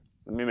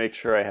Let me make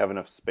sure I have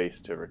enough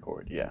space to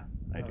record. Yeah,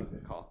 I do.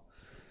 Good call.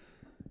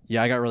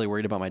 Yeah, I got really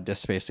worried about my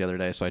disk space the other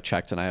day, so I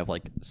checked and I have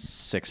like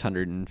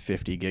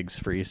 650 gigs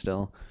free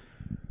still.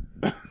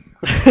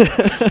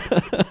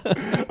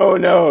 Oh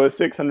no,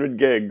 600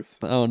 gigs.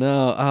 Oh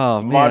no.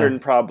 Oh man. Modern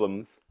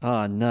problems.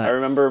 Oh, nuts. I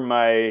remember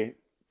my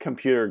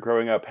computer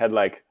growing up had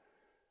like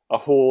a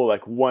whole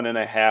like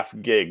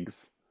 1.5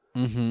 gigs.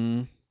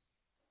 Mm-hmm.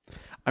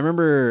 I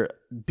remember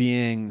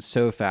being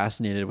so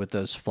fascinated with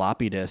those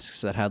floppy disks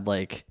that had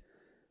like,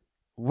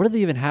 what did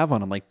they even have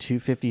on them? Like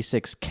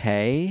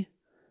 256K?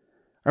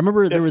 I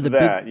remember there were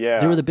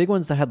the big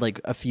ones that had like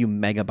a few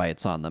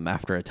megabytes on them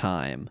after a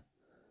time.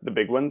 The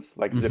big ones,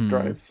 like zip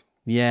drives.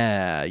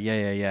 Yeah.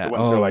 The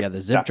ones that are, like,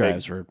 the zip that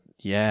drives big. were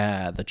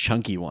the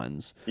chunky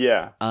ones.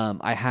 Yeah.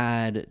 I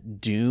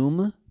had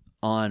Doom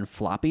on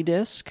floppy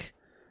disk,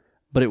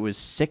 but it was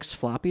 6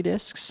 floppy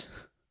disks.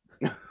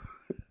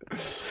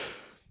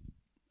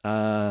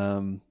 Yeah,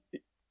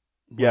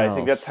 I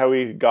think that's how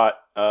we got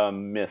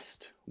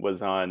Myst,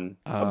 was on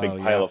a big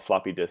pile of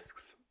floppy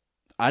disks.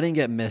 I didn't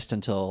get Myst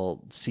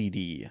until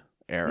CD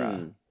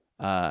era,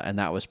 and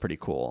that was pretty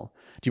cool.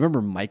 Do you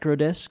remember micro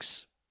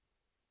discs?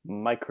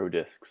 Micro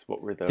discs,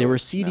 what were those? They were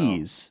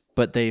CDs,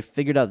 but they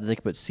figured out that they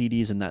could put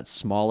CDs in that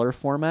smaller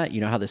format. You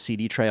know how the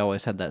CD tray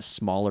always had that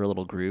smaller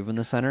little groove in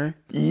the center?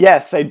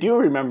 Yes, I do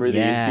remember these,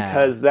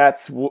 because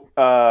that's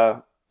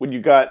when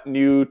you got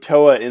new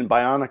Toa in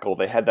Bionicle.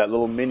 They had that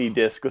little mini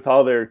disc with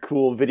all their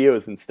cool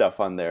videos and stuff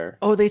on there.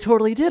 Oh, they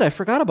totally did. I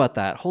forgot about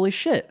that. Holy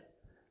shit.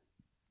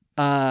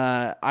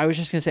 I was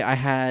just gonna say I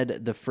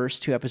had the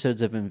first 2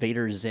 episodes of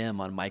Invader Zim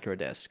on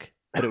microdisc,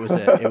 but it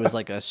was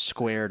like a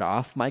squared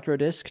off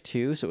microdisc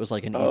too, so it was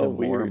like an even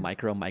more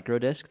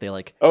microdisc. They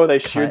like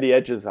sheared the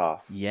edges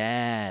off.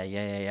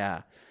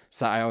 Yeah.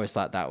 So I always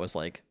thought that was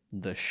like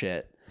the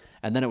shit.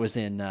 And then it was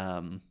in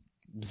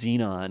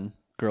Xenon,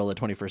 Girl of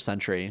the 21st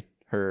Century.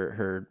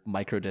 Her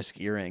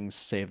microdisc earrings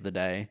saved the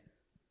day.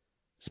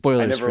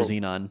 Spoilers for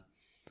Xenon.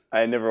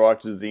 I never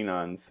watched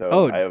Xenon,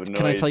 so I have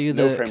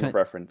no frame of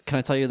reference. Can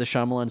I tell you the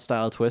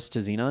Shyamalan-style twist to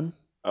Xenon?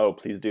 Oh,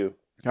 please do.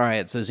 All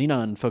right, so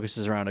Xenon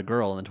focuses around a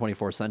girl in the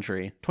 24th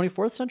century.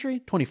 24th century?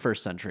 21st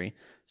century.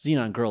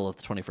 Xenon, girl of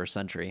the 21st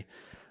century.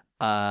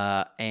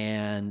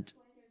 And,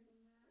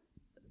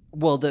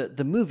 well,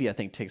 the movie, I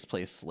think, takes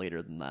place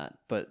later than that,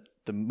 but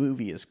the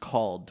movie is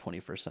called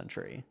 21st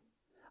Century.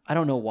 I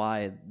don't know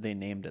why they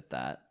named it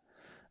that.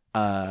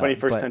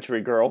 21st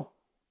Century Girl?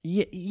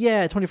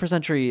 Yeah, 21st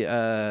Century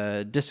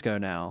Disco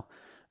now.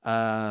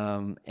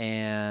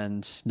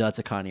 And no, it's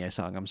a Kanye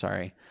song. I'm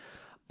sorry.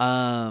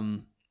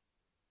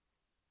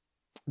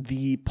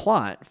 The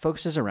plot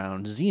focuses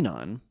around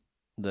Xenon,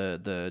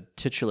 the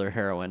titular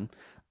heroine,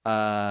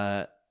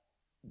 coming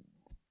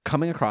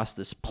across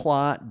this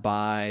plot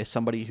by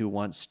somebody who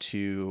wants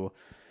to,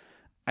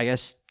 I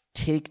guess,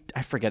 take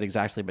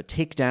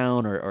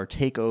down or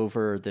take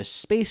over this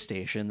space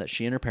station that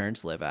she and her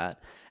parents live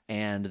at.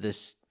 And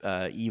this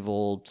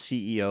evil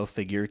CEO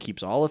figure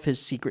keeps all of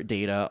his secret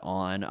data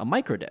on a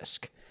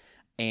microdisc.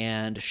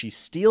 And she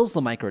steals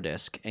the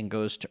microdisc and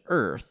goes to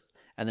Earth.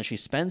 And then she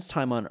spends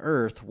time on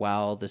Earth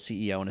while the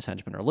CEO and his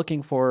henchmen are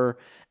looking for her.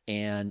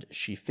 And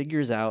she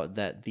figures out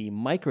that the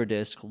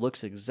microdisc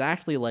looks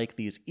exactly like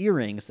these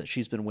earrings that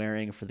she's been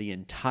wearing for the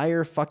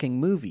entire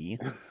fucking movie.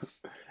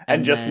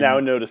 and just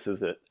now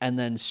notices it. And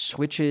then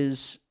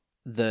switches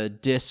the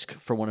disc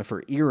for one of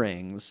her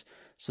earrings,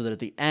 so that at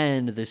the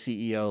end, the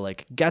CEO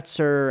like gets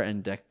her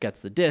and gets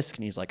the disc,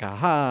 and he's like,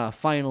 aha,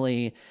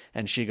 finally.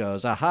 And she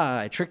goes, aha,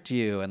 I tricked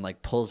you, and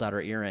like pulls out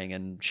her earring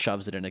and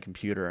shoves it in a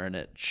computer, and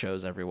it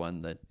shows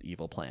everyone the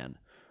evil plan.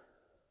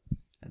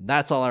 And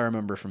that's all I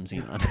remember from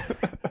Xenon.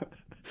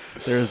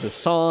 There's a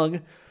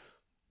song.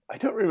 I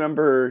don't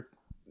remember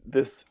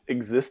this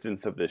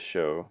existence of this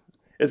show.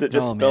 Is it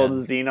just spelled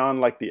Xenon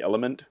like the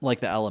element?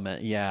 Like the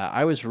element, yeah.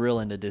 I was real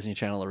into Disney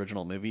Channel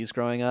original movies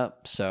growing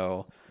up,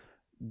 so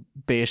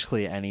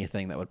basically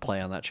anything that would play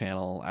on that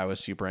channel I was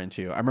super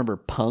into. I remember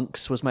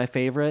Punks was my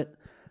favorite.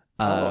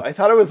 I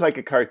thought it was like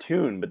a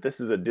cartoon, but this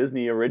is a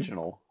Disney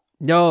original.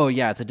 No,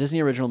 yeah, it's a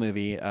Disney original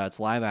movie. It's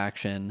live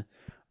action.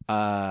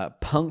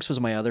 Punks was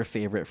my other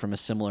favorite from a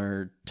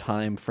similar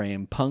time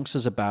frame. Punks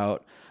was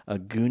about a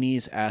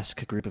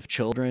Goonies-esque group of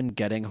children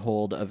getting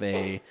hold of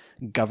a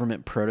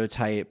government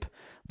prototype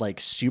like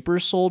super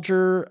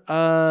soldier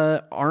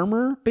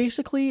armor,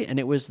 basically, and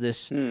it was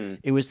this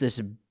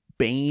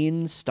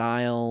Bane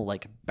style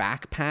like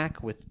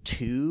backpack with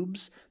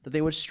tubes that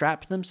they would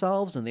strap to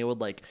themselves, and they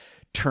would like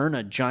turn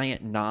a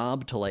giant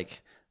knob to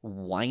like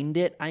wind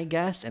it, I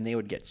guess, and they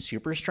would get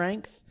super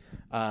strength.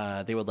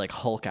 They would like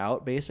Hulk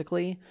out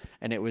basically,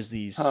 and it was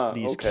these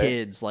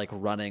kids like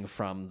running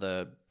from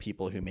the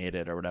people who made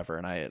it or whatever,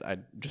 and I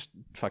just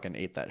fucking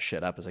ate that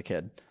shit up as a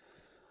kid.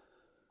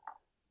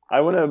 I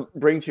want to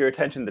bring to your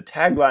attention the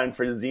tagline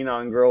for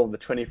Xenon Girl of the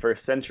 21st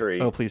Century.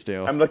 Oh, please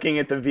do. I'm looking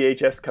at the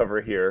VHS cover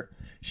here.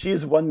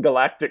 She's one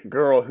galactic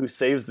girl who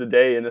saves the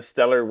day in a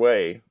stellar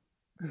way.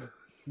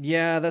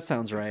 Yeah, that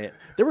sounds right.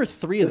 There were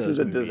 3 of those. This is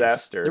a movies.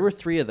 disaster. There were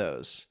 3 of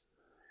those.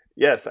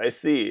 Yes, I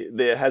see.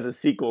 It has a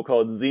sequel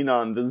called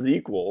Xenon the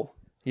Sequel.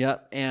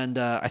 Yep, and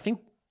I think,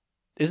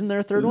 isn't there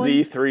a third one?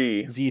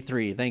 Z3.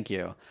 Z3, thank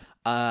you.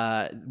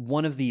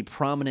 One of the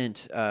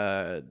prominent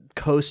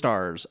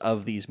co-stars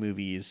of these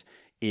movies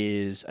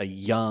is a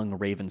young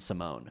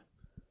Raven-Symoné.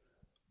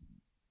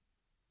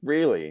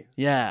 Really?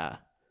 Yeah.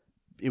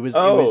 It was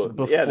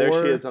before, yeah, there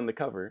she is on the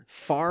cover.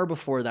 Far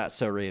before That's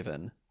So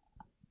Raven.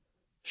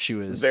 She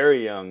was...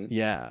 very young.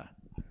 Yeah.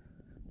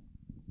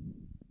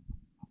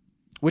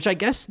 Which I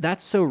guess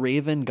That's So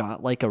Raven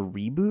got like a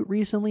reboot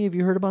recently. Have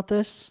you heard about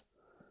this?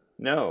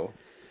 No.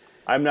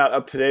 I'm not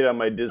up to date on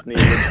my Disney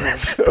original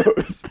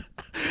shows.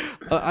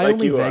 I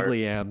only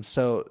vaguely am.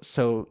 So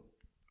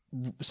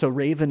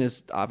Raven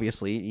is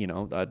obviously,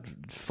 a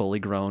fully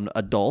grown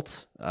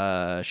adult.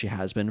 She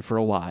has been for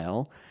a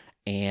while.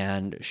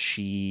 And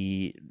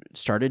she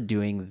started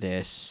doing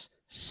this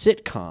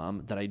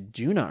sitcom that I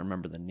do not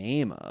remember the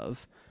name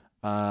of.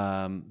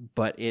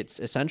 But it's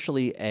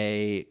essentially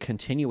a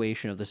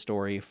continuation of the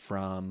story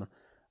from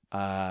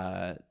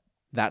That's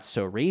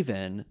So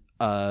Raven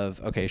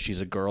of, okay,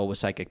 she's a girl with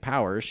psychic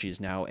powers.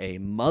 She's now a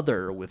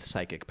mother with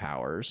psychic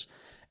powers.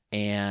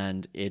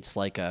 And it's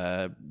like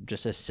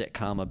just a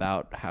sitcom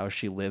about how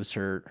she lives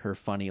her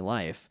funny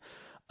life.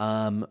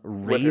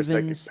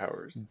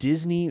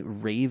 Disney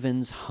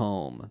Raven's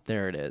Home.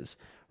 There it is.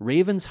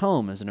 Raven's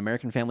Home is an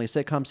American family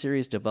sitcom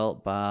series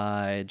developed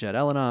by Jed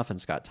Elenoff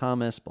and Scott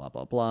Thomas, blah,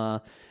 blah, blah.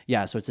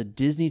 Yeah, so it's a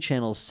Disney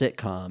Channel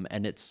sitcom,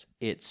 and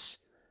it's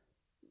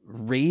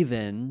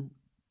Raven,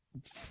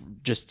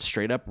 just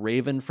straight up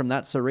Raven from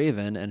That's So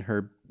Raven, and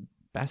her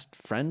best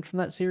friend from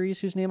that series,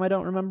 whose name I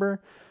don't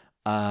remember,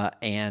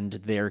 and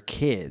their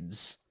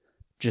kids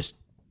just,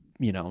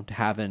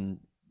 having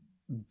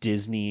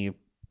Disney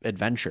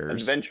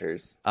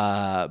adventures.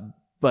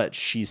 But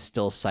she's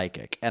still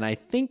psychic. And I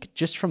think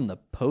just from the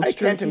poster, I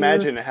can't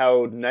imagine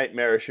how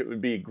nightmarish it would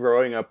be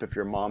growing up if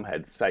your mom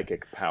had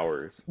psychic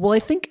powers. Well, I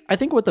think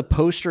what the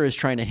poster is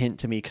trying to hint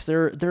to me, because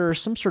there are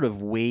some sort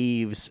of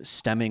waves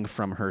stemming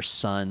from her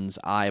son's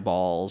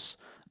eyeballs.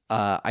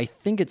 I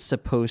think it's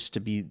supposed to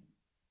be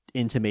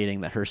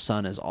intimating that her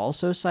son is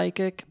also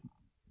psychic,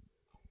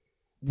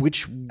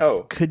 which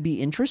could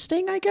be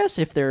interesting, I guess,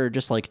 if there are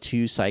just like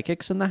two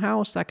psychics in the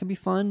house. That could be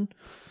fun.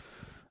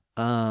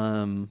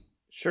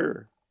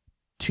 Sure.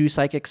 Two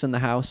psychics in the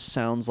house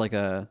sounds like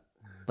a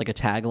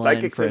tagline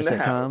psychics for a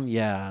sitcom.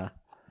 Yeah.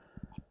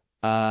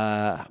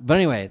 But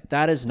anyway,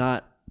 that is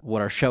not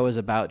what our show is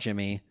about,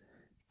 Jimmy.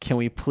 Can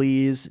we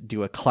please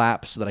do a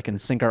clap so that I can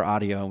sync our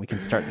audio and we can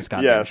start this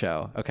goddamn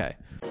show? Okay.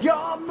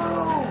 Your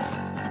move.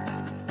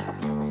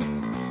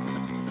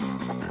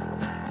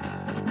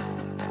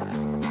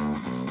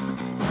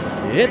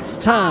 It's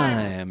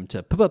time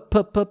to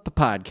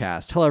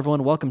podcast. Hello,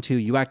 everyone. Welcome to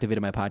You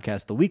Activated My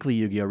Podcast, the weekly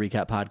Yu-Gi-Oh!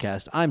 Recap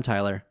podcast. I'm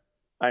Tyler.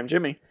 I'm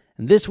Jimmy.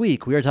 And this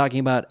week, we are talking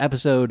about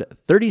episode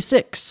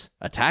 36,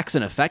 Attacks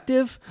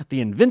Ineffective, the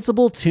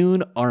Invincible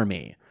Toon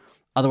Army,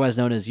 otherwise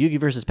known as Yu-Gi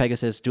vs.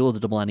 Pegasus, Duel of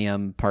the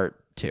Millennium,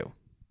 Part 2.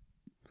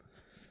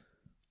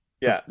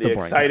 Yeah, the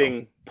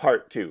exciting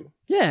Part 2.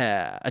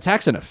 Yeah,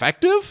 Attacks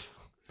Ineffective?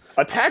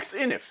 Attacks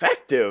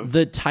Ineffective?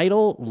 The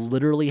title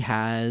literally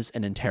has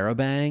an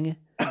interrobang,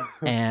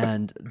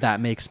 and that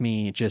makes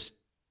me just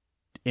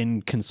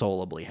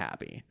inconsolably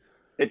happy.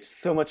 It's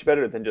so much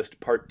better than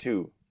just Part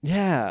 2.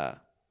 Yeah.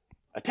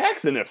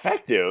 Attacks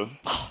Ineffective?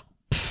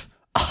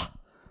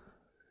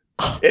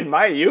 In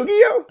my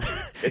Yu-Gi-Oh?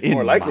 It's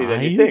more likely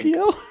than you think.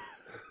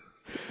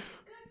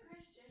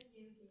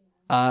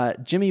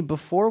 Jimmy,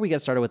 before we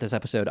get started with this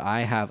episode, I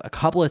have a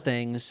couple of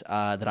things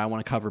that I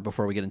want to cover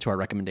before we get into our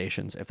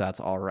recommendations, if that's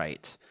all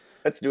right.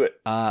 Let's do it.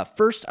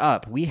 First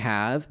up, we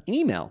have an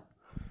email.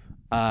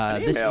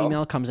 This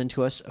email comes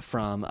into us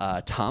from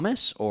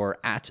Thomas, or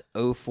at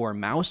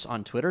O4Mouse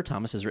on Twitter.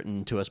 Thomas has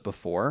written to us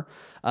before.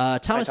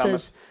 Thomas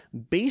says,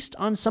 based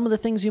on some of the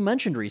things you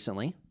mentioned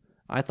recently,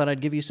 I thought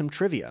I'd give you some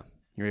trivia.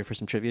 You ready for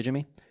some trivia,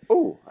 Jimmy?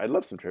 Oh, I'd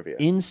love some trivia.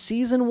 In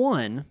season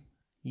 1,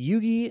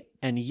 Yugi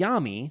and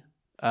Yami,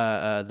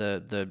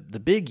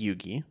 the big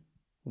Yugi,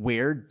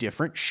 wear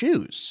different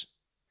shoes.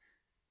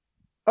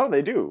 Oh,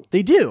 they do.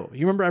 They do.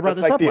 You remember I brought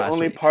this up last week. That's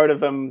the only part of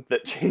them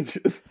that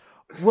changes.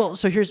 Well,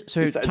 so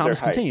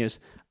Thomas continues.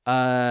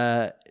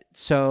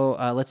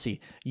 Let's see.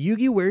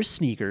 Yugi wears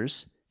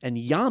sneakers, and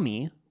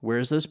Yami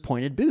wears those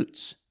pointed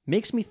boots.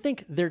 Makes me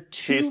think they're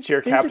two. She's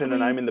cheer captain,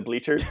 and I'm in the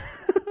bleachers.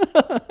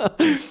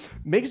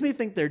 Makes me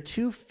think they're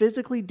two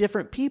physically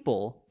different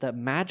people that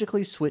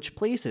magically switch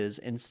places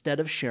instead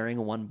of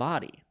sharing one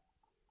body.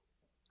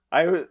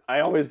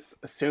 I always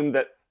assumed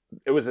that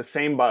it was the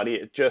same body.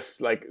 It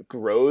just like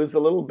grows a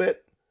little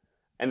bit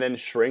and then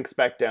shrinks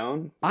back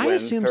down. I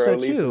assume so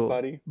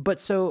too.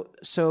 But so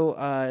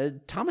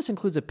Thomas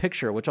includes a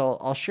picture, which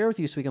I'll share with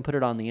you so we can put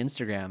it on the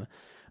Instagram.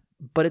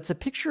 But it's a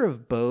picture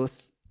of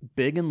both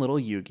Big and Little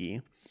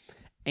Yugi,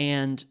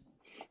 and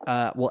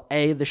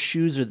A, the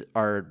shoes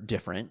are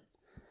different.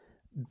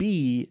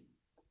 B,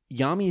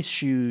 Yami's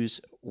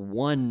shoes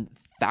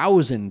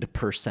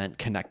 1,000%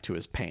 connect to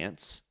his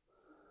pants.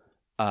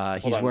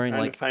 He's wearing I'm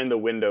trying to find the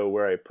window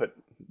where I put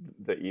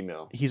the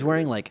email. He's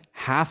wearing like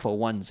half a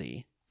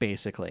onesie,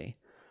 basically.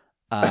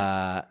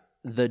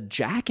 The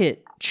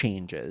jacket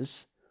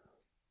changes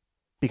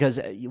because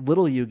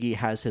Little Yugi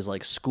has his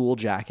like school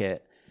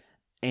jacket,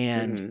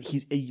 and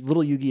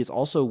Little Yugi is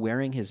also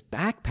wearing his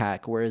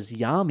backpack, whereas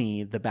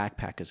Yami, the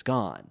backpack is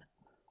gone.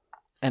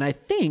 And I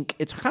think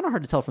it's kind of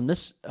hard to tell from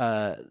this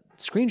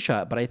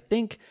screenshot, but I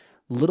think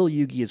Little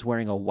Yugi is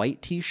wearing a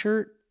white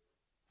t-shirt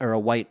or a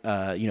white,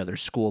 their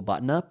school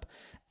button-up,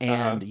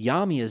 and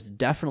Yami is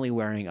definitely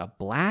wearing a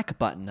black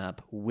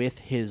button-up with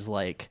his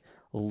like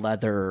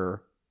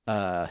leather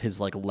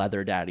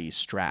daddy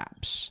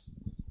straps.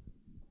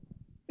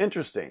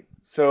 Interesting.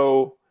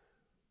 So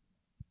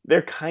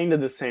they're kind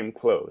of the same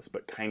clothes,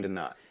 but kind of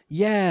not.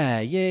 Yeah.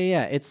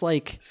 It's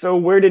like... So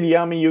where did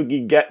Yami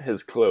Yugi get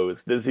his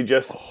clothes? Does he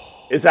just...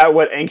 Is that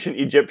what ancient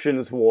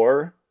Egyptians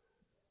wore?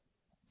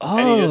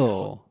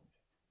 Oh.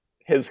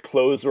 His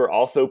clothes were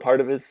also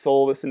part of his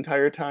soul this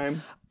entire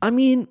time? I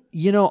mean,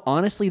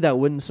 honestly, that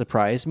wouldn't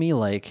surprise me.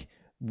 Like,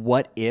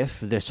 what if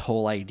this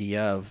whole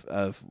idea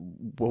of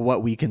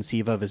what we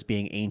conceive of as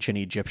being ancient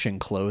Egyptian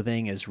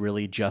clothing is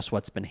really just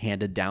what's been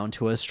handed down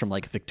to us from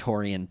like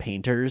Victorian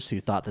painters who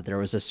thought that there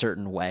was a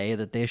certain way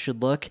that they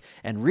should look,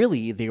 and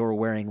really they were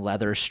wearing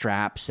leather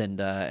straps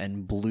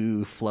and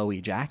blue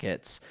flowy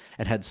jackets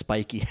and had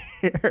spiky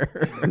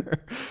hair.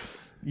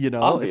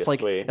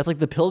 Obviously. It's like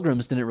the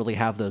Pilgrims didn't really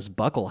have those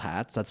buckle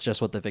hats. That's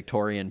just what the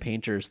Victorian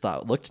painters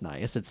thought looked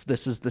nice.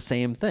 This is the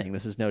same thing.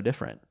 This is no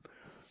different.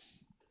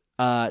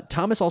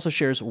 Thomas also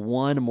shares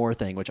one more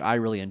thing, which I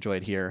really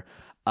enjoyed here.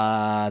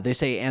 They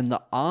say, and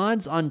the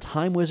odds on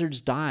Time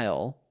Wizard's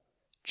dial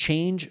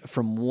change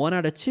from 1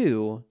 out of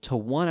 2 to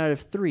 1 out of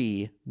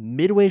 3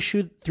 midway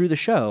through the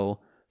show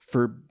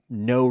for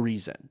no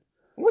reason.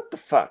 What the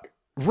fuck?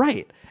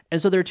 Right.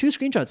 And so there are 2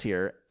 screenshots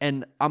here,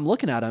 and I'm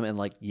looking at them and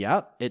like,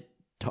 yep,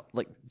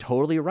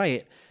 totally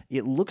right.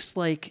 It looks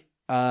like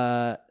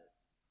the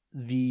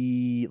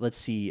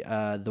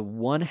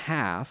 1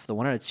 half, the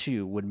 1 out of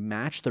 2 would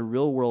match the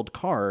real world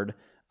card,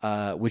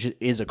 which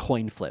is a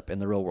coin flip in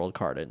the real world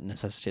card. It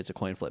necessitates a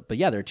coin flip. But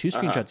yeah, there are 2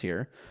 screenshots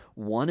here.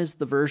 One is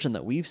the version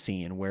that we've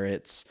seen where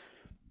it's,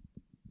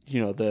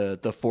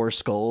 the 4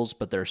 skulls,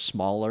 but they're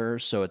smaller.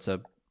 So it's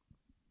a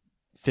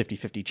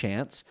 50-50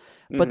 chance.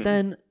 But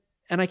then,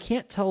 and I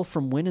can't tell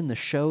from when in the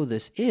show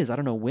this is, I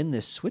don't know when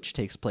this switch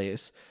takes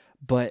place,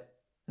 but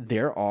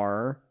there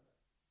are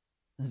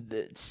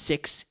the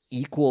 6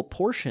 equal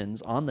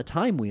portions on the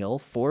time wheel,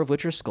 4 of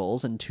which are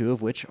skulls and 2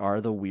 of which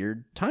are the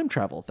weird time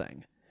travel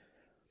thing.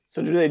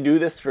 So do they do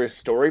this for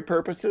story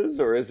purposes,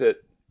 or is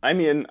it... I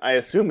mean, I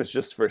assume it's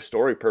just for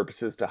story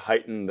purposes to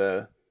heighten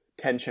the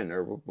tension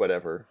or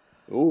whatever.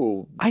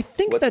 Ooh. I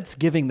think that's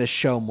giving the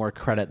show more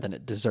credit than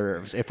it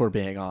deserves, if we're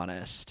being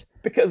honest.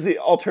 Because the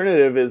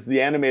alternative is the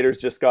animators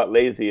just got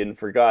lazy and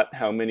forgot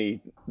how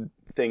many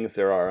things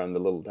there are on the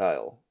little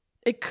dial.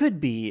 It could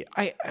be.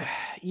 I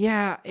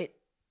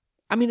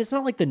mean, it's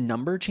not like the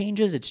number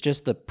changes. It's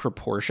just the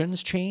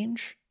proportions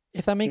change,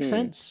 if that makes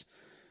sense.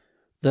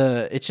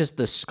 It's just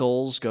the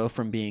skulls go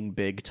from being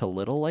big to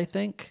little, I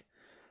think.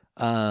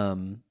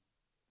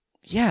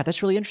 Yeah,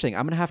 that's really interesting.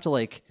 I'm going to have to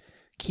like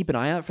keep an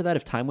eye out for that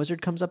if Time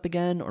Wizard comes up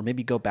again, or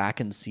maybe go back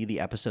and see the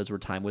episodes where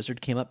Time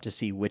Wizard came up to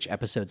see which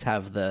episodes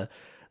have the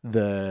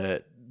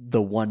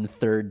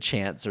 1/3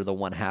 chance or the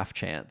 1/2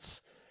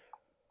 chance.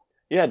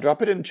 Yeah,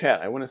 drop it in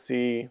chat. I want to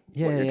see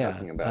what you're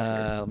talking about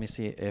here. Let me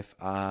see if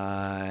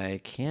I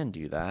can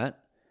do that.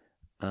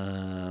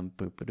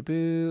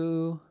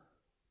 Boop-a-da-boo.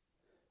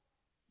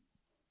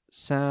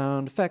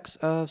 Sound effects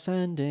of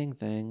sending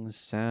things.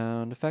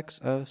 Sound effects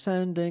of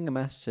sending a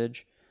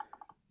message.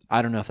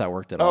 I don't know if that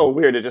worked at all. Oh,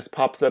 weird. It just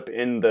pops up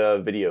in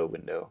the video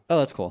window. Oh,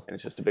 that's cool. And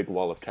it's just a big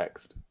wall of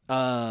text.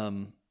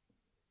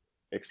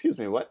 Excuse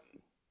me, what?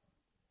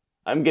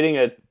 I'm getting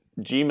a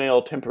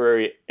Gmail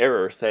temporary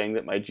error saying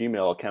that my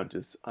Gmail account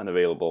is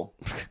unavailable.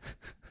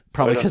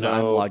 Probably because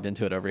I'm logged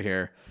into it over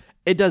here.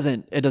 It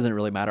doesn't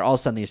really matter. I'll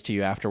send these to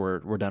you after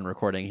we're done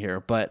recording here.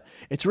 But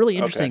it's really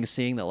interesting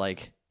seeing that,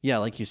 like, yeah,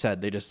 like you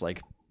said, they just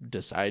like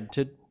decide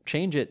to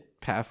change it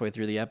halfway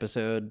through the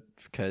episode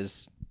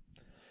because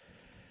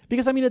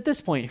I mean, at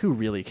this point, who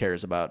really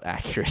cares about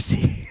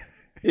accuracy?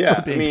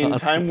 Yeah, I mean,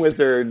 honest. Time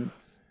Wizard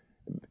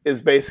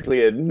is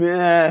basically a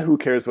who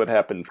cares what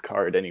happens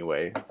card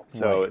anyway.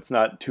 So It's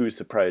not too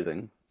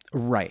surprising.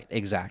 Right,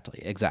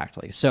 exactly.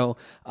 So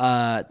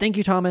thank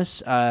you,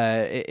 Thomas.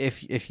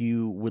 If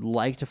you would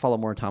like to follow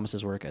more of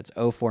Thomas's work, it's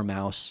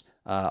O4Mouse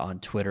on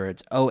Twitter.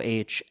 It's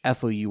OHFOURMOUSE.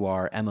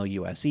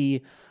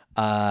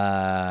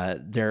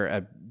 They're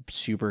a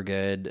super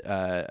good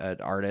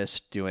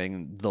artist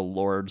doing the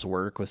Lord's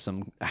work with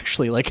some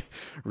actually like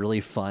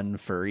really fun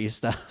furry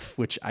stuff,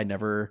 which I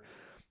never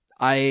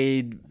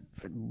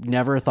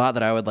thought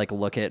that I would like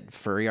look at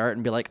furry art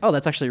and be like, oh,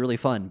 that's actually really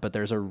fun. But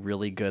there's a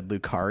really good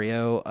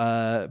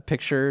Lucario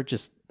picture.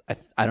 Just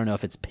I don't know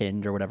if it's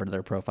pinned or whatever to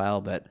their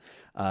profile, but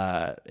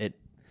it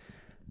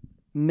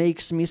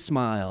makes me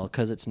smile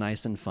because it's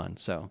nice and fun.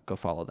 So go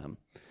follow them.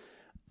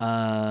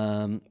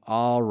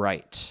 All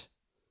right.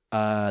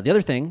 The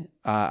other thing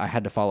I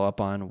had to follow up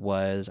on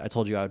was I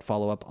told you I would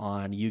follow up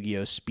on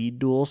Yu-Gi-Oh! Speed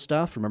Duel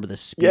stuff. Remember the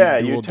Speed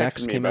Duel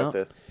decks came out?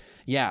 This.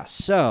 Yeah,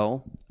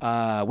 so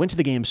went to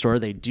the game store.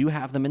 They do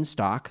have them in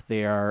stock.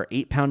 They are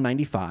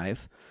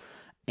 £8.95,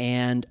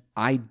 and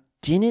I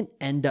didn't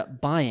end up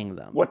buying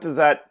them. What does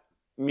that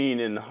mean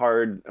in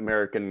hard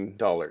American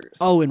dollars?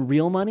 Oh, in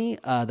real money?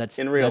 That's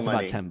money.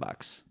 About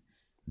 $10.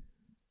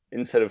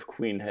 Instead of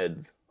queen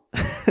heads.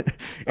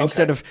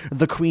 Instead of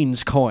the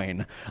Queen's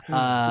coin.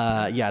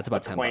 Yeah, it's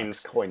about $10.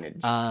 Queen's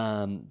coinage.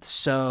 I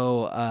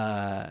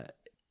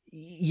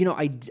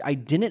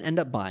didn't end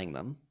up buying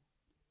them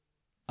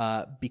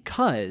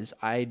because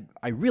I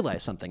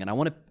realized something, and I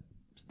want to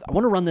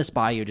run this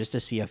by you just to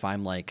see if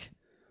I'm like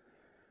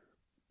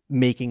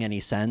making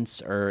any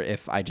sense or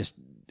if I just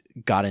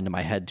got into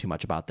my head too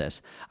much about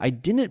this. I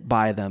didn't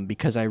buy them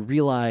because I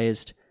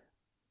realized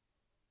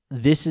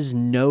this is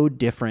no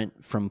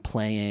different from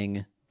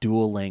playing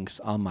Duel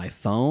Links on my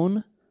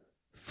phone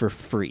for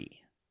free.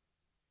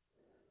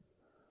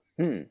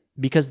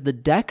 Because the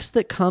decks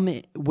that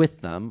come with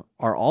them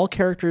are all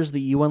characters that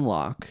you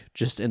unlock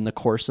just in the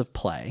course of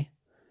play,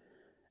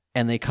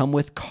 and they come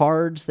with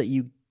cards that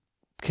you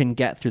can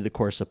get through the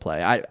course of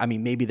play. I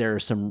mean, maybe there are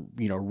some,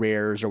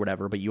 rares or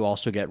whatever, but you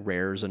also get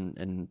rares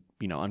and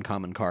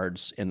uncommon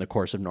cards in the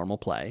course of normal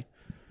play.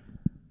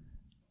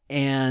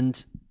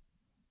 And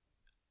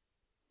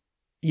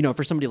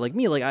for somebody like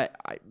me, like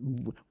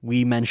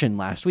we mentioned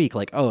last week,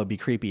 like, oh, it'd be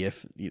creepy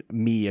if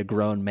me, a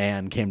grown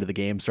man, came to the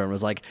game store and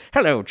was like,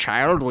 "Hello,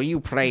 child, will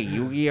you play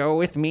Yu-Gi-Oh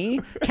with me?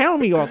 Tell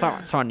me your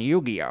thoughts on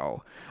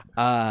Yu-Gi-Oh."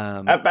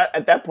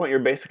 At that point, you're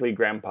basically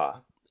grandpa.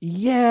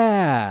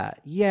 Yeah.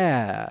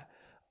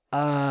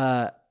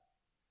 So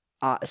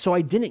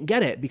I didn't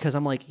get it because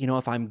I'm like,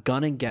 if I'm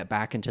gonna get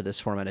back into this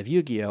format of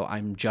Yu-Gi-Oh,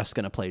 I'm just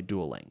gonna play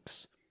Duel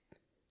Links.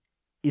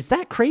 Is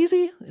that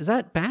crazy? Is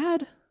that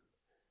bad?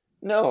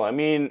 No, I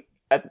mean,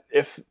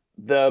 if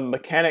the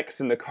mechanics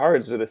and the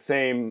cards are the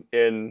same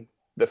in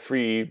the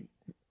free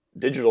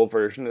digital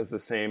version as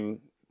the same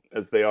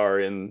as they are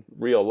in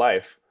real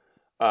life,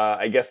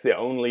 I guess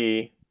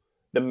the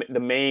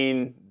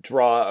main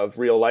draw of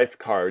real life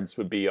cards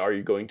would be, are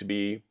you going to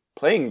be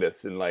playing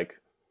this in like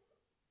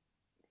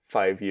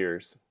 5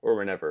 years or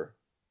whenever?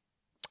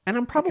 And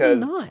I'm probably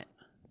not.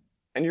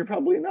 And you're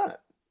probably not.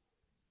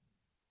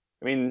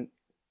 I mean,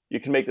 you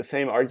can make the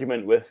same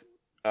argument with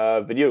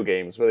video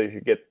games, whether you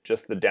get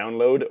just the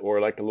download or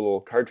like a little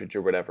cartridge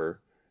or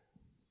whatever.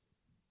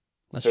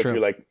 That's true. If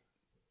you like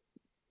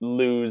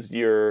lose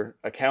your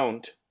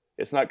account,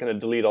 it's not going to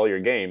delete all your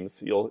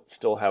games. You'll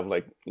still have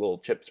like little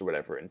chips or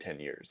whatever in 10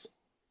 years.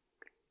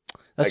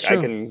 That's true.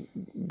 I can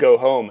go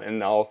home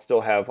and I'll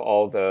still have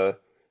all the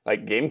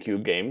like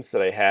GameCube games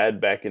that I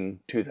had back in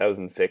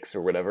 2006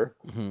 or whatever.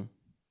 Mm-hmm.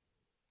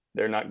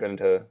 They're not going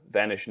to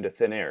vanish into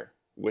thin air,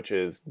 which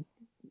is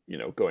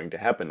going to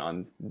happen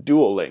on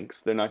Duel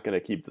Links. They're not going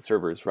to keep the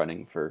servers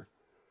running for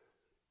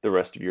the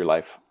rest of your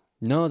life.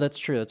 No, that's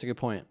true. That's a good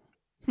point.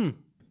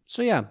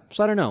 So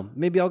I don't know.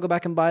 Maybe I'll go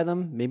back and buy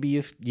them.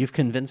 Maybe you've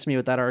convinced me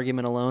with that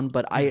argument alone,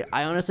 but I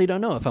honestly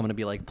don't know if I'm going to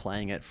be like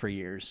playing it for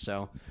years.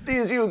 So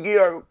these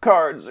Yu-Gi-Oh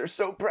cards are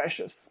so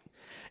precious.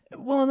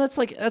 Well, and that's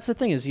the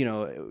thing is,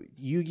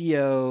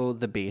 Yu-Gi-Oh,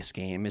 the base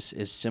game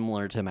is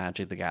similar to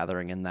Magic the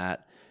Gathering in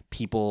that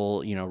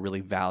people,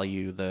 really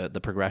value the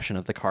progression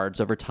of the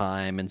cards over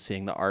time and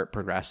seeing the art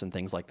progress and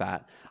things like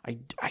that. I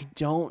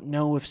don't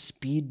know if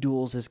Speed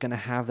Duels is going to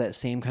have that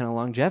same kind of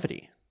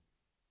longevity.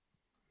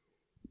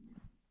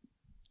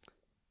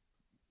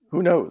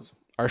 Who knows?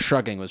 Our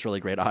shrugging was really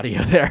great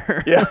audio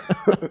there. Yeah.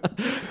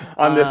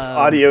 On this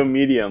audio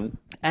medium.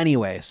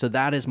 Anyway, so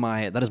that is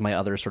my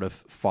other sort of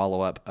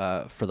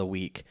follow-up for the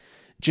week.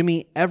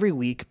 Jimmy, every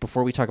week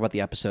before we talk about the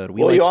episode,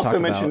 we like to talk about... Well, you also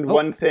mentioned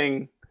one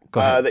thing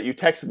that you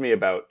texted me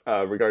about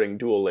regarding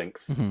Duel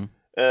Links.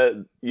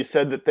 Mm-hmm. You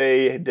said that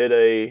they did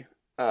a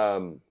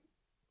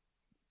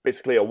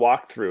basically a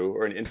walkthrough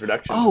or an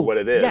introduction to what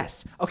it is.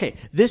 Yes. Okay,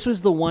 this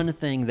was the one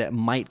thing that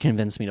might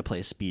convince me to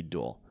play Speed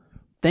Duel.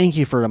 Thank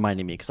you for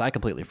reminding me because I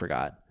completely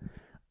forgot.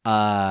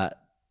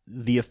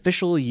 The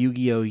official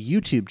Yu-Gi-Oh!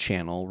 YouTube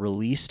channel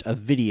released a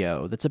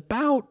video that's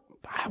about,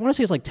 I want to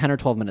say it's like 10 or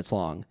 12 minutes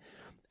long,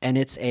 and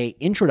it's a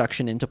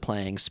introduction into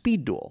playing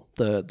Speed Duel,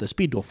 the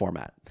Speed Duel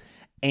format.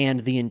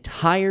 And the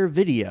entire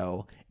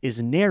video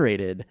is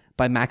narrated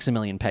by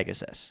Maximilian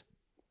Pegasus.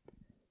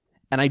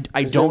 And I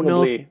don't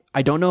know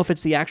if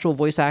it's the actual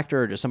voice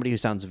actor or just somebody who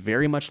sounds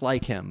very much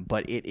like him,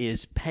 but it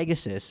is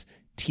Pegasus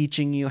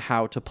teaching you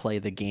how to play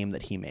the game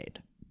that he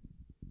made.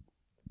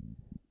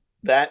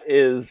 That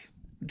is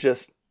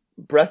just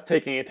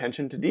breathtaking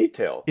attention to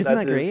detail. Isn't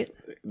that great?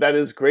 That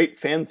is great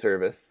fan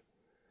service.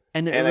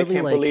 And really, I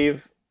can't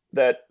believe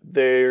that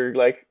they're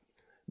like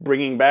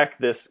bringing back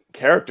this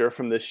character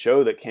from this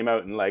show that came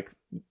out in like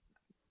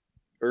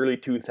early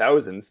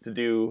 2000s to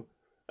do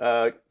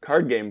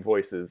card game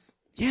voices.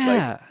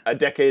 Yeah. Like a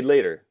decade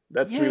later.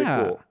 That's really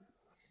cool.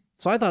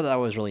 So I thought that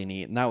was really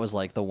neat. And that was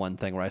like the one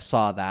thing where I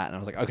saw that and I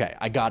was like, okay,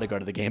 I got to go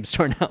to the game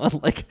store now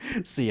and like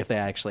see if they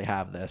actually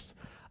have this.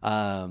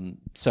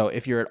 So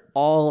if you're at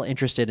all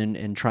interested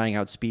in trying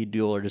out Speed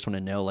Duel or just want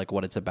to know like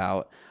what it's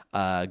about,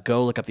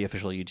 go look up the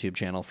official YouTube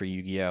channel for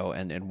Yu-Gi-Oh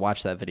and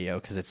watch that video,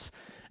 because it's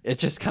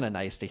just kind of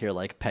nice to hear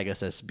like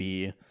Pegasus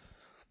be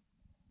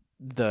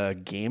the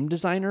game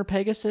designer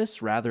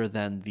Pegasus rather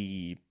than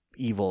the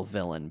evil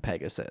villain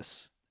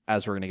Pegasus,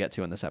 as we're going to get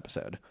to in this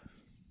episode.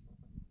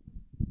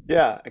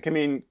 Yeah, I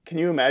mean, can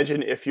you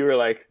imagine if you were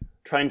like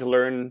trying to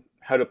learn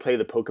how to play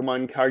the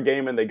Pokemon card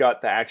game and they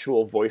got the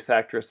actual voice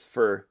actress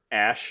for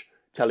Ash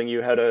telling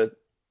you how to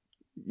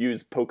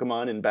use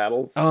Pokemon in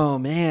battles? Oh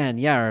man,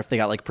 yeah, or if they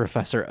got like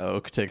Professor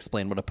Oak to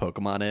explain what a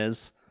Pokemon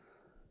is.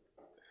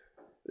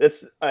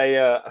 It's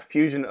a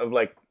fusion of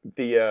like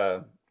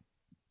the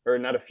or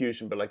not a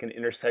fusion, but like an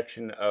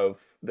intersection of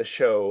the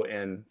show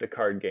and the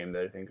card game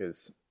that I think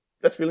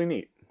that's really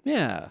neat.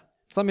 Yeah,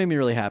 so that made me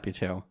really happy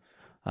too.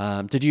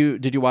 Did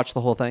you watch the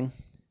whole thing?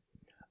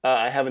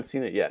 I haven't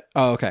seen it yet.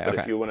 Oh, okay. But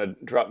if you want to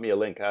drop me a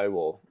link, I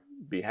will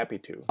be happy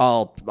to.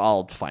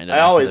 I'll find it.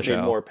 I always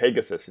need more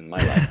Pegasus in my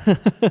life.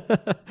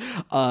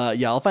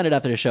 Yeah, I'll find it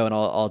after the show, and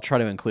I'll try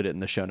to include it in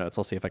the show notes.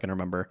 I'll see if I can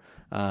remember.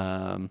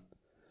 I'll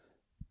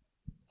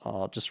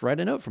just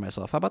write a note for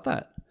myself. How about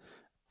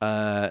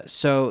that?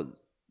 So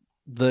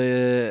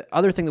the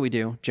other thing that we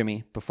do,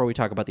 Jimmy, before we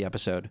talk about the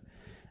episode,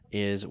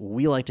 is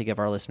we like to give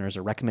our listeners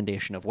a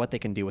recommendation of what they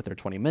can do with their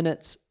 20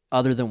 minutes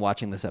other than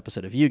watching this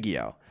episode of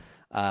Yu-Gi-Oh!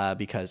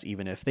 Because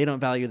even if they don't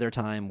value their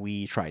time,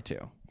 we try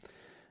to.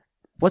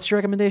 What's your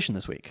recommendation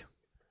this week?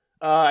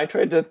 I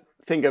tried to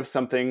think of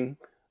something.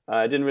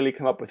 I didn't really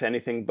come up with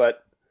anything,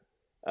 but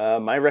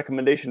my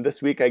recommendation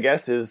this week, I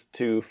guess, is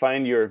to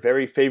find your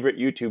very favorite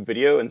YouTube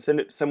video and send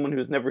it to someone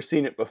who's never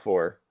seen it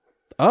before.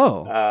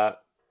 Oh.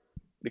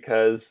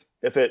 Because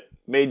if it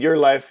made your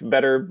life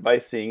better by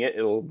seeing it,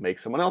 it'll make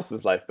someone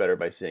else's life better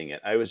by seeing it.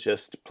 I was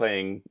just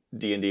playing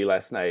D&D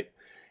last night,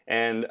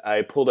 and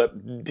I pulled up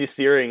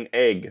Desearing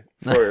Egg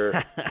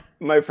for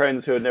my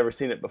friends who had never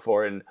seen it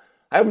before, and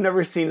I've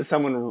never seen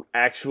someone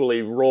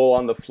actually roll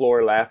on the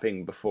floor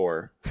laughing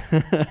before.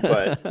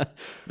 But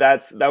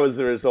that was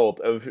the result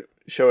of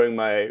showing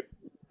my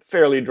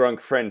fairly drunk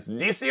friends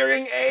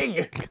Desearing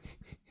Egg!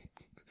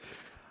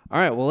 All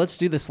right, well, let's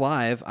do this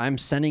live. I'm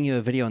sending you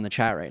a video in the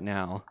chat right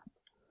now.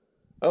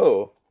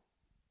 Oh,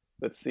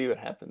 let's see what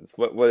happens.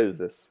 What is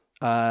this?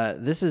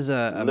 This is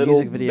a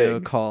music video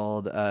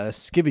called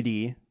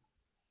Skibidi.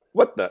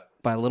 What the?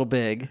 By Little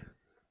Big.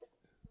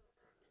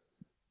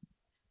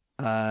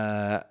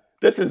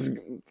 This is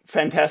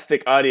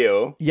fantastic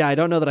audio. Yeah, I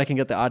don't know that I can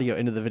get the audio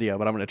into the video,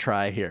 but I'm going to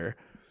try here.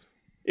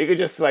 You could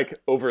just like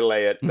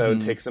overlay it. That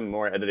would take some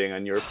more editing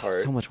on your part.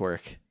 So much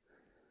work.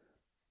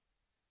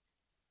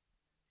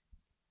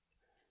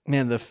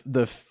 Man,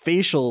 the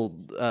facial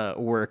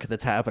work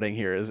that's happening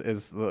here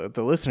is the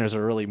listeners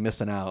are really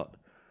missing out.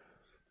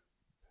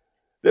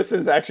 This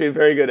is actually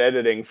very good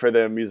editing for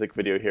the music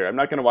video here. I'm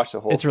not going to watch the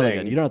whole thing. It's really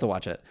good. You don't have to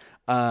watch it.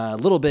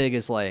 Little Big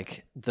is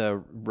like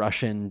the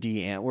Russian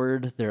D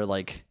Antwoord. They're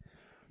like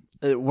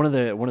one of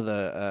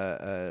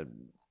the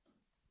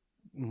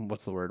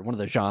what's the word? One of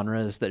the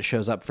genres that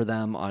shows up for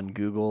them on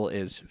Google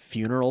is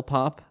funeral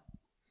pop.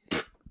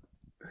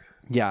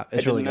 Yeah,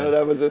 it's really good. I didn't know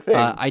that was a thing.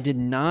 I did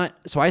not.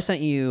 So I sent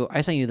you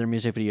their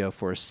music video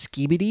for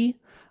Skibidi.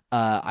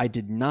 I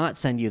did not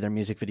send you their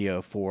music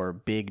video for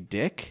Big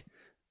Dick,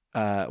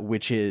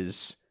 which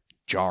is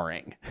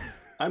jarring.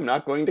 I'm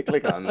not going to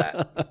click on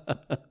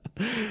that.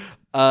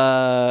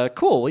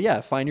 Cool. Well, yeah,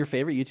 find your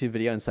favorite YouTube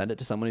video and send it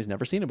to someone who's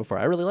never seen it before.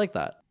 I really like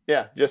that.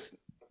 Yeah, just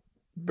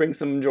bring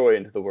some joy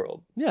into the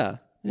world. Yeah.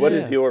 What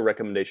is your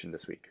recommendation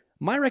this week?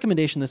 My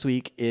recommendation this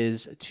week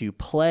is to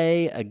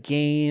play a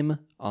game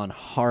on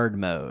hard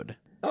mode.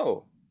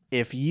 Oh.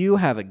 If you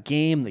have a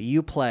game that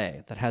you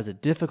play that has a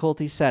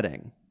difficulty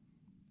setting,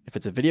 if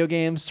it's a video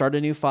game, start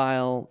a new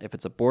file. If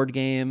it's a board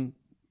game,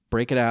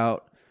 break it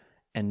out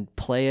and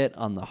play it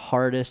on the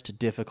hardest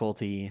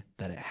difficulty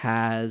that it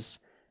has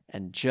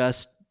and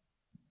just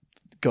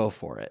go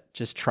for it.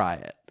 Just try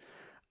it.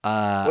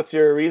 What's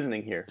your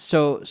reasoning here?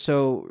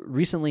 So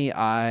recently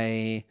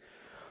I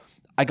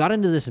got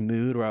into this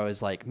mood where I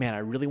was like, man, I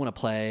really want to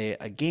play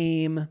a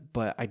game,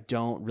 but I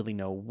don't really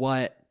know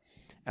what.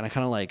 And I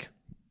kind of like,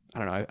 I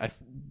don't know, I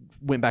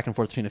went back and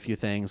forth between a few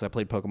things. I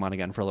played Pokemon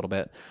again for a little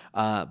bit.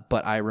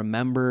 But I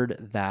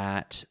remembered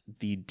that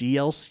the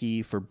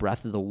DLC for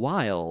Breath of the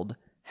Wild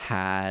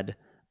had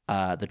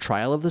the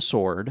Trial of the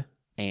Sword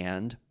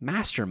and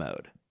Master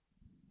Mode.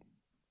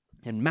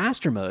 And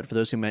Master Mode, for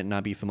those who might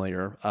not be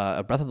familiar,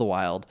 Breath of the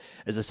Wild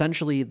is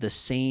essentially the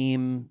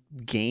same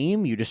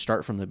game. You just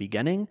start from the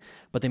beginning,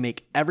 but they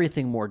make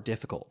everything more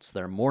difficult. So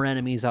there are more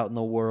enemies out in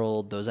the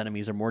world. Those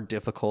enemies are more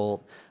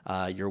difficult.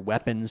 Your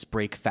weapons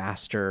break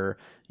faster.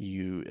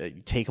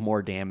 You take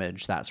more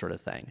damage, that sort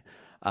of thing.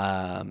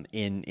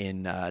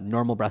 In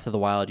normal Breath of the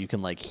Wild, you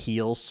can like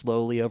heal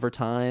slowly over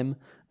time.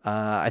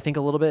 I think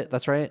a little bit.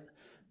 That's right.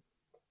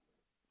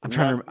 I'm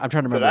trying to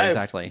remember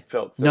exactly.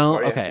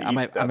 Okay, I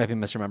might be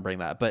misremembering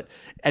that. But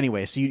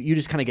anyway, so you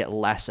just kind of get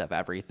less of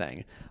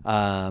everything.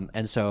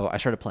 And so I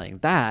started playing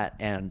that,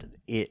 and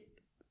it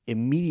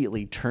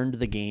immediately turned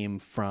the game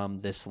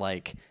from this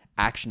like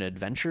action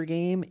adventure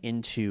game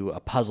into a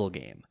puzzle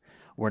game,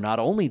 where not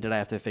only did I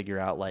have to figure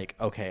out like,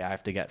 okay, I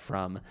have to get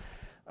from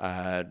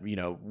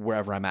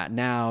wherever I'm at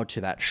now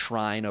to that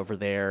shrine over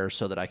there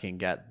so that I can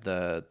get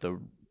the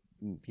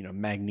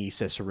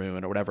Magnesis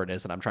rune or whatever it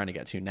is that I'm trying to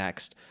get to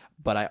next.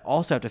 But I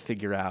also have to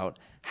figure out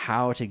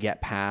how to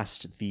get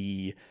past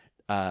the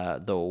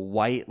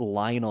white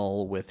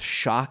Lionel with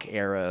shock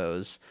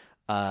arrows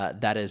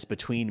that is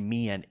between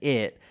me and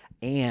it,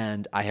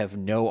 and I have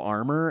no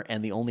armor,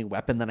 and the only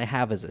weapon that I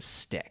have is a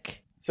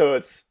stick. So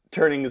it's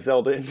turning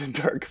Zelda into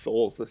Dark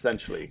Souls,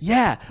 essentially.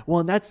 Yeah, well,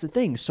 and that's the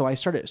thing. So I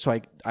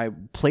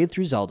played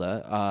through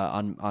Zelda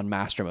on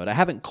Master Mode. I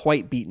haven't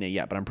quite beaten it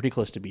yet, but I'm pretty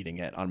close to beating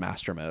it on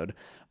Master Mode.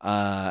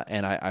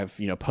 And I've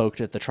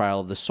poked at the Trial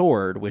of the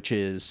Sword, which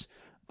is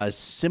a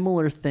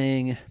similar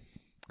thing.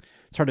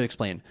 It's hard to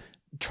explain.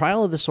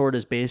 Trial of the Sword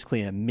is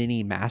basically a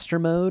mini Master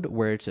Mode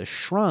where it's a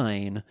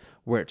shrine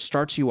where it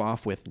starts you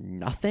off with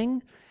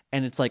nothing,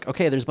 and it's like,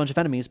 okay, there's a bunch of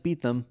enemies,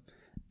 beat them.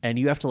 And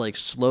you have to like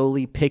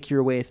slowly pick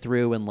your way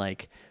through and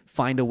like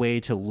find a way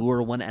to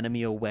lure one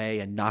enemy away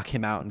and knock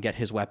him out and get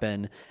his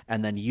weapon,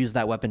 and then use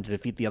that weapon to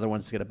defeat the other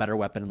ones to get a better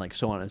weapon, and like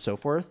so on and so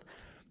forth.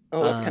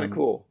 Oh, that's kind of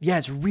cool. Yeah,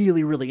 it's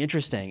really, really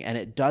interesting. And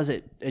it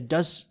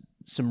does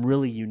some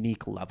really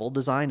unique level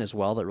design as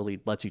well that really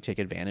lets you take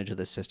advantage of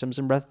the systems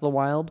in Breath of the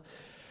Wild.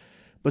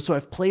 But so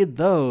I've played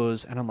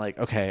those and I'm like,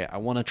 okay, I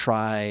want to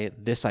try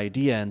this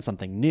idea and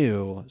something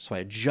new. So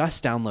I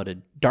just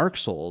downloaded Dark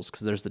Souls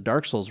because there's the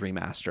Dark Souls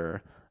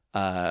remaster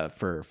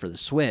for the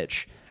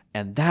Switch,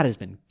 and that has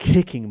been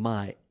kicking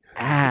my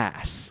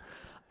ass.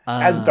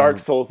 As Dark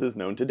Souls is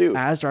known to do.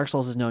 As Dark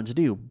Souls is known to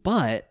do.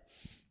 But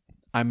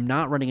I'm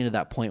not running into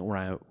that point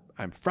where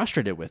I'm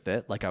frustrated with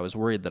it, like I was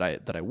worried that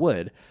I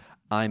would.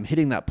 I'm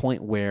hitting that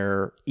point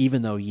where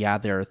even though, yeah,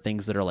 there are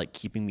things that are like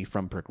keeping me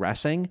from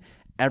progressing,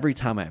 every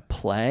time I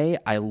play,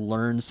 I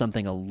learn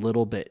something a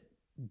little bit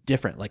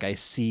different. Like I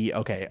see,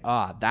 okay,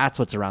 that's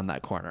what's around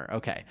that corner.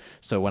 Okay,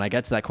 so when I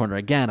get to that corner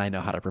again, I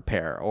know how to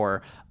prepare.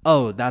 Or,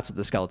 oh, that's what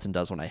the skeleton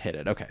does when I hit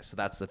it. Okay, so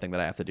that's the thing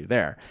that I have to do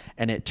there.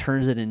 And it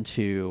turns it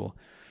into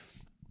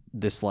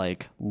this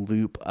like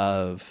loop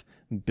of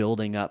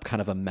building up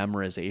kind of a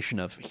memorization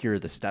of here are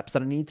the steps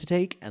that I need to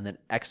take, and then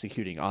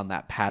executing on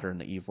that pattern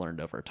that you've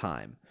learned over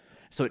time.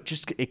 So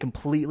it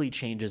completely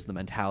changes the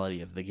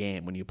mentality of the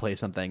game when you play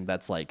something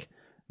that's like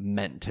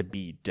meant to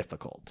be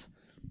difficult.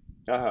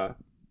 There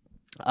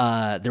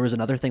was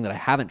another thing that I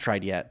haven't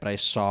tried yet, but I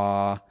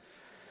saw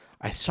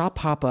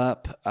pop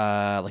up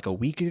like a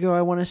week ago,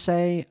 I want to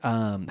say.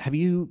 Have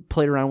you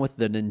played around with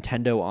the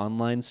Nintendo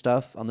Online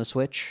stuff on the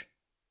Switch?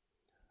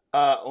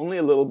 Only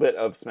a little bit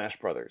of Smash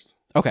Brothers.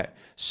 Okay,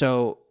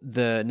 so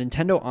the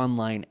Nintendo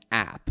Online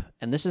app,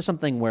 and this is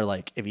something where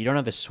like if you don't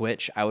have a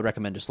Switch, I would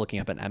recommend just looking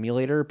up an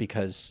emulator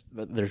because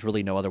there's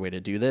really no other way to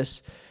do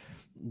this.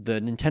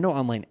 The Nintendo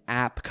Online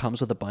app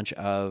comes with a bunch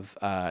of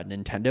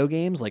Nintendo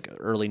games, like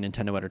early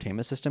Nintendo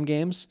Entertainment System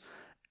games.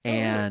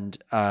 And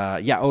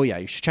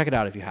you should check it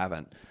out if you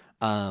haven't.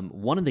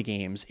 One of the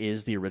games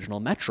is the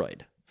original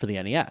Metroid for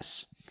the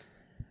NES.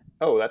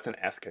 Oh, that's an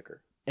ass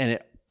kicker. And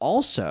it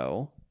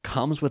also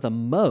comes with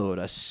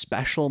a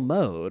special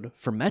mode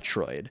for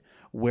Metroid,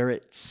 where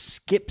it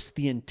skips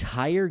the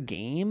entire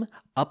game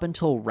up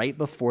until right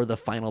before the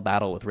final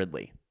battle with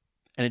Ridley.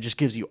 And it just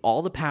gives you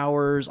all the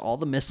powers, all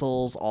the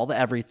missiles, all the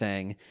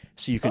everything,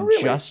 so you can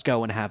just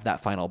go and have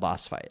that final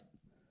boss fight.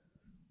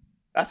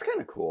 That's kind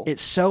of cool.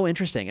 It's so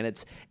interesting,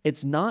 and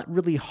it's not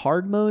really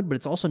hard mode, but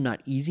it's also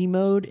not easy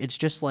mode. It's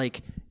just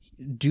like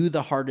do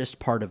the hardest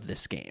part of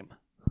this game,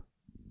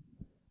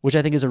 which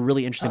I think is a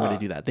really interesting way to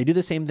do that. They do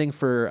the same thing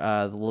for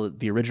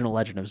the original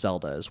Legend of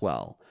Zelda as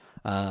well.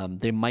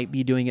 They might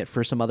be doing it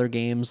for some other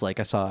games, like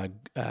I saw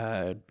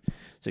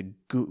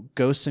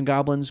Ghosts and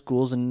Goblins,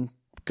 Ghouls and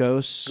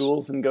Ghosts.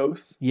 Ghouls and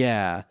Ghosts?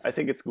 Yeah. I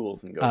think it's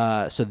Ghouls and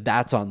Ghosts. So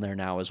that's on there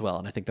now as well,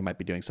 and I think they might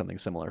be doing something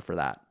similar for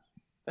that.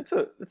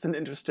 That's an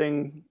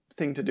interesting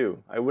thing to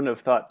do. I wouldn't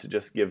have thought to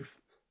just give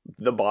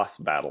the boss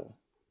battle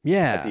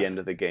at the end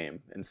of the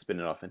game and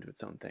spin it off into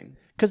its own thing.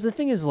 Because the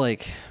thing is,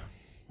 like,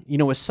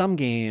 with some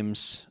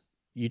games,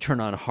 you turn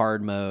on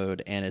hard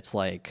mode and it's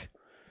like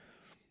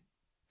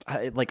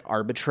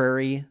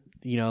arbitrary.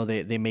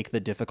 They make the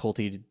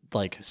difficulty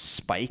like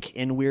spike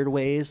in weird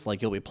ways.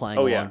 Like you'll be playing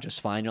along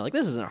just fine. You're like,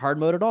 this isn't hard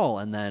mode at all.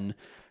 And then,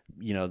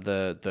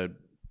 the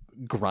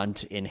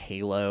grunt in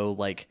Halo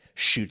like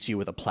shoots you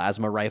with a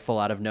plasma rifle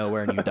out of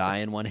nowhere and you die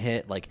in one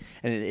hit. Like,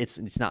 and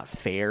it's not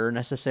fair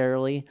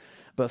necessarily,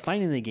 but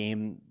finding the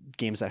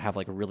games that have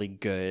like really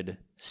good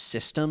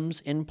systems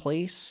in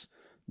place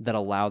that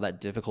allow that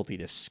difficulty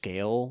to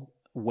scale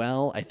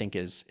well, I think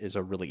is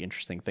a really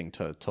interesting thing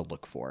to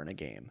look for in a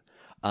game.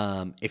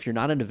 If you're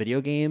not into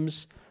video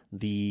games,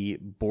 the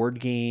board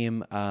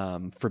game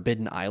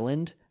Forbidden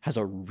Island has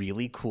a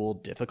really cool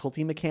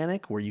difficulty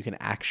mechanic where you can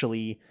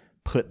actually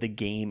put the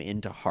game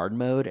into hard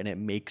mode, and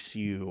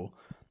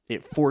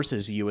it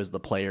forces you as the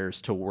players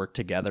to work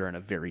together in a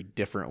very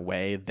different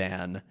way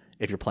than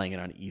if you're playing it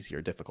on easier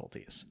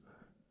difficulties.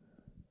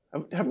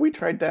 Have we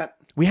tried that?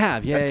 We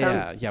have, yeah, That yeah,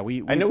 sound- yeah.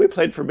 I know we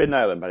played Forbidden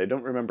Island, but I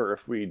don't remember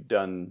if we'd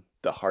done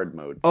the hard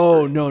mode.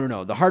 Oh,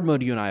 no. The hard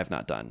mode you and I have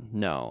not done.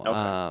 No.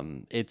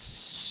 Okay.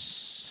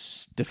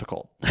 It's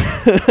difficult.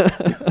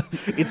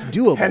 It's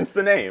doable. Hence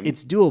the name.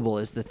 It's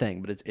doable is the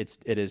thing, but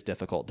it is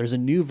difficult. There's a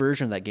new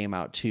version of that game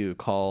out too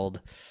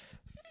called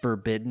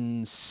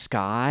Forbidden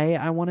Sky,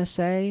 I want to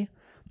say.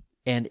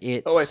 And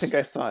it's I think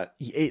I saw it.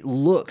 It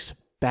looks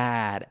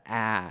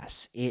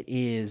badass. It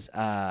is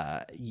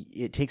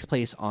it takes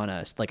place on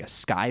a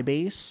sky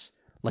base,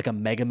 like a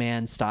Mega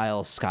Man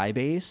style sky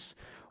base,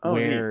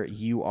 where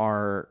you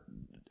are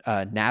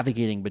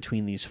navigating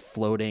between these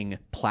floating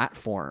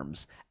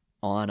platforms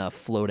on a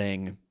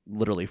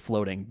literally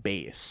floating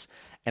base.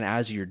 And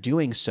as you're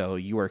doing so,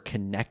 you are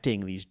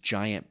connecting these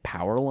giant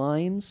power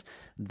lines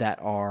that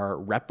are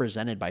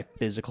represented by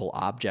physical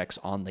objects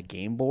on the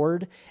game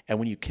board. And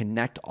when you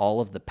connect all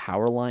of the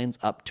power lines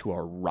up to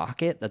a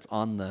rocket that's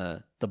on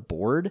the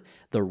board,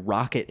 the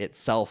rocket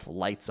itself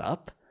lights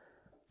up.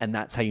 And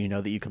that's how you know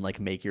that you can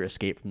make your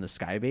escape from the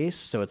sky base.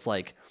 So it's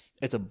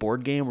a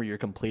board game where you're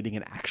completing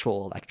an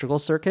actual electrical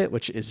circuit,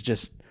 which is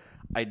just,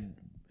 I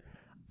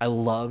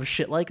love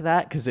shit like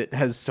that because it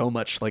has so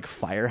much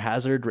fire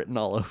hazard written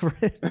all over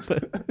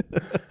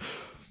it.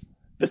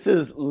 This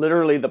is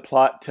literally the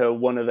plot to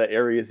one of the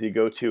areas you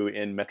go to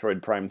in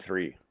Metroid Prime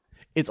 3.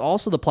 It's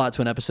also the plot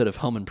to an episode of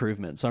Home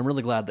Improvement, so I'm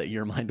really glad that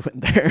your mind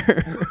went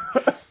there.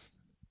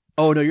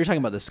 Oh, no, you're talking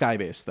about the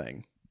Skybase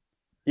thing.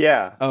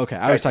 Yeah. Okay,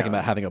 I was talking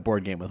about having a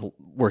board game with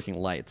working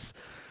lights.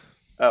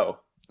 Oh.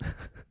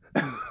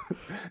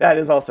 That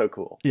is also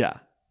cool. Yeah.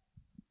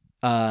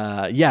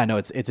 No,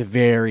 it's a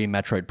very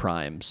Metroid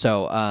Prime.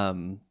 So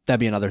that'd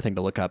be another thing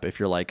to look up if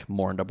you're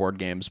more into board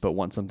games but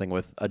want something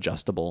with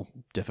adjustable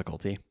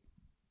difficulty.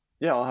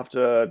 Yeah, I'll have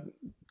to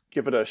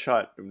give it a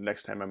shot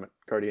next time I'm at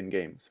Guardian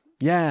Games.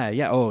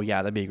 Yeah. Oh,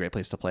 yeah, that'd be a great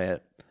place to play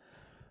it.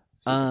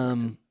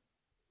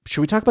 Should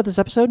we talk about this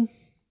episode?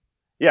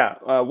 Yeah,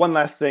 one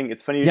last thing.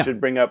 It's funny you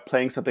should bring up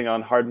playing something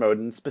on hard mode,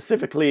 and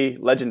specifically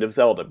Legend of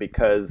Zelda,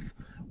 because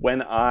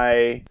when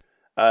I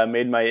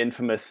made my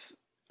infamous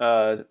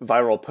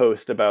viral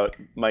post about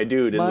my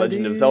dude in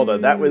Legend of Zelda,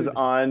 that was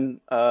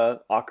on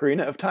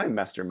Ocarina of Time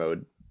Master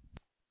Mode.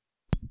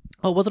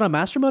 Oh, was it on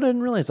Master Mode? I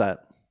didn't realize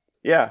that.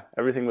 Yeah,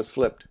 everything was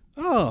flipped.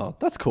 Oh,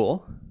 that's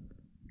cool.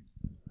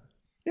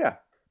 Yeah,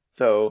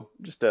 so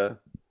just a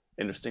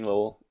interesting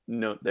little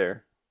note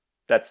there.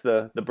 That's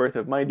the birth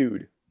of my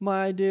dude.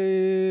 My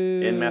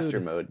dude. In Master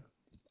Mode.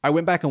 I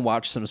went back and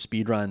watched some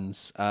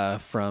speedruns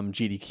from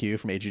GDQ,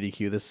 from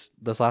AGDQ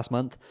this last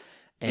month.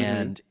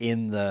 And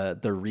in the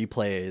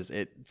replays,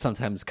 it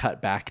sometimes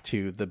cut back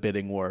to the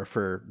bidding war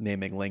for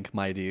naming Link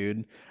my dude.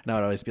 And I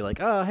would always be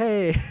like, oh,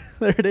 hey,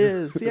 there it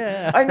is.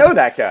 Yeah. I know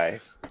that guy.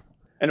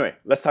 Anyway,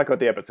 let's talk about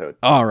the episode.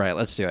 All right,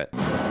 let's do it.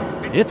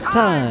 It's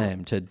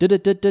time to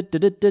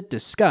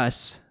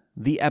discuss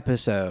the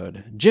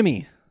episode.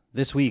 Jimmy,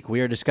 this week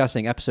we are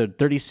discussing episode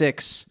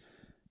 36,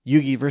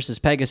 Yugi versus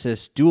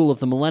Pegasus, Duel of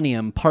the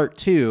Millennium, Part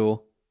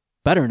 2,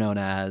 better known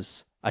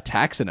as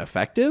Attacks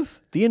Ineffective?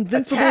 The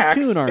Invincible Attacks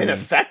Toon Army.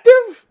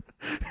 Ineffective?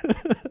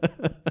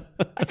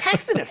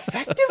 Attacks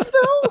ineffective,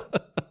 though?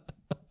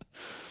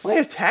 My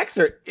attacks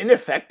are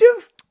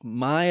ineffective?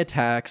 My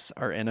attacks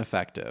are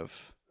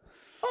ineffective.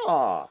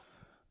 Aw.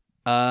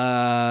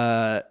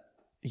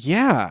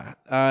 Yeah.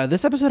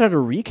 This episode had a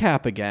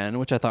recap again,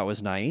 which I thought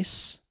was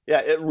nice. Yeah,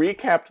 it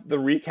recapped the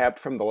recap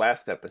from the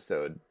last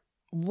episode.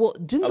 Well,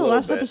 didn't the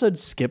last episode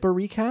skip a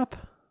recap?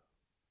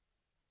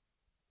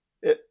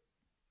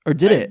 Or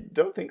did it? I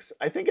don't think so.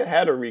 I think it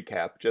had a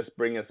recap, just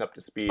bring us up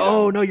to speed.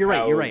 Oh, no, you're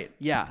right.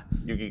 Yeah.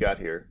 Yugi got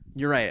here.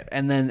 You're right.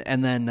 And then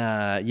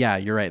yeah,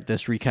 you're right.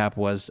 This recap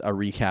was a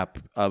recap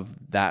of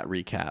that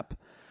recap.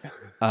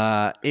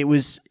 It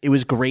was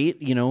great,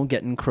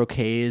 getting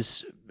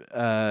Croquet's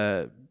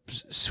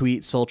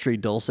sweet, sultry,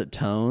 dulcet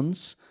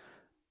tones.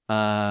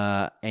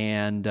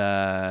 And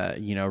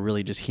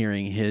really just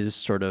hearing his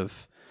sort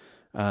of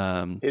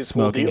his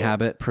smoking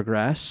habit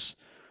progress.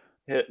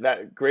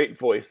 That great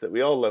voice that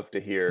we all love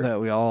to hear.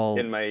 That we all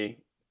in my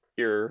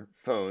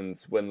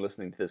earphones when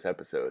listening to this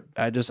episode.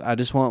 I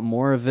just want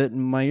more of it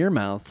in my ear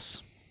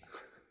mouths.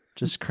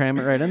 Just cram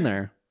it right in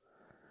there.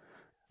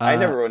 I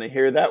never want to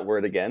hear that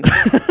word again.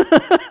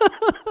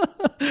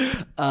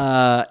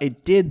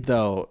 It did,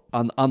 though.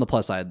 On the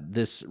plus side,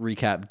 this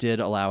recap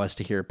did allow us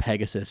to hear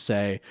Pegasus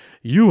say,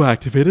 "You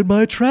activated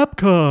my trap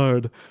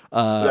card."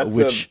 That's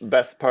the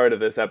best part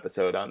of this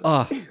episode,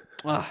 honestly.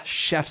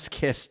 Chef's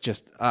kiss.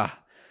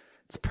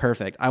 It's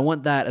perfect. I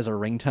want that as a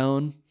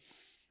ringtone.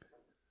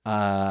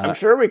 I'm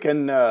sure we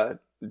can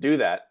do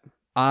that.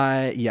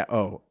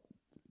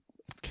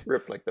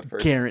 Rip like the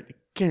first.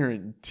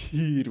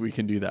 Guaranteed we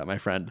can do that, my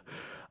friend.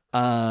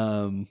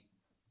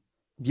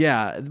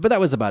 Yeah, but that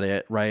was about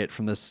it, right?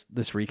 From this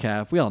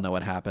recap, we all know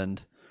what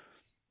happened.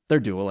 They're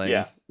dueling.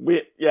 Yeah,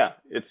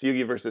 it's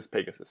Yugi versus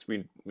Pegasus.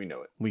 We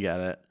know it. We got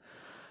it.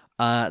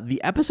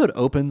 The episode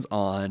opens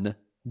on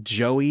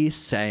Joey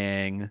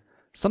saying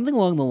Something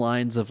along the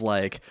lines of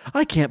like,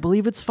 I can't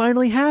believe it's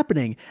finally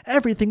happening.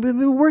 Everything we've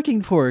been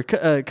working for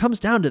comes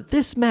down to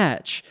this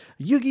match,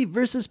 Yugi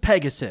versus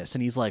Pegasus.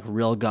 And he's like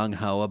real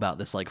gung-ho about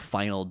this like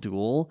final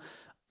duel.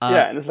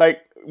 Yeah, and it's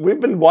like, we've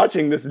been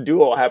watching this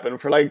duel happen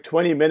for like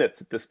 20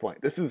 minutes at this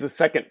point. This is the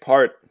second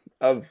part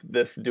of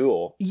this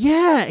duel.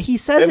 Yeah, he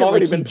says They've it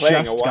already like he been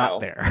playing just a while.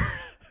 got there.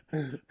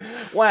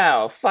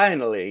 Wow,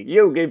 finally,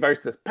 Yugi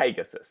versus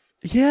Pegasus.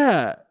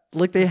 Yeah,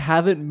 like they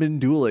haven't been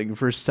dueling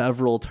for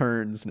several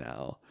turns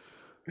now.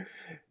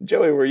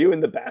 Joey, were you in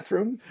the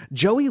bathroom?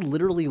 Joey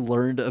literally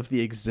learned of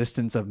the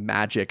existence of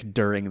magic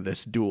during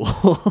this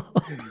duel.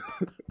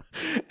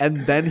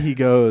 And then he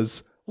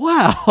goes,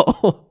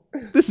 wow,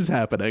 this is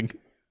happening.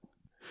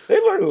 They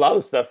learned a lot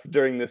of stuff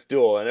during this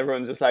duel, and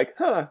everyone's just like,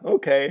 huh,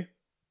 okay,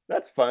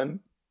 that's fun.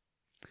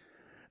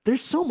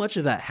 There's so much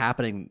of that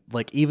happening,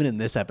 like even in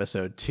this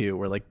episode too,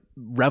 where like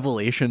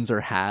revelations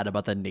are had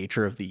about the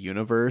nature of the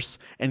universe,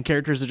 and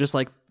characters are just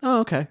like,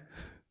 oh, okay.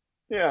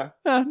 Yeah,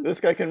 Eh, this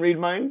guy can read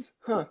minds?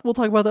 Huh. we'll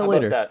talk about that How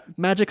later. about that?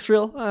 Magic's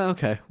real?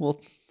 Okay, we'll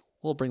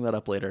bring that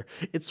up later.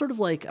 It's sort of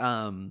like,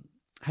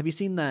 have you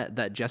seen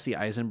that Jesse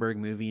Eisenberg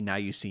movie, Now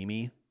You See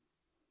Me?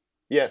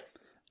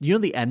 Yes. You know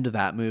the end of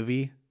that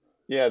movie?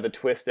 Yeah, the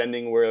twist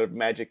ending where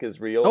magic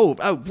is real.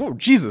 Oh,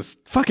 Jesus.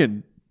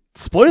 Fucking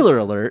spoiler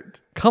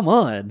alert. Come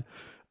on.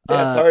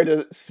 Yeah, sorry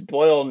to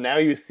spoil Now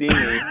You See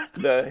Me,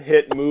 the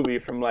hit movie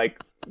from like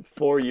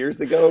 4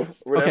 years ago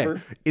or whatever.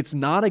 Okay, it's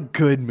not a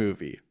good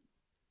movie.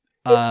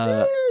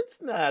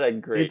 It's not a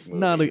great It's movie.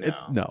 not no.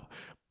 it's no.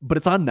 But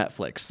it's on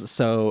Netflix.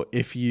 So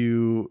if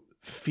you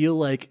feel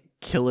like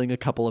killing a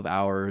couple of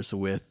hours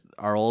with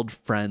our old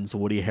friends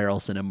Woody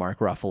Harrelson and Mark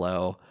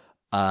Ruffalo,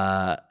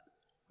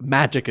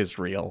 magic is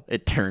real,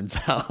 it turns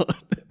out.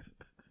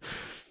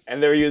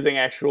 And they're using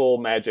actual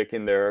magic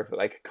in their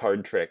like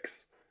card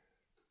tricks.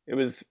 It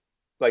was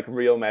like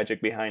real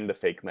magic behind the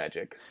fake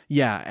magic.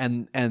 Yeah,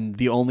 and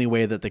the only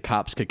way that the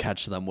cops could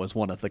catch them was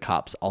one of the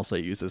cops also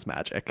uses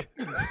magic.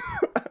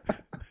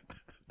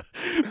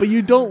 But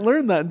you don't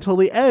learn that until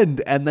the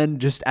end, and then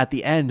just at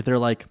the end they're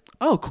like,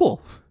 "Oh,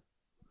 cool.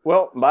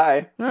 Well,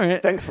 bye. All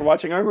right. Thanks for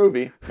watching our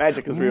movie.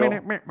 Magic is real."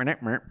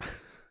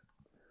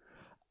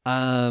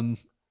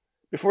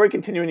 Before we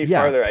continue any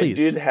Yeah, farther, please.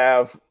 I did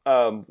have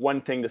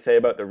one thing to say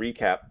about the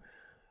recap.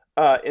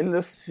 In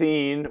the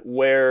scene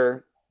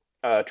where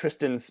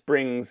Tristan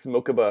springs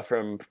Mokuba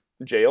from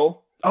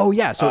jail, Oh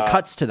yeah, so it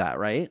cuts to that,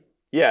 right?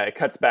 yeah, it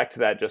cuts back to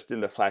that just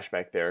in the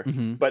flashback there.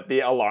 Mhm. But the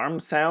alarm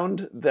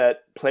sound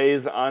that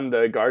plays on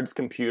the guard's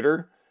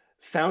computer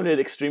sounded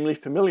extremely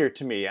familiar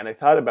to me, and I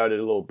thought about it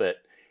a little bit.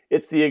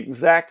 It's the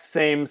exact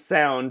same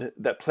sound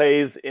that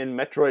plays in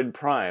Metroid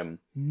Prime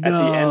at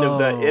the end of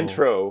the No.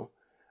 intro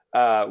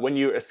when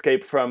you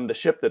escape from the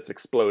ship that's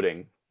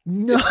exploding.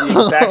 No. It's the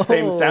exact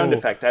same sound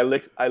effect. I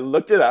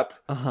looked it up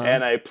Uh-huh.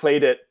 and I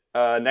played it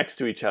next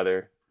to each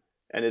other,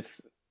 and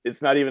it's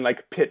not even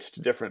like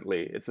pitched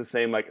differently. It's the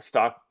same like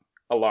stock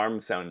alarm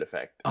sound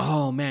effect.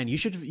 Oh man, you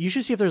should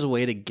see if there's a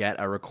way to get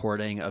a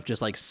recording of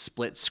just like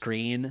split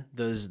screen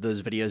those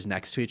videos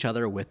next to each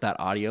other with that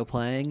audio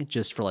playing,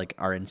 just for like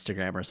our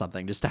Instagram or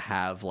something, just to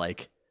have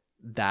like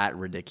that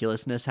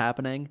ridiculousness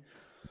happening.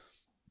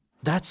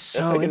 That's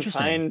If I so can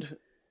interesting.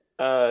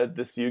 find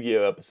this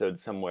Yu-Gi-Oh episode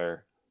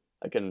somewhere,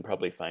 I can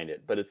probably find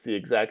it. But it's the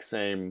exact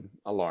same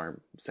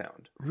alarm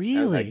sound.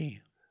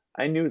 Really?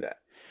 I knew that.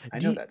 I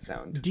Do know you- that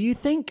sound. Do you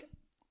think,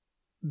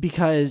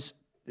 because,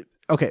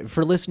 okay,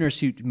 for listeners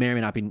who may or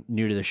may not be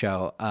new to the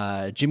show,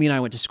 Jimmy and I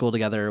went to school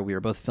together. We were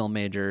both film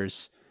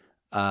majors.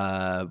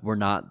 We're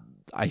not,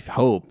 I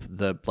hope,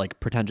 the like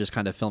pretentious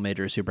kind of film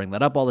majors who bring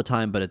that up all the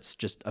time, but it's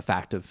just a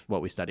fact of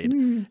what we studied.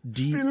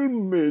 Do you,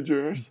 Film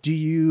majors. do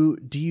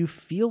you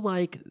feel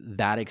like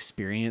that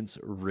experience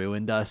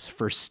ruined us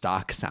for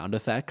stock sound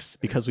effects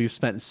because we've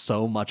spent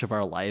so much of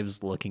our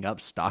lives looking up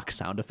stock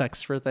sound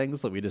effects for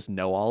things that we just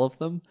know all of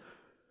them?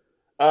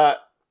 A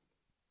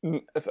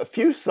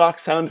few stock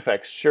sound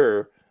effects,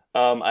 sure.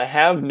 I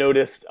have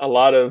noticed a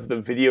lot of the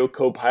Video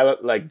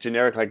Copilot, like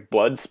generic like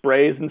blood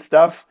sprays and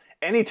stuff.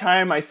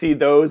 Anytime I see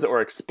those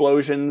or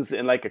explosions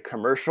in like a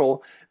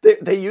commercial,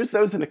 they use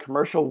those in a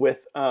commercial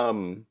with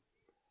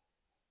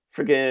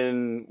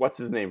friggin' what's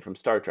his name from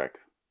Star Trek?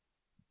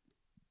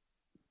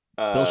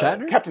 Bill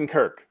Shatner? Captain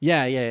Kirk.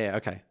 Yeah,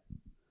 okay.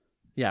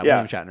 Yeah,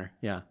 William Shatner.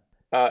 Yeah.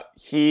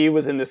 He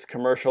was in this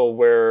commercial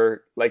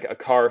where like a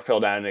car fell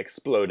down and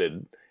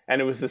exploded,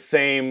 and it was the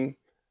same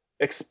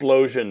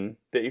explosion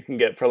that you can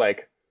get for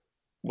like,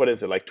 what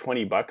is it, like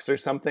 $20 or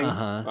something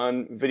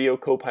on Video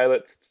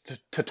Copilot's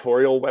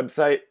tutorial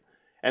website.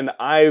 And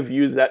I've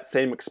used that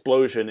same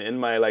explosion in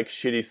my like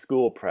shitty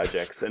school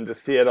projects, and to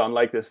see it on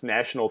like this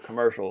national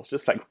commercial, it's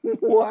just like,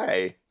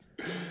 why?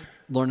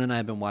 Lauren and I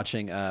have been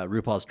watching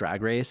RuPaul's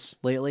Drag Race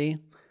lately,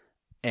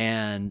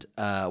 and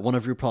one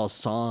of RuPaul's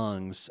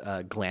songs,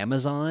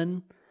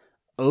 Glamazon,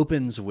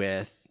 opens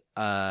with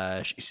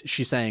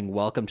she's saying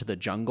 "Welcome to the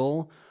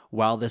Jungle"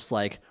 while this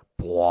like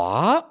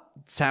blah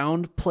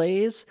sound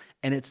plays,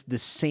 and it's the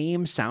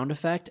same sound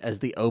effect as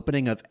the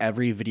opening of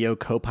every Video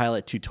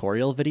Copilot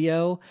tutorial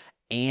video.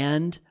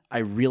 And I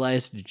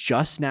realized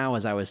just now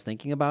as I was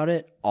thinking about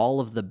it, all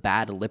of the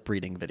bad lip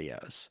reading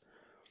videos.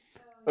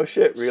 Oh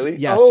shit! Really?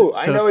 Yeah,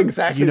 I know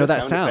exactly. You know the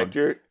that sound.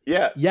 Effect.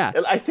 Yeah. Yeah.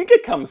 I think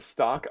it comes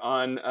stock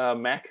on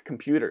Mac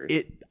computers.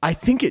 I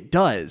think it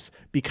does,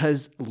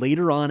 because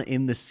later on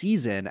in the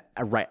season,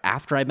 right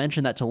after I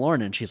mentioned that to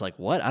Lauren, and she's like,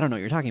 "What? I don't know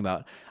what you're talking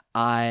about."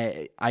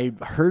 I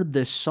heard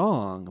this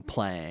song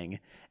playing,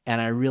 and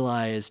I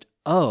realized,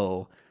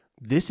 oh,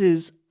 this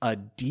is a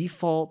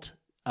default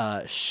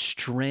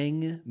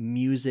string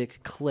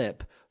music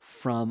clip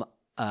from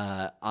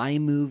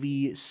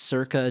iMovie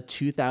circa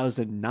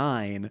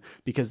 2009,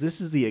 because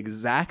this is the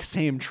exact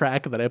same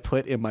track that I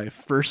put in my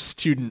first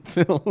student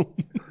film.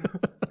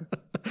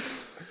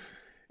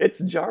 It's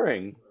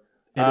jarring.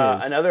 It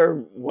is. Another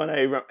one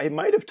I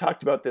might have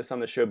talked about this on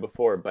the show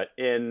before, but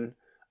in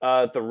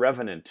The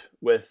Revenant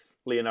with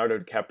Leonardo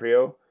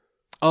DiCaprio.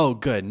 Oh,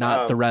 good.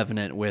 Not The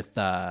Revenant with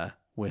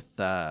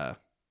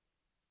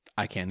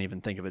I can't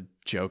even think of a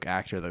joke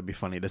actor that would be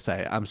funny to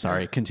say. I'm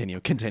sorry.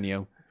 Continue.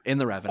 In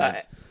The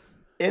Revenant.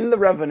 In The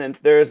Revenant,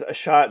 there's a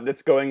shot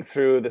that's going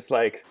through this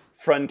like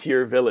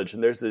frontier village,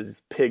 and there's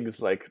these pigs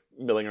like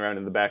milling around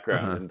in the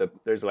background, and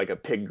there's like a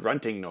pig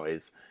grunting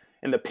noise.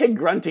 And the pig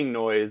grunting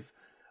noise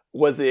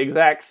was the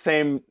exact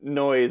same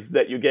noise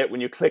that you get when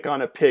you click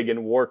on a pig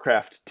in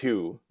Warcraft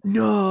 2.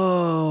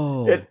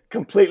 No! It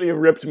completely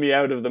ripped me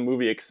out of the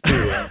movie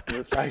experience. And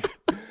it's like,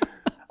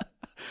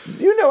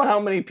 do you know how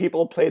many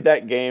people played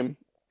that game?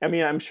 I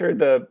mean, I'm sure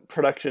the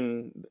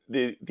production,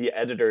 the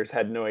editors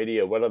had no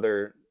idea what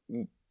other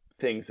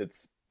things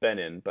it's been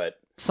in, but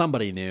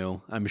somebody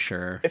knew, I'm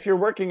sure. If you're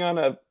working on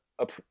a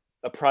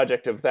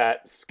project of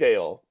that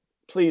scale,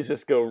 please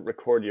just go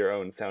record your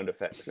own sound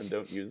effects and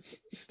don't use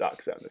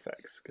stock sound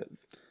effects,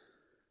 because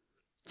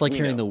it's like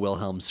hearing the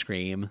Wilhelm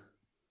scream.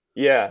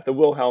 Yeah, the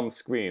Wilhelm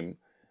scream.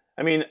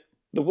 I mean,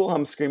 the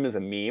Wilhelm scream is a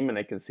meme, and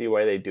I can see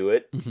why they do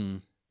it. Mm-hmm.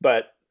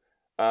 But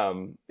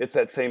it's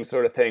that same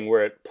sort of thing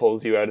where it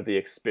pulls you out of the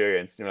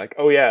experience. And you're like,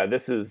 oh yeah,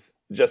 this is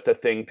just a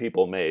thing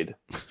people made.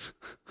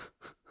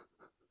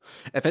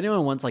 If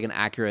anyone wants like an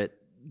accurate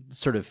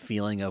sort of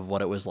feeling of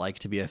what it was like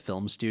to be a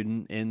film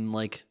student in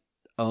like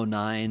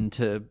 09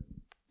 to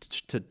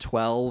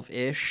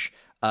 12-ish,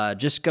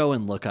 just go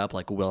and look up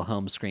like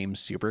Wilhelm scream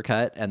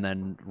supercut and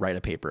then write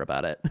a paper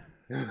about it.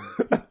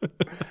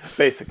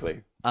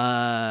 Basically.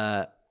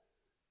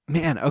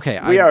 Man, okay.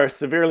 We are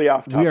severely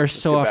off topic. We are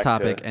so off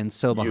topic and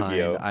so behind.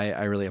 Yu-Gi-Oh.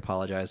 I really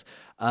apologize.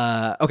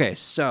 Okay,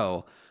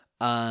 so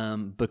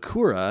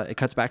Bakura, it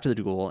cuts back to the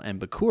duel, and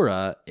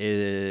Bakura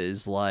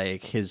is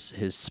like his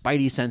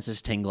spidey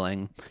senses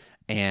tingling,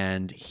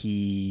 and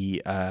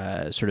he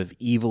sort of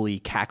evilly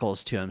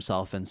cackles to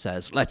himself and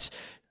says, "Let's."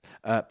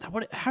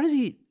 What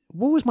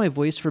was my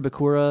voice for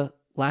Bakura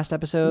last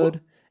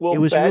episode? Well, it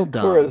was real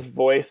dumb. Bakura's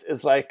voice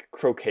is like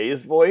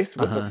Croquet's voice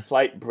with a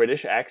slight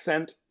British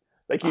accent.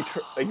 Like you're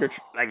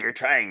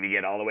trying to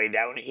get all the way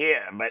down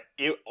here, but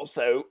you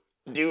also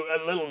do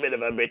a little bit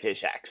of a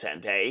British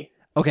accent, eh?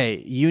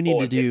 Okay, you need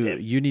to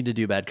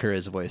do Bad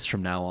Kura's voice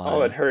from now on.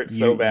 Oh, it hurts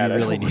so bad. You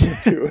really need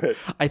to do it.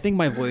 I think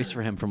my voice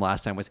for him from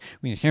last time was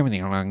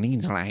something along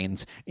these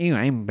lines. Ew,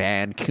 I'm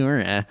Bad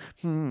Kura.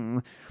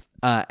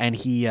 And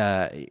he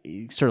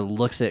sort of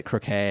looks at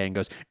Croquet and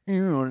goes,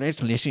 "Oh,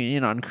 let's listen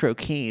in on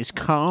Croquet's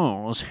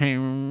calls."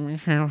 And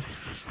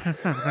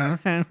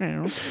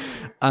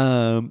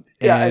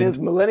his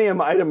Millennium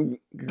item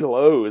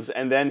glows,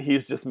 and then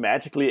he's just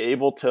magically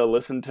able to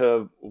listen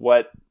to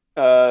what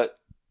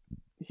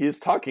he's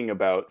talking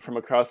about from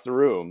across the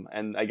room.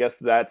 And I guess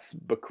that's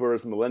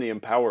Bakura's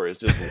Millennium power, is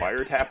just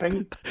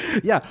wiretapping.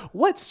 Yeah.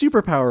 What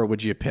superpower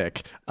would you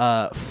pick?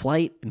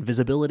 Flight,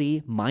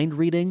 invisibility, mind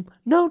reading?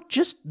 No,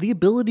 just the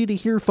ability to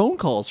hear phone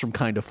calls from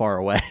kind of far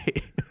away.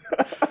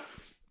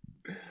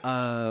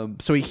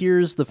 So he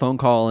hears the phone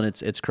call, and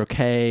it's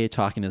Croquet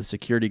talking to the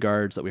security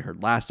guards that we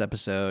heard last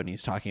episode, and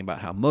he's talking about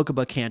how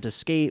Mokuba can't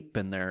escape,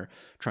 and they're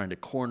trying to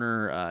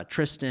corner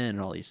Tristan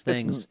and all these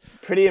things. It's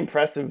pretty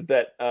impressive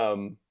that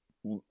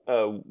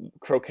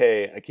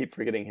Croquet, I keep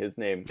forgetting his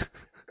name.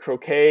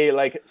 Croquet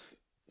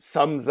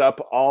sums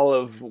up all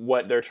of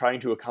what they're trying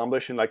to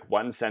accomplish in like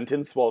one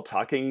sentence while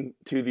talking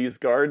to these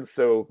guards,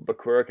 so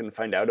Bakura can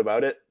find out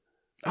about it.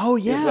 Oh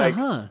yeah, he's like,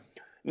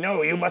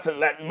 "No, you mustn't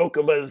let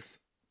Mokuba's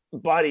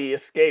body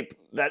escape.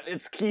 That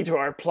it's key to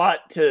our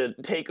plot to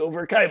take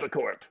over Kaiba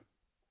Corp."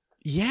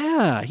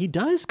 Yeah, he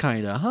does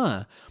kinda,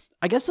 huh?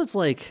 I guess that's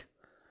like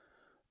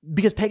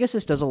because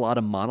Pegasus does a lot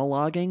of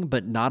monologuing,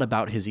 but not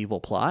about his evil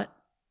plot.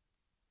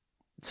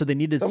 So they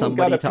needed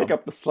somebody to pick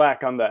up the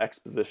slack on the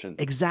exposition.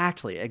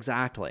 Exactly.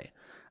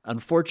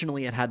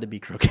 Unfortunately, it had to be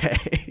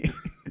Croquet.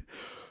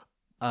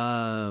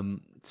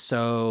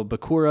 So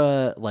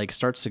Bakura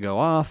starts to go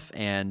off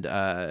and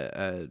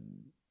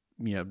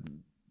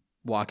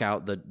walk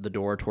out the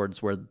door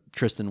towards where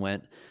Tristan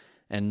went,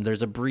 and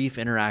there's a brief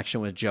interaction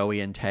with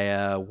Joey and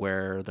Taya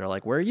where they're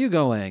like, "Where are you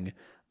going?"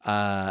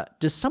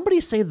 Does somebody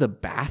say the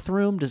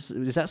bathroom?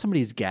 Is that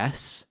somebody's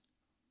guess?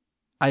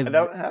 And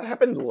that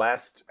happened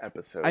last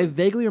episode. I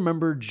vaguely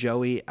remember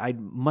Joey. I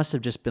must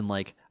have just been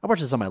like, I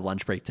watched this on my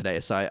lunch break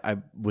today, so I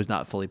was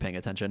not fully paying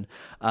attention.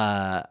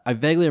 I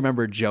vaguely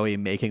remember Joey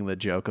making the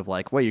joke of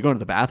like, "Wait, you going to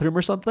the bathroom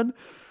or something?"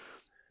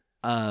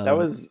 That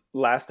was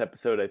last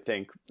episode, I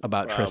think,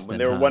 about Tristan. When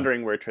they were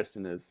wondering where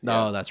Tristan is.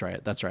 Yeah. Oh, that's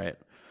right. That's right.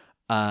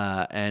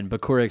 And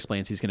Bakura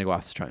explains he's going to go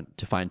off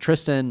to find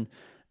Tristan,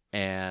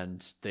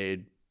 and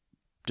they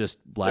just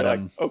let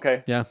him. Like,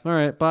 okay. Yeah. All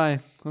right. Bye.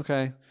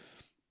 Okay.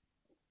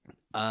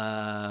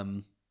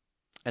 And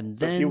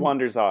so then he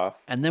wanders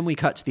off, and then we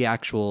cut to the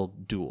actual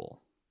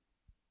duel,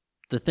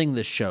 the thing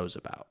this show's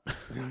about.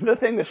 The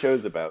thing the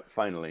show's about.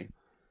 Finally,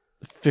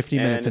 50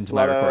 minutes into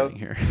my recording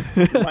here.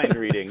 Mind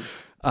reading.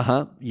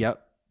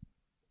 Yep.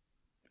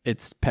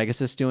 It's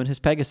Pegasus doing his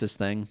Pegasus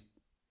thing.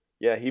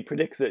 Yeah, he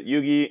predicts that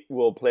Yugi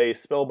will play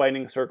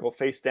Spellbinding Circle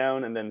face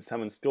down and then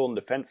summon Skull in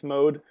defense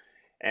mode.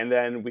 And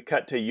then we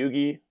cut to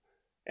Yugi,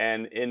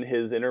 and in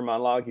his inner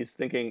monologue, he's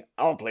thinking,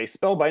 I'll play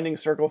Spellbinding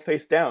Circle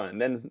face down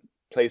and then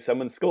play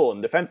Summon Skull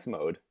in defense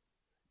mode.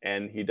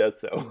 And he does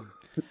so.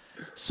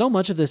 So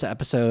much of this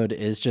episode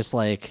is just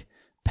like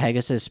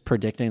Pegasus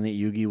predicting that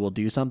Yugi will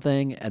do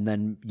something, and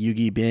then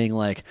Yugi being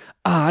like,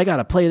 I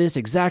gotta play this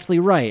exactly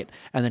right.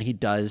 And then he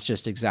does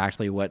just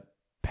exactly what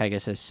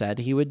Pegasus said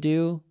he would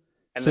do.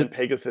 And then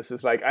Pegasus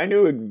is like, I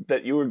knew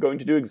that you were going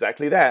to do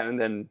exactly that. And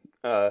then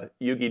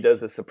Yugi does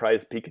the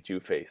surprise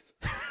Pikachu face.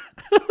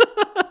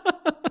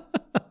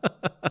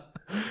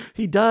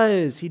 He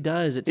does.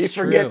 It's He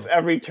true. forgets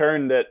every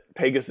turn that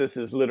Pegasus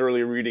is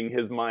literally reading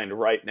his mind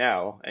right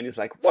now. And he's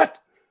like, what?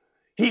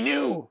 He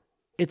knew.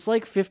 It's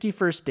like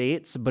 51st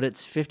Dates, but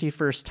it's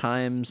 51st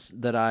times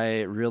that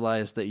I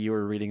realized that you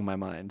were reading my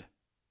mind.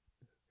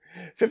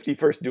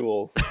 51st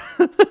duels.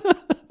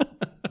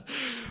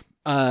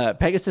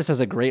 Pegasus has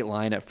a great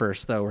line at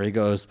first, though, where he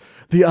goes,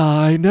 "The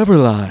eye never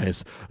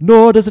lies,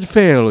 nor does it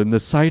fail in the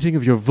sighting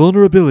of your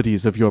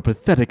vulnerabilities of your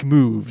pathetic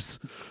moves."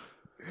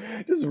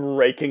 Just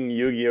raking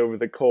Yugi over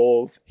the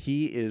coals.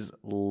 He is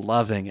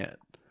loving it.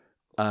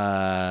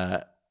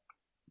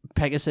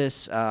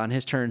 Pegasus, on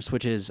his turn,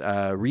 switches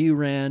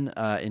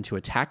Ryuran into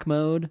attack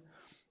mode,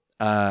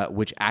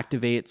 which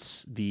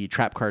activates the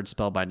trap card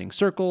Spellbinding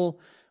Circle,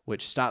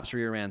 which stops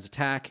Ryuran's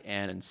attack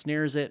and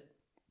ensnares it.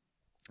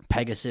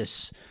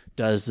 Pegasus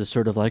does this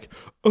sort of like,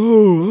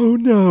 oh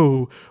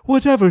no,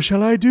 whatever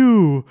shall I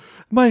do?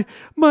 My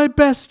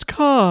best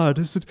card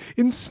is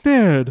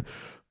ensnared.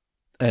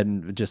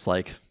 And just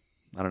like,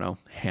 I don't know,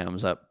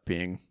 hams up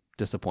being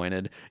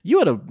disappointed. You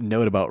had a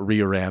note about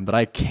Ryuran that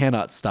I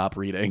cannot stop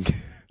reading.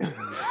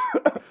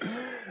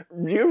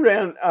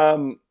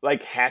 Ryuran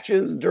like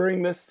hatches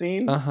during this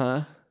scene.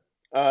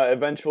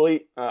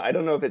 Eventually. I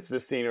don't know if it's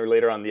this scene or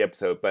later on in the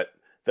episode, but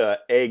the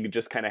egg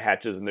just kind of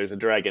hatches and there's a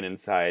dragon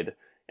inside.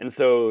 And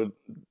so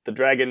the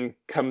dragon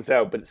comes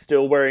out, but it's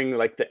still wearing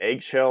like the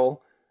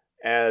eggshell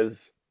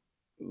as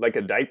like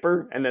a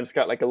diaper. And then it's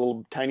got like a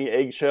little tiny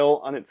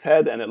eggshell on its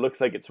head. And it looks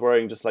like it's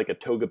wearing just like a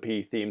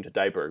Togepi themed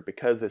diaper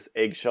because this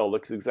eggshell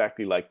looks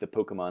exactly like the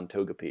Pokemon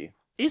Togepi.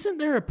 Isn't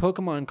there a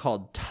Pokemon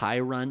called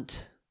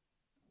Tyrant?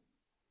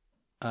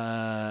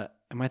 Am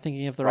I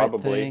thinking of the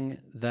right thing?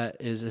 That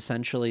is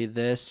essentially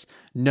this?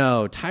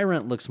 No,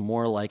 Tyrant looks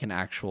more like an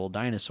actual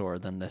dinosaur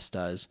than this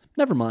does.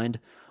 Never mind.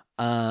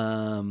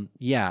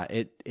 Yeah,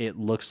 it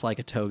looks like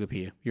a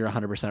Togepi. You're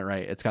 100%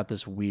 right. It's got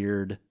this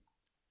weird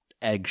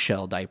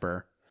eggshell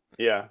diaper.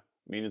 Yeah. I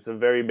mean, it's a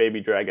very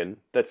baby dragon.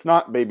 That's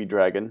not baby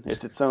dragon.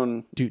 It's its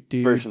own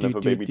version of a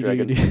baby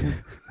dragon.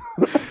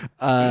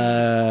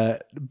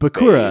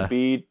 Bakura.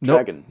 Baby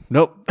dragon.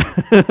 Nope.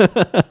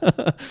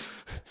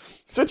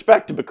 Switch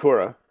back to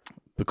Bakura.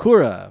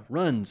 Bakura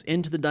runs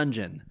into the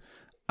dungeon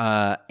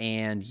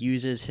and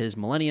uses his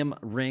Millennium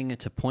Ring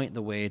to point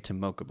the way to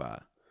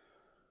Mokuba.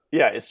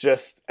 Yeah, it's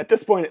just, at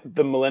this point,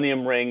 the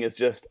Millennium Ring is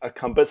just a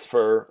compass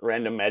for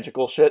random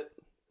magical shit.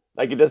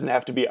 Like, it doesn't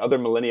have to be other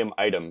Millennium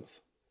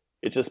items.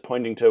 It's just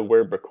pointing to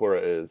where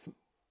Bakura is.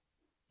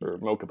 Or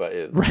Mokuba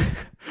is.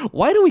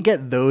 Why do we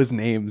get those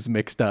names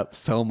mixed up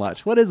so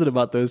much? What is it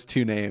about those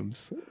two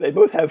names? They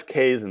both have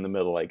K's in the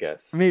middle, I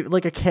guess. Maybe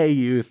like a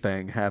KU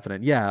thing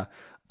happening. Yeah.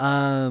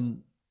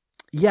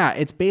 Yeah,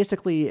 it's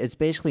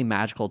basically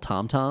magical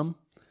TomTom.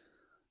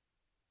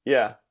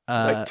 Yeah.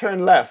 It's like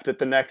turn left at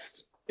the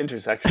next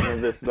intersection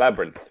of this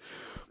labyrinth.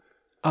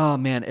 Oh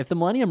man, if the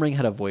Millennium Ring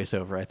had a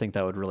voiceover, I think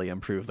that would really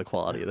improve the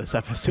quality of this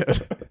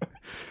episode.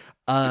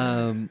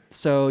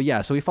 So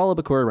we follow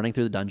Bakura running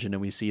through the dungeon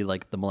and we see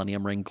like the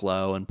Millennium Ring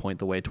glow and point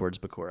the way towards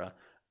Bakura.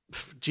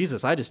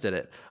 Jesus, I just did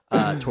it.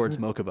 Towards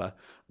Mokuba.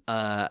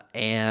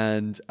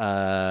 And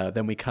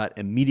then we cut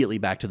immediately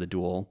back to the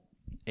duel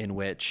in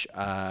which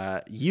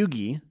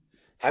Yugi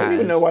I don't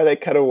even know why they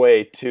cut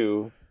away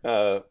to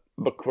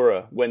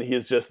Bakura when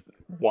he's just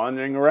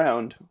wandering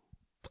around.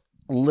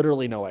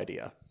 Literally no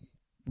idea.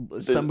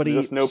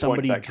 Somebody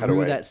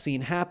drew that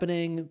scene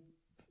happening,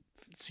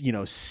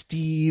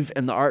 Steve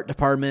in the art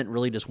department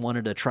really just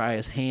wanted to try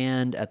his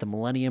hand at the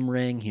Millennium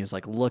Ring. He was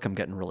like, look, I'm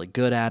getting really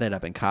good at it.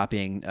 I've been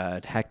copying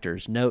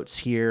Hector's notes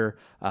here.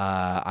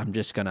 I'm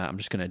just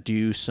gonna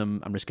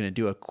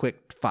do a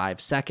quick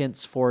 5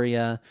 seconds for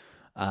you.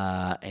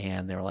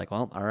 And they were like,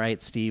 well, all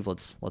right, Steve,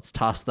 let's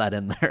toss that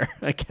in there,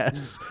 I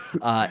guess.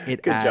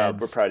 Good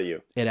job. We're proud of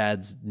you. It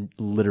adds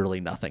literally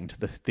nothing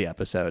to the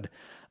episode.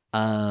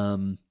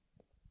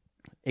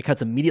 It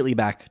cuts immediately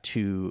back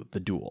to the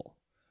duel,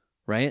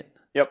 right?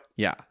 Yep.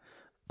 Yeah.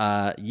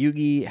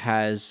 Yugi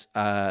has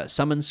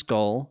summoned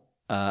Skull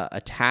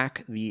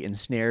attack the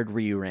ensnared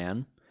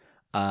Ryuran,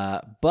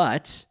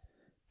 but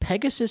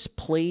Pegasus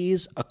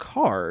plays a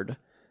card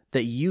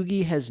that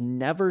Yugi has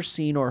never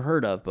seen or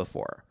heard of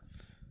before.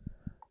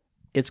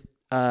 It's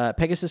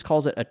Pegasus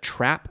calls it a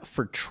trap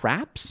for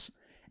traps,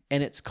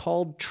 and it's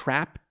called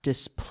Trap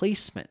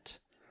Displacement.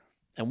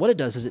 And what it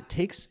does is it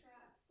takes...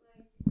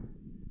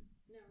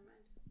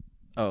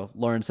 Oh,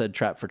 Lauren said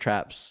trap for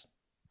traps.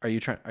 Are you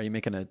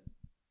making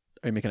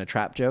a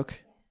trap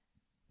joke?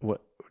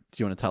 What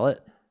do you want to tell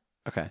it?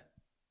 Okay.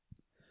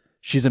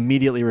 She's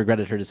immediately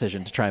regretted her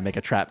decision to try and make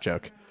a trap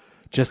joke.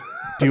 Just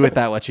do with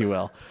that what you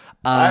will.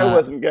 I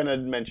wasn't gonna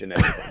mention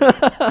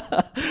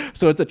anything.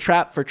 So it's a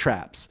trap for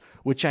traps,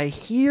 which I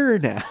hear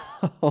now.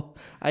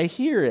 I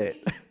hear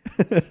it.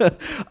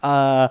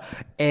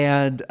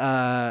 And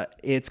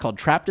it's called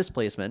Trap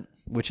Displacement,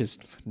 which is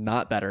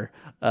not better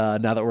now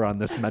that we're on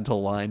this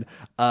mental line.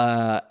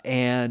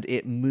 And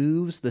it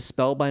moves the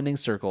spellbinding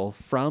circle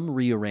from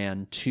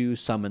Ryuran to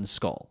Summon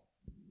Skull.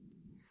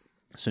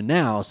 So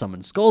now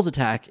Summon Skull's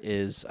attack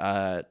is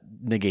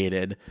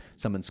negated.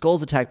 Summon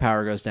Skull's attack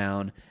power goes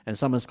down, and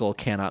Summon Skull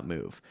cannot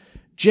move.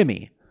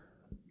 Jimmy,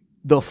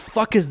 the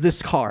fuck is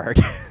this card?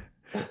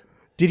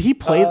 Did he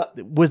play...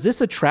 was this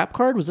a trap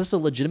card? Was this a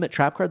legitimate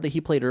trap card that he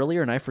played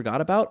earlier and I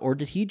forgot about? Or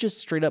did he just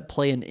straight up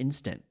play an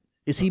instant?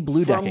 Is he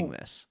blue decking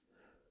this?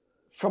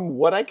 From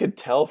what I could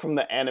tell from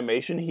the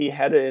animation, he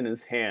had it in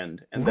his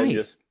hand and then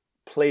just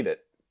played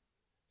it.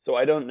 So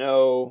I don't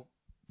know.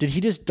 Did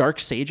he just Dark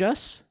Sage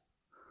us?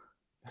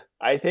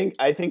 I think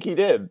he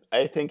did.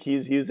 I think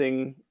he's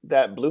using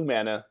that blue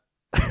mana.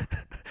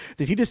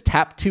 Did he just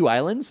tap 2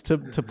 islands to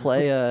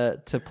play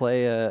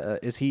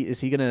is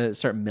he gonna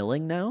start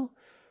milling now?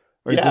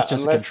 Or is this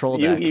just a control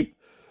deck?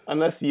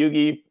 Unless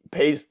Yugi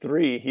pays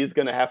 3, he's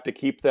gonna have to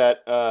keep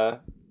that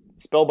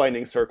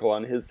spellbinding circle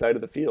on his side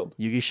of the field.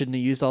 Yugi shouldn't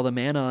have used all the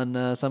mana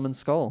on Summon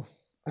Skull.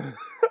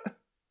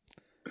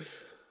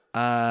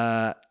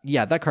 Yeah,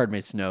 that card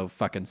makes no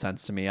fucking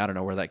sense to me. I don't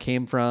know where that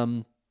came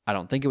from. I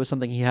don't think it was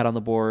something he had on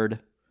the board.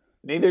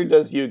 Neither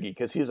does Yugi,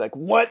 because he's like,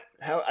 what?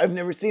 How? I've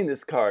never seen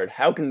this card.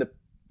 How can the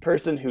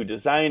person who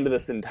designed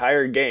this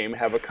entire game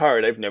have a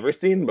card I've never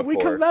seen before? We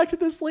come back to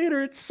this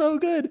later. It's so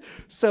good.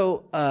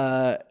 So,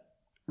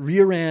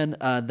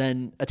 Ryuran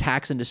then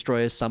attacks and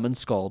destroys Summon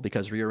Skull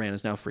because Ryuran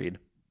is now freed.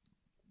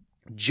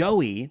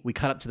 Joey, we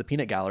cut up to the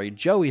peanut gallery.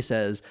 Joey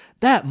says,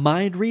 that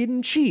mind read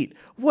and cheat.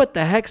 What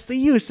the heck's the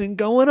use in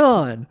going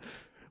on?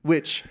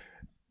 Which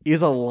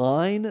is a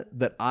line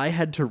that I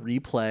had to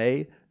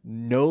replay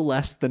no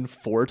less than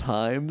 4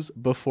 times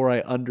before I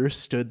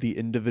understood the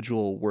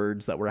individual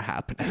words that were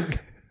happening.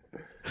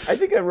 I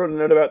think I wrote a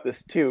note about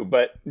this too,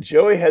 but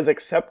Joey has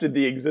accepted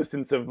the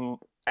existence of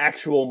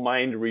actual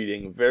mind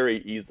reading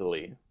very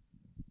easily.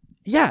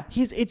 Yeah,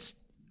 it's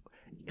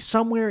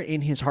somewhere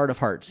in his heart of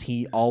hearts,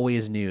 he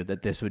always knew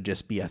that this would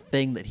just be a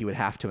thing that he would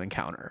have to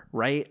encounter,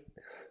 right?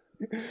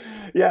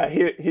 Yeah,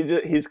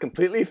 he's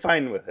completely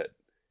fine with it.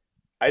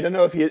 I don't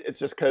know if it's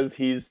just because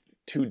he's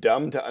too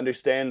dumb to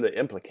understand the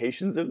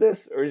implications of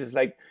this, or just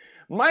like,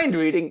 mind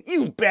reading,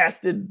 you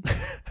bastard.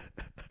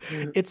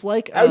 It's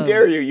like, how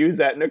dare you use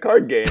that in a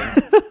card game?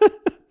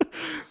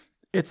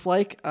 It's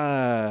like,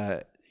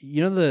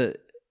 you know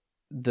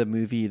the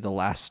movie The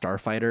Last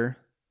Starfighter,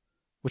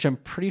 which I'm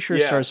pretty sure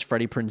stars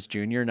Freddie Prinze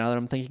Jr. Now that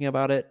I'm thinking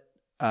about it.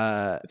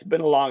 It's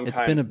been a long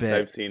time since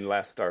I've seen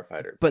Last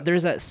Starfighter. But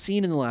there's that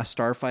scene in The Last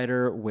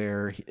Starfighter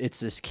where it's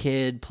this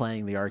kid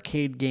playing the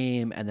arcade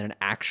game, and then an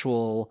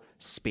actual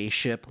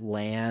spaceship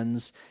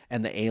lands,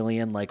 and the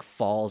alien like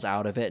falls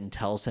out of it and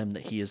tells him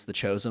that he is the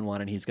chosen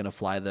one and he's going to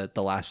fly the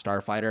Last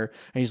Starfighter.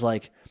 And he's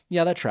like,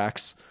 yeah, that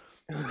tracks.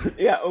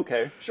 Yeah,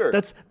 okay, sure.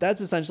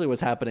 That's essentially what's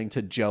happening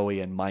to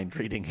Joey and mind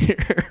reading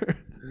here.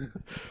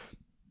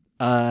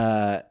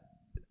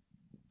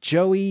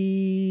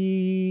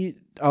 Joey...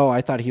 Oh,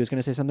 I thought he was going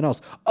to say something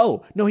else.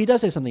 Oh, no, he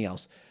does say something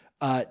else.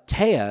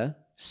 Taya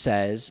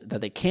says that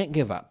they can't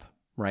give up,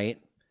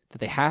 right? That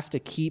they have to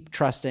keep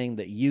trusting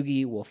that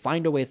Yugi will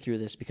find a way through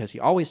this because he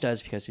always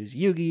does, because he's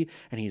Yugi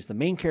and he's the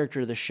main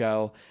character of the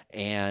show,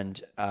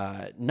 and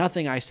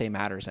nothing I say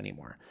matters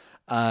anymore.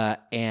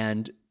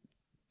 And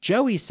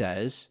Joey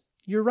says,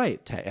 you're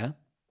right, Taya.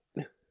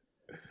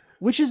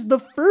 Which is the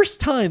first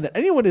time that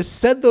anyone has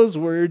said those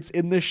words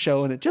in this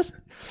show, and it just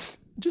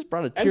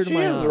brought a tear to my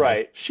eye. She is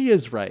right. She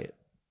is right.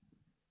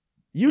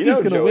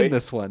 Yugi's going to win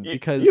this one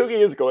because... Yugi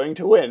is going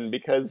to win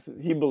because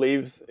he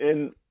believes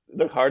in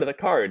the heart of the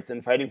cards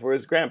and fighting for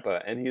his grandpa,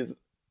 and he's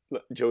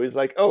Joey's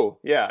like, oh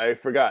yeah, I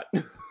forgot.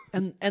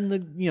 And the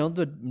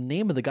the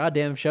name of the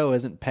goddamn show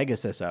isn't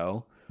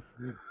Pegasus-O.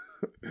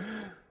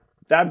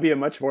 That'd be a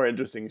much more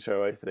interesting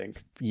show, I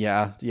think.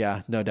 Yeah,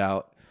 no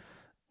doubt.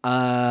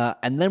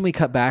 And then we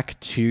cut back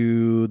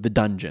to the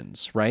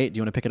dungeons, right? Do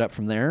you want to pick it up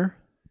from there?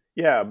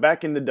 Yeah,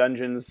 back in the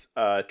dungeons,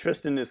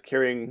 Tristan is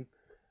carrying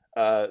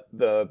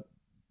the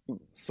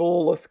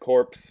soulless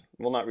corpse.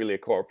 Well, not really a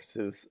corpse.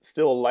 His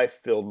still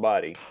life-filled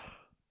body.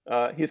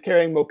 He's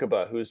carrying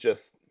Mokuba, who's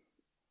just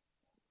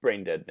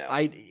brain dead now.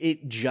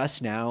 It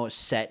just now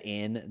set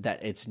in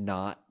that it's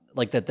not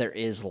like that. There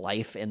is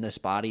life in this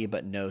body,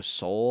 but no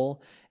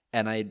soul.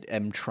 And I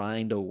am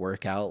trying to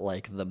work out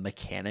like the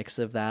mechanics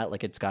of that.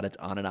 Like it's got its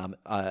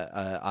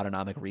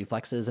autonomic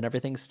reflexes and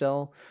everything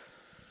still.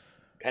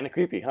 Kind of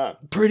creepy, huh?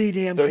 Pretty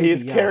damn so creepy,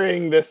 he's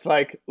carrying this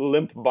like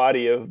limp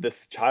body of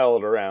this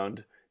child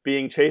around,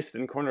 being chased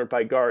and cornered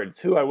by guards,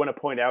 who I want to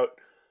point out,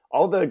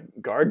 all the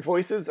guard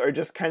voices are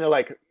just kind of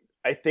like,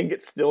 I think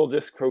it's still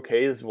just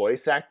Croquet's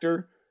voice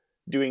actor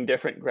doing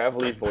different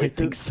gravelly voices. I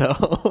think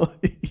so.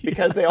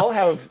 Because they all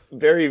have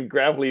very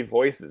gravelly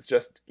voices,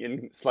 just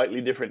in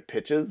slightly different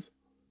pitches,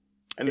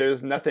 and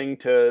there's nothing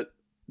to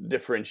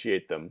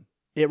differentiate them.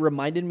 It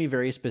reminded me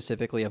very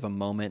specifically of a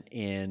moment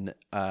in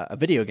a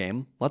video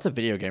game. Lots of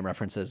video game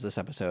references this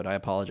episode. I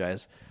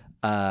apologize.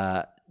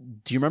 Do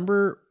you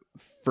remember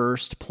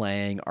first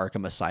playing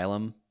Arkham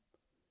Asylum?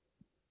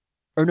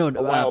 Or no,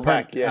 a while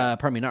back, yeah.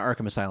 Pardon me, not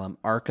Arkham Asylum.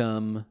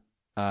 Arkham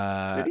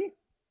City?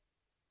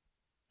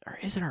 Or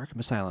is it Arkham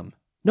Asylum?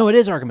 No, it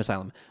is Arkham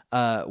Asylum.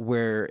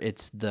 Where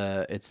it's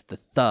the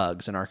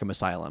thugs in Arkham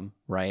Asylum,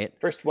 right?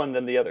 First one,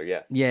 then the other,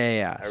 yes.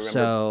 Yeah.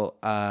 So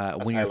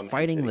when you're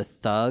fighting the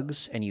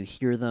thugs and you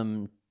hear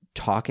them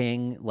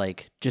talking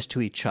like just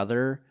to each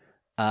other,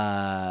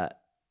 as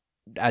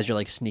you're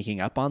like sneaking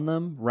up on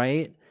them,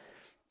 right?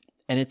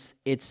 And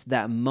it's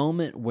that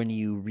moment when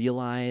you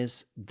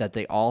realize that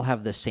they all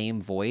have the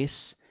same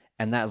voice,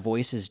 and that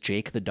voice is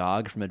Jake the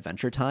dog from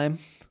Adventure Time.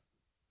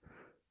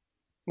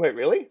 Wait,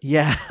 really?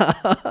 Yeah.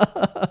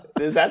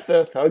 Is that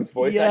the thug's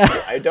voice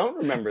actor? I don't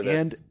remember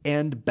this.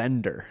 And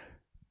Bender.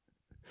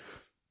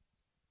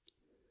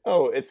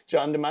 Oh, it's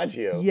John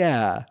DiMaggio.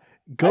 Yeah.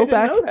 I didn't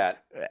know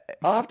that.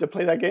 I'll have to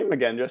play that game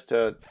again just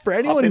to... For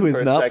anyone who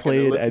has not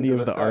played any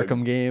of the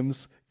Arkham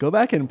games, go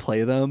back and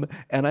play them,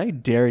 and I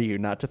dare you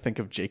not to think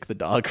of Jake the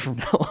dog from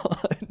now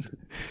on.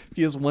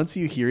 Because once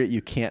you hear it,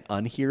 you can't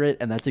unhear it,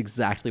 and that's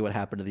exactly what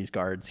happened to these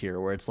guards here,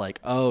 where it's like,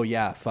 oh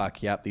yeah,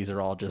 fuck, yep, these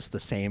are all just the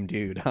same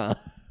dude, huh?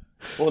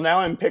 Well, now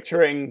I'm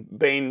picturing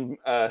Bane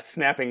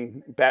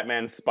snapping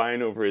Batman's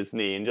spine over his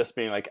knee and just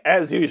being like,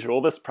 as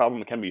usual, this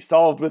problem can be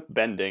solved with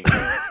bending.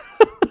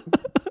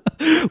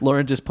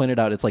 Lauren just pointed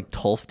out it's like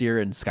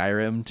Tolfdir in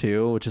Skyrim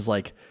too, which is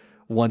like,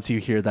 once you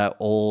hear that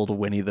old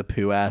Winnie the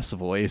Pooh ass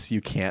voice, you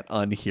can't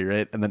unhear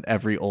it. And then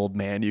every old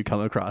man you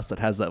come across that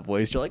has that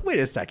voice, you're like, wait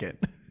a second.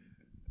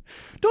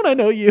 Don't I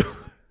know you?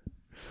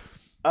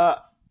 I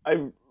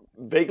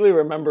vaguely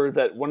remember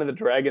that one of the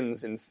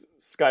dragons in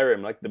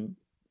Skyrim, like the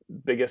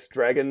biggest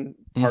dragon,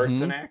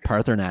 Paarthurnax.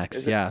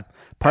 Paarthurnax, yeah.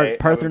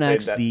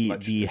 Paarthurnax,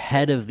 the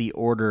head of the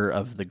Order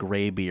of the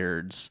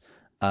Greybeards,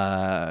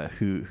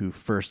 who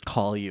first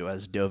call you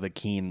as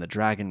Dovahkiin the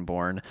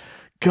Dragonborn.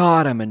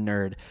 God, I'm a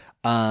nerd.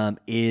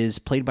 Is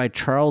played by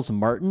Charles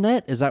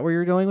Martinet. Is that where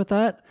you're going with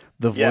that?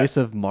 The voice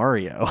of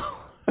Mario.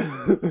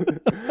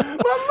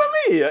 Mamma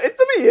mia,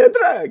 it's me, a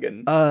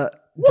dragon.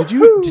 Did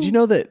you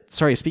know that,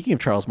 sorry, speaking of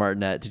Charles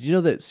Martinet, did you know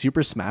that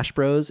Super Smash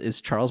Bros.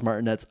 Is Charles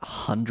Martinet's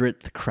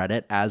 100th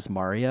credit as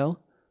Mario?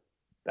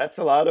 That's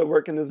a lot of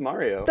working as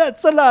Mario.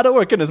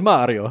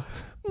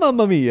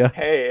 Mamma mia.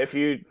 Hey, if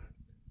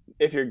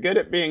you're good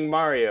at being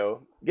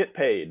Mario, get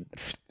paid.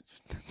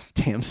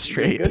 Damn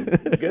straight.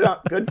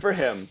 Good for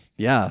him.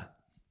 Yeah.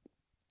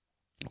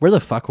 Where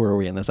the fuck were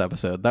we in this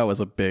episode? That was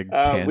a big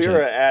tangent. We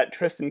were at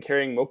Tristan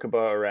carrying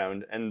Mokuba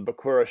around, and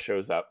Bakura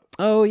shows up.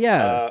 Oh,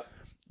 yeah.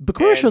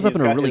 Bakura shows up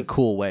in a really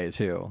cool way,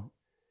 too.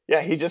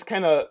 Yeah, he just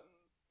kind of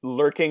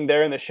lurking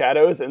there in the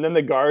shadows, and then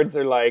the guards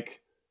are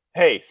like,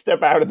 hey,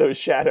 step out of those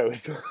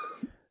shadows.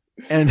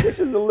 Which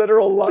is a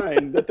literal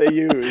line that they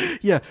use.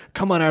 Yeah,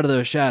 come on out of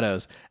those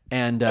shadows.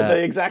 And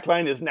the exact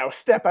line is, now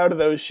step out of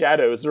those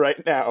shadows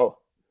right now.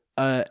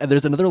 And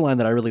there's another line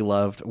that I really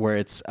loved where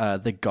it's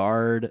the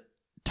guard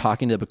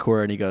talking to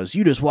Bakura, and he goes,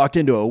 you just walked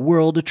into a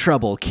world of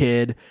trouble,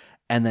 kid.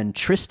 And then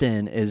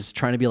Tristan is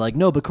trying to be like,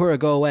 no, Bakura,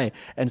 go away.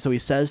 And so he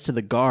says to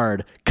the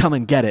guard, come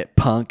and get it,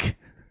 punk.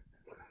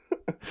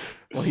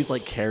 Well, he's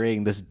like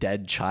carrying this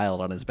dead child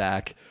on his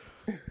back.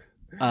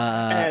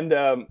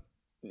 And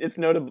it's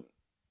notable.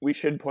 We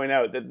should point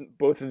out that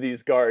both of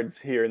these guards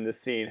here in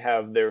this scene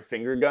have their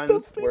finger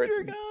guns.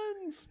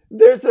 Guns.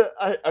 There's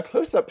a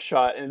close-up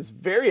shot, and it's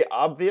very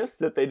obvious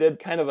that they did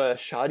kind of a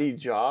shoddy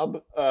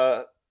job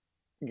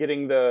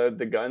getting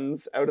the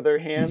guns out of their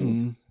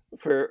hands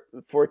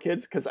for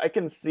kids, because I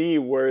can see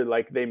where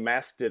like they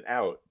masked it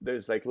out.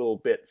 There's like little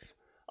bits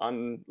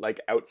on like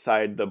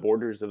outside the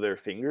borders of their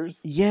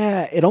fingers.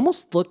 Yeah, it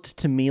almost looked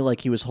to me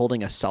like he was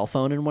holding a cell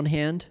phone in one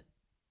hand.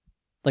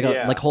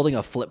 like holding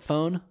a flip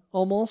phone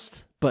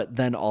almost, but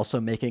then also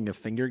making a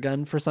finger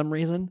gun for some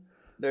reason.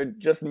 They're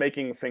just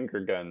making finger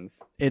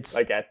guns. It's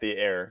like at the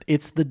air.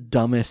 It's the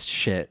dumbest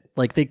shit.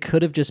 Like they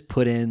could have just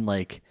put in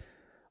like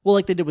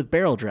they did with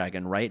Barrel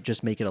Dragon, right?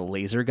 Just make it a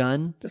laser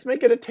gun. Just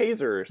make it a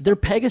taser or something. They're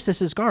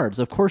Pegasus's guards.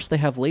 Of course they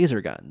have laser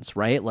guns,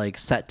 right? Like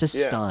set to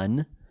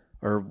stun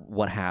or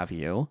what have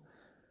you.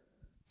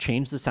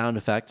 Change the sound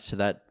effect to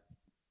that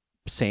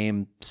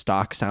same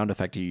stock sound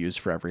effect you use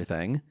for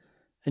everything,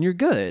 and you're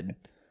good.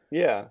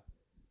 Yeah.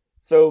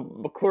 So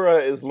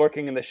Bakura is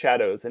lurking in the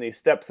shadows, and he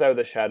steps out of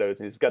the shadows,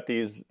 and he's got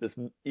this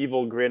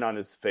evil grin on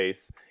his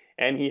face,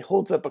 and he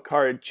holds up a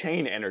card,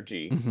 Chain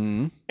Energy,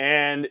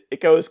 and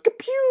it goes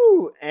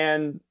kapew,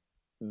 and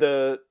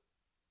the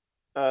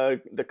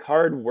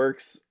card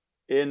works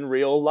in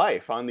real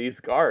life on these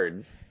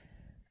guards,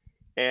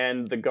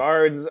 and the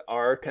guards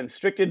are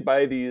constricted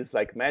by these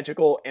like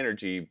magical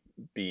energy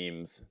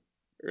beams,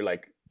 or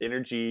like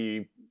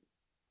energy.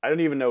 I don't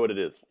even know what it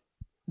is.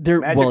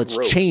 It's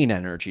ropes. chain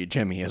energy,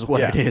 Jimmy, is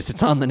what it is.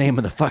 It's on the name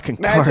of the fucking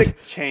card.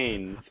 Magic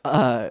chains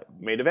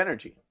made of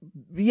energy.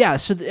 Yeah,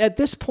 so at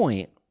this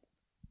point,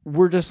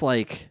 we're just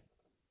like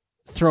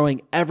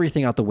throwing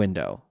everything out the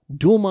window.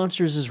 Duel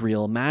Monsters is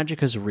real.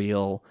 Magic is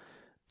real.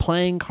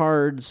 Playing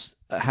cards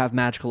have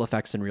magical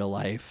effects in real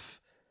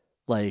life.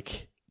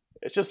 Like,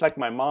 it's just like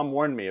my mom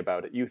warned me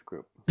about at youth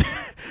group.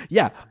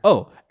 Yeah.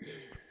 Oh,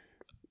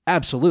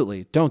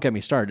 absolutely. Don't get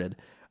me started.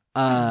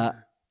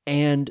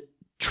 And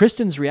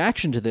Tristan's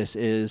reaction to this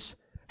is,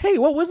 hey,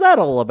 what was that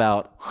all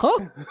about?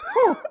 Huh?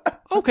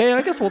 Okay,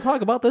 I guess we'll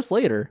talk about this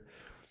later.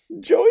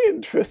 Joey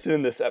and Tristan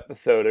in this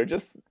episode are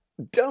just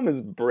dumb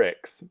as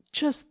bricks.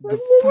 Just the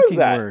fucking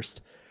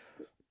worst.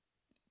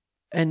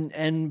 And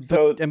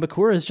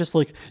Bakura is just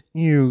like, I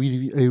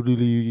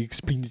will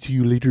explain it to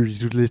you later.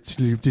 Let's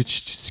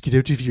just get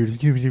out of here.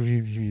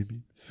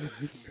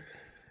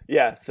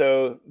 Yeah,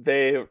 so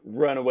they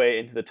run away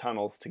into the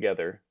tunnels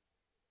together.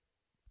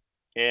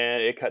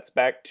 And it cuts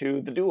back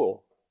to the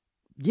duel.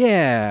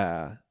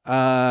 Yeah.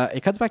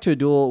 It cuts back to a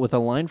duel with a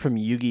line from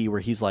Yugi where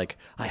he's like,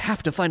 I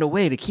have to find a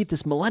way to keep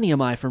this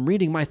Millennium Eye from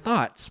reading my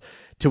thoughts.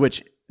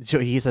 So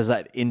he says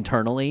that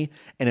internally,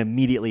 and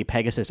immediately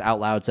Pegasus out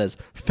loud says,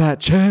 fat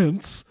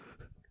chance.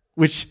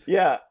 Which...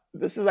 Yeah,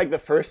 this is like the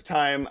first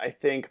time I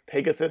think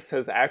Pegasus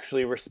has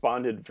actually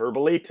responded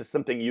verbally to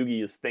something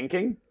Yugi is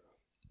thinking.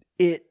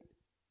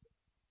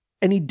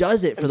 And he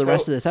does it for the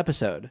rest of this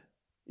episode.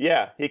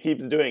 Yeah, he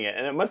keeps doing it.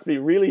 And it must be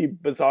really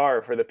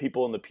bizarre for the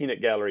people in the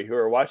peanut gallery who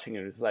are watching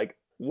it. It's like,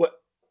 what?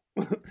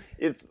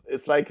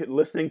 It's like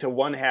listening to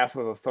one half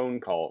of a phone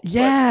call.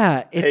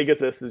 Yeah.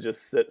 Pegasus is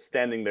just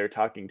standing there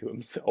talking to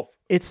himself.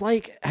 It's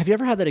like, have you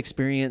ever had that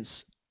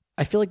experience?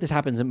 I feel like this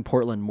happens in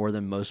Portland more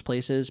than most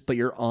places, but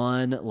you're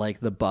on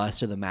like the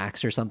bus or the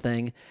Max or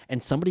something,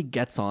 and somebody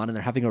gets on and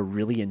they're having a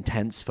really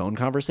intense phone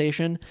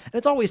conversation, and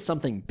it's always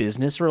something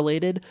business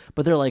related,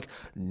 but they're like,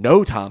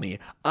 no, Tommy,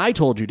 I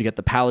told you to get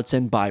the pallets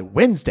in by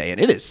Wednesday, and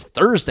it is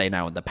Thursday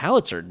now, and the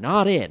pallets are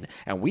not in,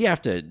 and we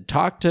have to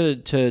talk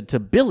to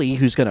Billy,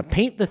 who's going to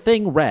paint the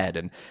thing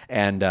red,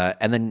 and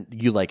then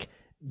you like,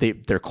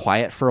 they're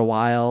quiet for a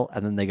while,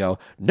 and then they go,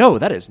 no,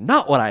 that is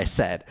not what I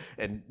said,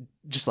 and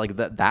just like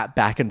that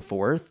back and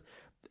forth.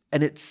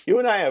 And it's... You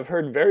and I have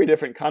heard very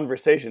different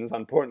conversations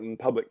on Portland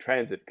public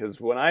transit, because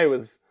when I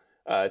was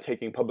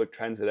taking public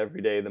transit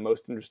every day, the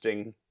most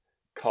interesting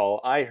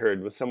call I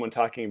heard was someone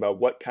talking about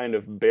what kind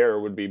of bear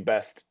would be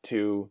best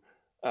to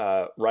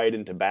ride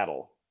into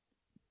battle.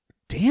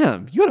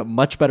 Damn, you had a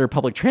much better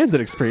public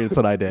transit experience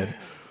than I did.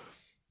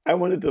 I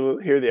wanted to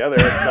hear the other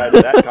side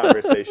of that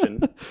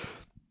conversation.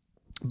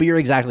 But you're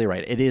exactly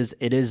right. It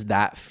is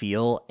that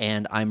feel,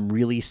 and I'm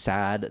really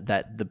sad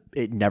that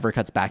it never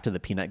cuts back to the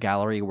peanut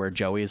gallery where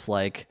Joey's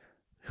like,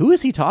 who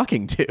is he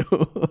talking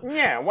to?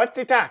 Yeah, what's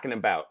he talking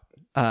about?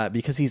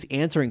 Because he's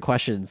answering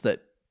questions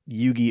that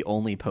Yugi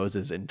only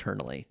poses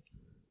internally.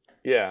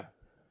 Yeah.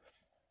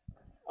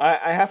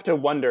 I have to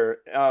wonder,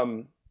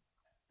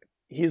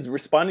 he's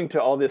responding to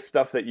all this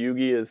stuff that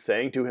Yugi is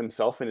saying to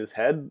himself in his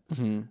head.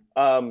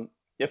 Mm-hmm.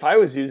 If I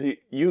was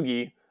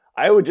Yugi,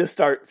 I would just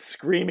start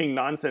screaming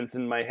nonsense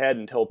in my head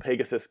until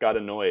Pegasus got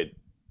annoyed.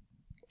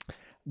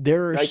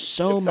 There are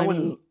so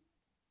many...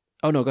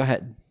 Oh, no, go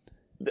ahead.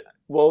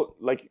 Well,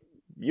 like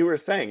you were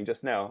saying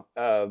just now,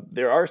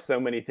 there are so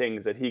many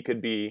things that he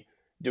could be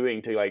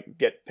doing to like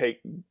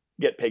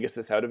get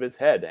Pegasus out of his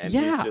head. And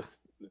he's just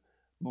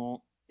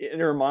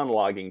inner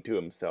monologuing to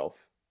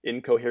himself,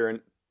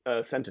 incoherent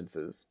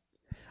sentences.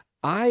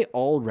 I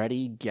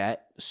already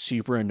get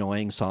super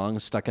annoying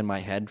songs stuck in my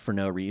head for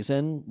no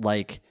reason.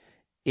 Like...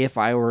 If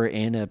I were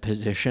in a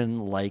position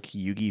like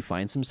Yugi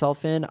finds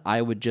himself in,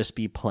 I would just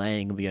be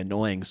playing the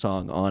annoying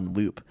song on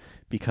loop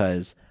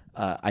because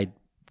I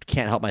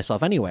can't help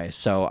myself anyway.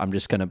 So I'm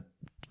just going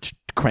to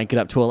crank it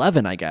up to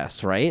 11, I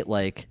guess, right?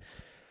 Like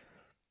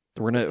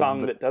we're gonna the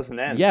song that doesn't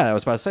end. Yeah, I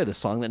was about to say the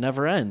song that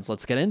never ends.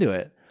 Let's get into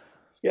it.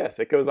 Yes,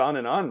 it goes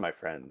on, my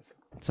friends.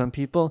 Some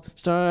people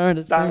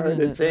started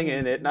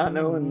singing it, not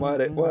knowing what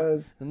it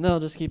was. And they'll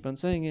just keep on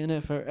singing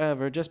it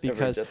forever just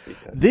because.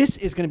 Because. This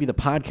is going to be the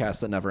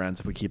podcast that never ends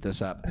if we keep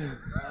this up.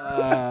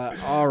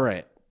 All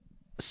right.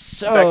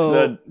 So back to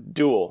the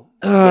duel.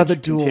 The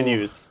duel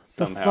continues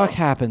somehow. The fuck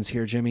happens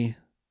here, Jimmy?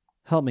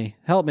 Help me.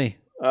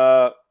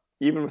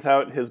 Even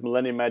without his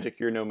Millennium Magic,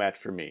 you're no match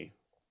for me.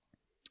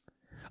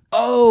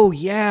 Oh,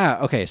 yeah.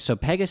 Okay, so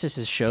Pegasus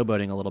is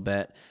showboating a little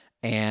bit,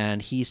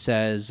 and he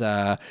says,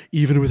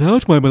 even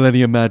without my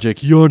Millennium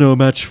Magic, you're no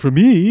match for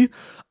me.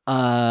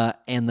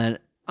 And then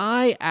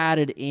I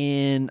added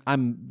in,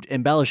 I'm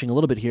embellishing a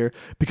little bit here,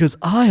 because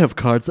I have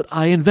cards that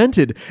I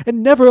invented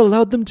and never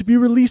allowed them to be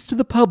released to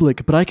the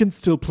public, but I can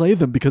still play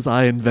them because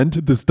I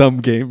invented this dumb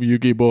game,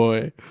 Yugi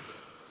boy.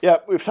 Yeah,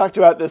 we've talked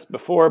about this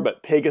before,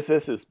 but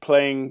Pegasus is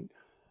playing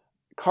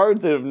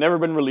cards that have never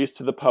been released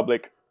to the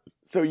public,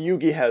 so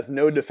Yugi has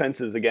no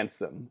defenses against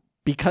them.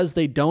 Because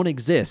they don't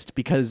exist,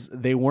 because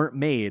they weren't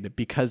made,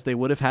 because they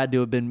would have had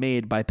to have been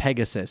made by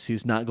Pegasus,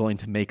 who's not going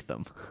to make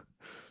them.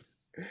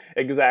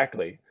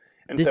 Exactly.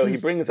 And he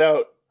brings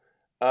out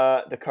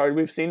the card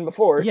we've seen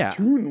before,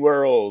 Toon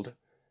World.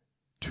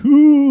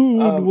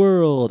 Toon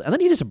World. And then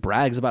he just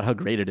brags about how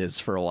great it is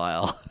for a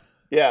while.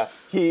 Yeah,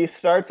 he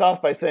starts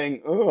off by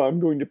saying, I'm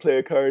going to play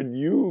a card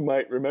you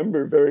might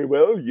remember very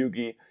well,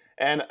 Yugi.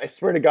 And I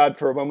swear to God,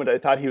 for a moment, I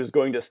thought he was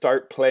going to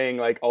start playing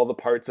like all the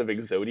parts of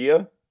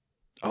Exodia.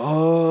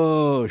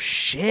 Oh,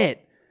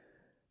 shit.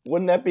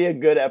 Wouldn't that be a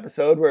good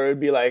episode where it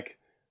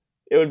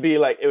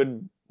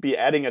would be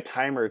adding a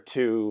timer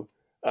to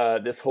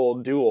this whole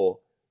duel,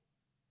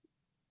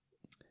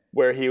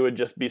 where he would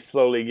just be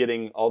slowly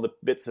getting all the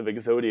bits of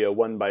Exodia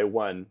one by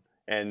one.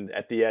 And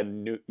at the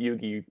end,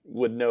 Yugi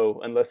would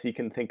know, unless he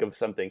can think of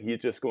something, he's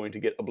just going to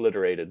get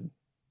obliterated.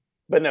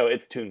 But no,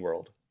 it's Toon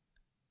World.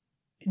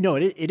 No,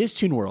 it is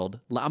Toon World.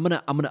 I'm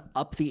gonna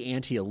up the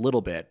ante a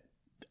little bit.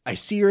 I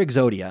see your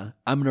Exodia.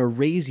 I'm gonna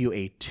raise you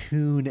a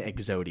Toon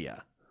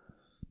Exodia.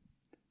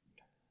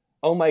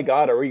 Oh my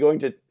God, are we going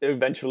to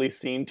eventually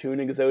see Toon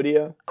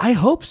Exodia? I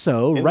hope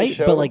so, right?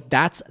 But like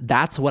that's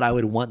what I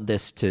would want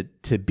this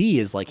to be,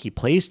 is like he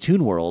plays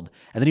Toon World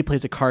and then he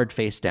plays a card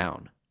face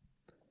down.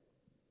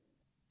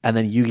 And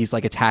then Yugi's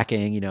like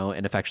attacking,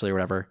 ineffectually or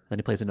whatever. Then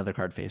he plays another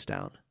card face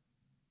down.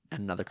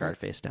 And another card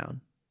face down.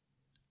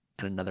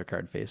 And another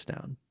card face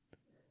down.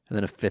 And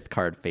then a fifth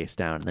card face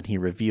down. And then he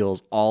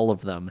reveals all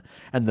of them.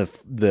 And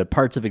the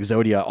parts of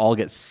Exodia all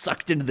get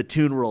sucked into the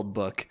Toon World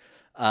book.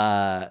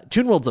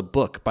 Toon World's a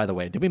book, by the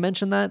way. Did we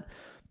mention that?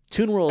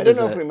 Toon World I don't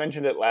know if we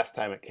mentioned it last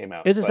time it came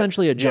out. It's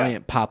essentially a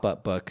giant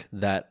pop-up book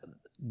that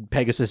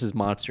Pegasus's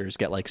monsters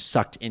get like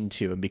sucked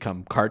into and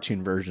become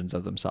cartoon versions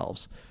of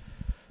themselves.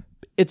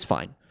 It's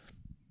fine.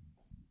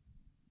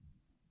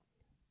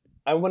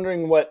 I'm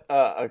wondering what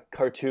a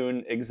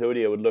cartoon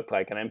Exodia would look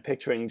like, and I'm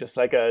picturing just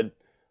like a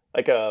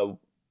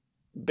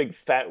big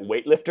fat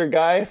weightlifter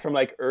guy from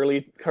like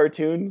early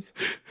cartoons,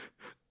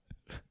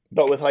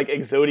 but with like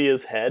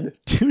Exodia's head.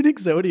 Toon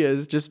Exodia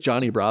is just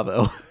Johnny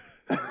Bravo.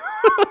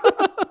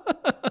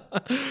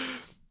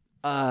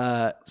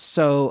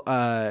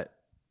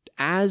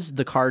 As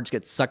the cards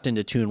get sucked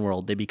into Toon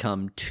World, they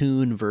become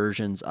toon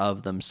versions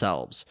of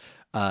themselves.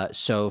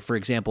 So, for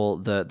example,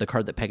 the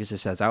card that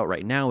Pegasus has out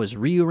right now is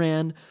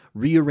Ryuran.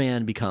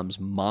 Ryuran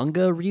becomes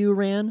Manga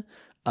Ryuran,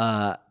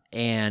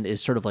 and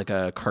is sort of like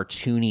a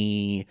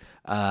cartoony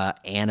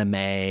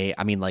anime.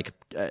 I mean, like,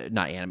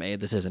 not anime.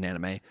 This isn't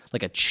anime.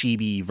 Like a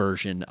chibi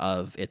version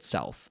of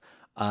itself.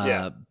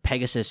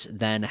 Pegasus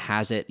then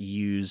has it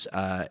use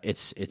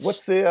it's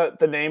what's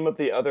the name of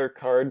the other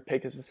card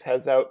Pegasus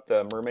has out,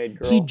 the mermaid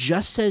girl? He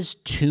just says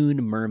Toon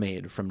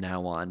Mermaid from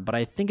now on, but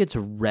I think it's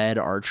Red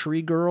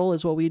Archery Girl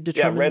is what we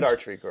determined. Yeah, Red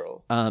Archery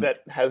Girl.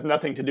 That has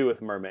nothing to do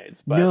with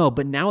mermaids. But no,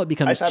 but now it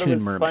becomes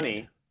Toon Mermaid.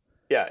 Funny.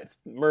 Yeah, it's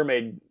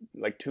mermaid,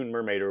 like Toon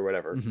Mermaid or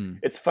whatever. Mm-hmm.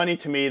 It's funny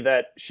to me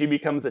that she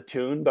becomes a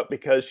toon, but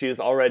because she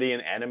is already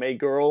an anime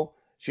girl,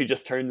 she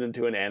just turns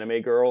into an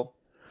anime girl.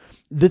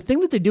 The thing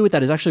that they do with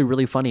that is actually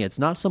really funny. It's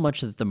not so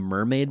much that the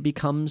mermaid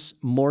becomes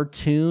more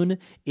toon,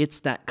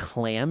 it's that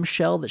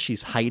clamshell that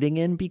she's hiding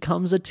in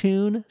becomes a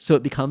toon. So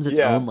it becomes its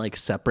own like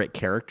separate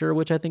character,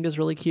 which I think is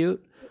really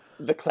cute.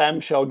 The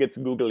clamshell gets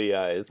googly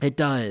eyes. It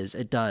does.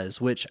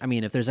 Which, I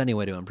mean, if there's any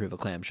way to improve a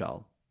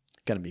clamshell,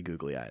 gotta be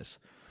googly eyes.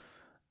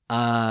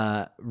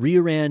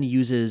 Ryuran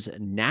uses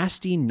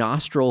Nasty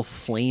Nostril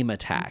Flame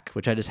Attack,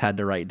 which I just had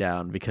to write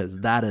down because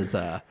that is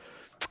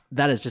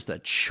just a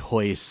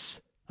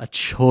choice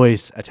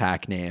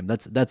attack name.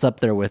 That's up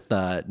there with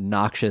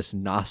Noxious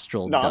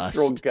Nostril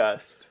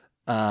Gust.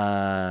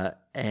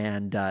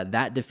 And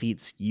that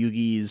defeats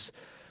Yugi's.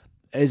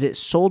 Is it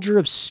Soldier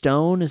of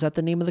Stone? Is that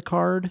the name of the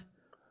card?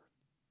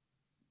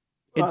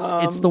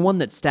 It's the one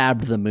that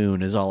stabbed the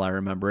moon, is all I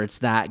remember. It's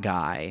that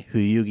guy who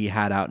Yugi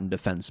had out in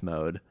defense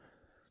mode.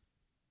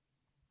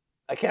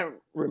 I can't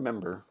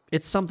remember.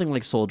 It's something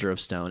like Soldier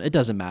of Stone. It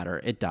doesn't matter.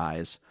 It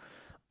dies.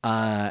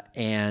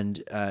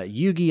 And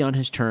Yugi on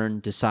his turn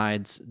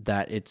decides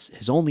that it's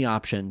his only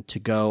option to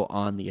go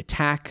on the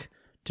attack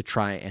to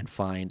try and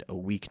find a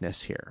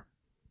weakness here.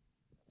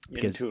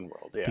 In Toon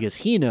World, yeah. Because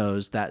he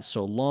knows that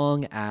so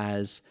long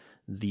as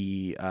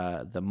the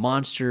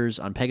monsters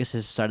on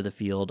Pegasus' side of the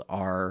field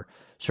are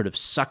sort of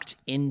sucked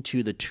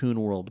into the Toon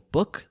World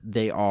book,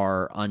 they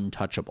are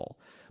untouchable.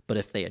 But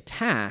if they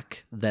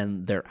attack,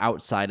 then they're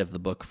outside of the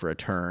book for a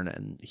turn,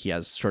 and he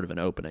has sort of an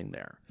opening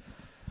there.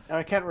 Now,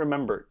 I can't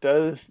remember.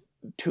 Does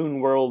Toon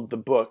World, the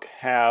book,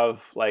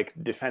 have, like,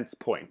 defense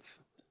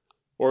points?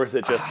 Or is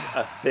it just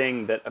a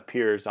thing that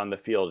appears on the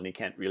field and he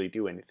can't really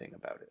do anything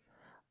about it?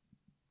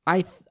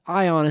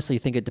 I honestly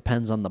think it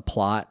depends on the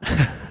plot.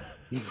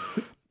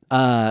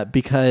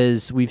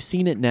 Because we've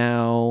seen it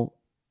now.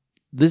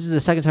 This is the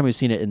second time we've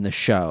seen it in the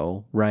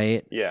show,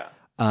 right? Yeah.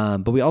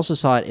 But we also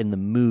saw it in the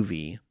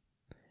movie.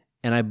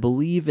 And I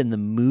believe in the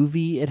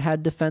movie it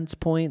had defense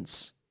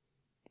points,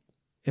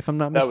 if I'm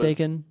not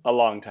mistaken. That was a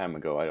long time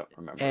ago. I don't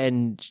remember.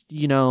 And,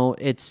 you know,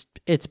 it's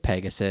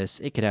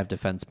Pegasus. It could have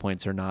defense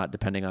points or not,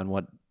 depending on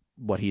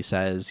what he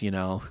says. You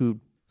know,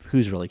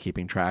 who's really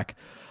keeping track?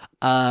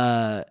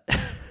 So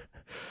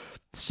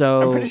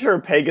I'm pretty sure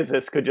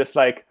Pegasus could just,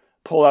 like,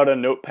 pull out a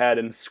notepad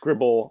and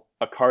scribble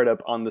a card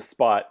up on the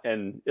spot,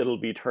 and it'll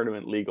be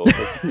tournament legal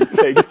because he's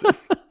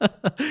Pegasus.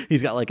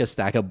 He's got like a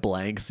stack of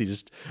blanks. He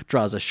just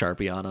draws a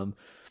Sharpie on them,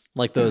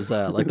 like those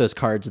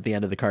cards at the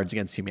end of the Cards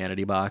Against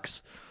Humanity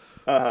box.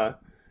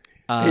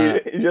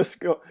 He just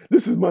go,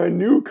 "This is my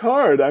new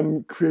card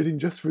I'm creating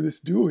just for this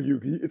duel,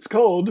 Yugi. It's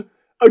called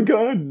a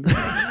gun.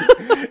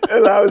 It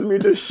allows me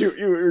to shoot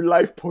you your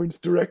life points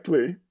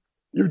directly.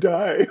 You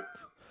die.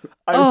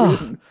 I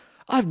win."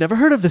 I've never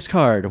heard of this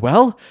card.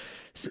 Well,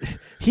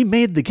 he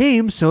made the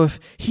game, so if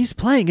he's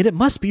playing it, it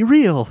must be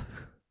real.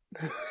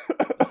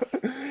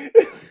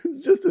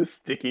 It's just a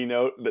sticky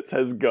note that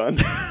says gun.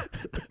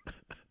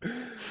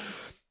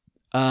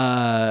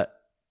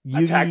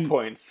 Attack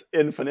points,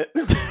 infinite.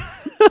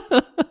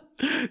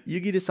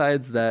 Yugi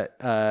decides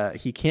that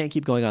he can't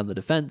keep going on the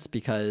defense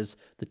because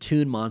the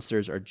Toon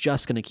monsters are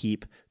just going to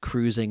keep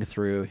cruising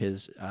through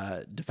his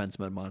defense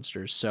mode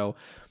monsters. So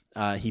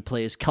he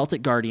plays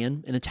Celtic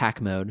Guardian in attack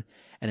mode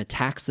and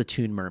attacks the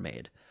Toon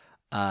Mermaid,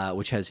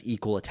 which has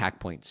equal attack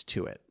points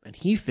to it. And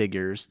he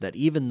figures that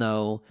even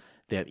though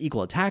they have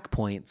equal attack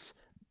points,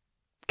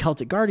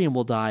 Celtic Guardian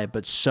will die,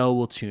 but so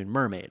will Toon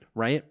Mermaid,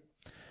 right?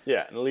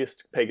 Yeah, and at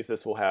least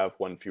Pegasus will have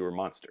one fewer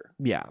monster.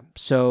 Yeah.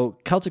 So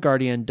Celtic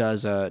Guardian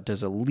does a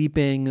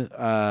leaping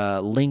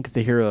Link,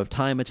 the Hero of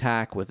Time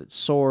attack with its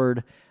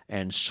sword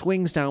and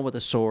swings down with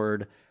a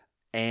sword,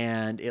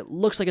 and it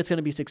looks like it's going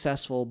to be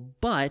successful,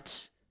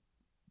 but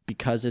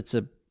because it's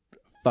a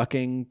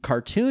fucking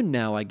cartoon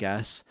now, I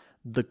guess,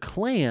 the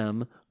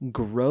clam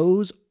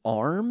grows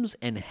arms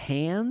and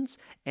hands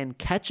and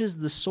catches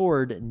the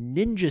sword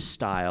ninja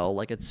style,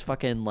 like it's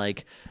fucking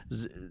like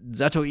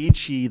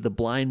Zatoichi, the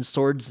blind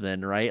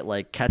swordsman, right?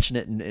 Like catching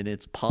it in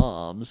its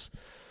palms.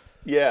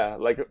 Yeah,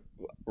 like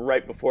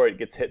right before it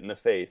gets hit in the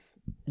face.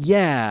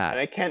 Yeah. And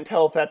I can't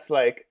tell if that's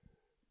like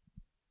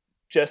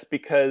just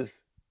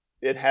because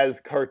it has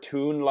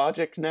cartoon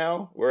logic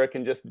now, where it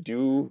can just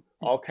do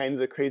all kinds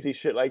of crazy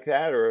shit like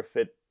that, or if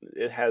it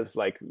has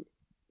like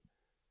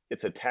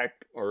its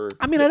attack or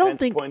I don't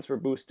think points were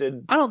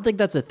boosted. I don't think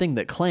that's a thing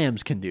that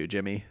clams can do,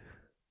 Jimmy.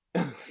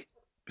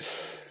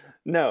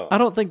 No. I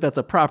don't think that's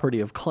a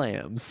property of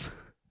clams.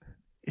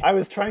 I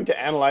was trying to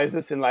analyze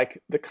this in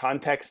like the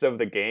context of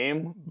the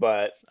game,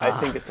 but I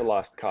think it's a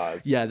lost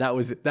cause. Yeah, that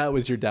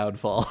was your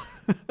downfall.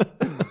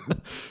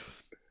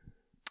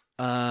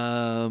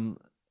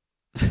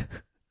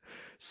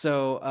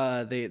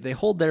 So they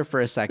hold there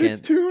for a second.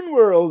 It's Toon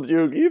World,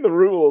 Yugi. The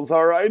rules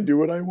are I do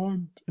what I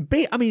want.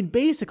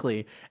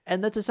 Basically,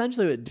 and that's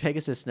essentially what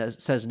Pegasus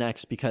says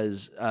next,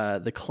 because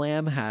the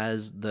clam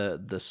has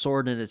the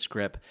sword in its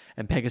grip,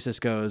 and Pegasus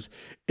goes,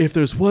 "If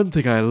there's one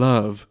thing I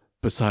love,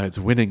 besides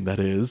winning, that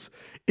is,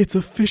 it's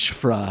a fish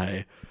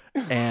fry."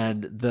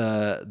 And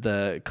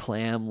the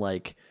clam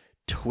like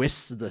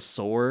twists the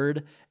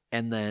sword,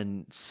 and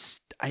then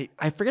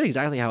I forget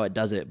exactly how it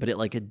does it, but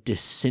it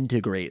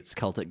disintegrates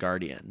Celtic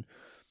Guardian.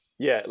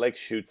 Yeah, it like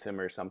shoots him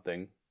or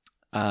something.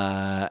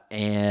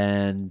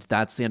 And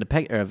that's the end of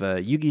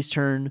Yugi's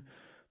turn.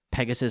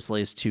 Pegasus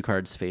lays 2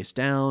 cards face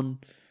down.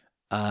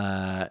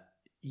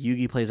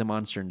 Yugi plays a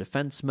monster in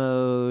defense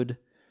mode.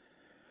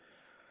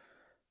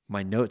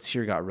 My notes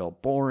here got real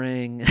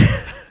boring.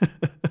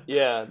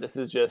 Yeah, this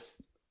is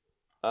just...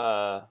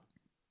 I'm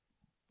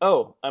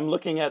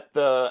looking at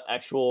the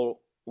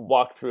actual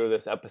walkthrough of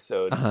this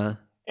episode. Uh-huh.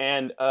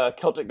 And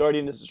Celtic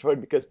Guardian is destroyed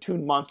because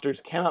Toon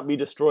monsters cannot be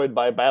destroyed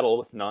by battle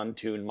with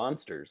non-Toon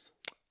monsters.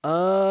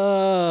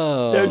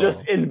 Oh. They're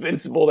just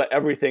invincible to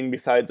everything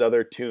besides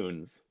other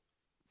Toons.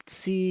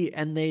 See,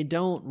 and they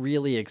don't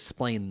really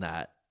explain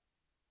that.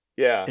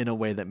 Yeah. In a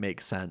way that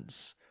makes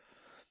sense.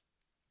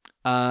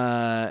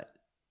 Okay.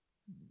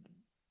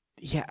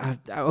 I'm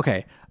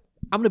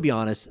going to be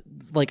honest.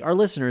 Like, our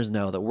listeners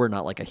know that we're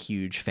not like a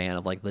huge fan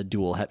of like the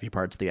dual heavy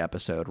parts of the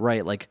episode,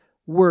 right? Like,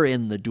 we're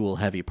in the dual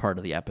heavy part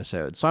of the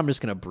episode, so I'm just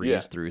going to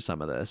breeze through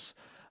some of this.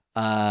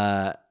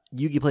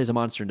 Yugi plays a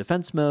monster in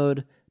defense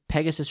mode.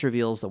 Pegasus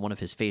reveals that one of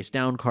his face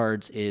down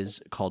cards is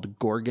called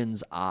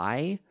Gorgon's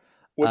Eye.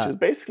 Which is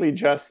basically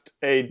just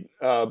a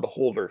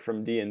beholder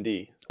from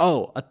D&D.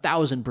 Oh,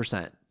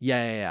 1,000%.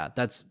 Yeah.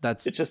 That's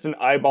It's just an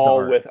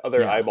eyeball with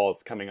other Yeah.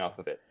 eyeballs coming off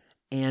of it.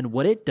 And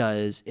what it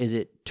does is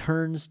it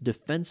turns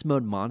defense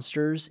mode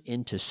monsters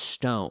into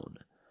stone.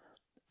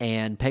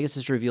 And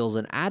Pegasus reveals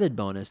an added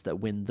bonus that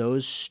when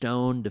those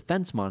stone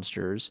defense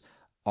monsters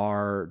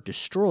are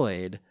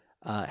destroyed,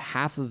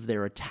 half of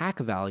their attack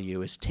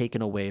value is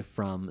taken away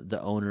from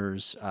the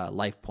owner's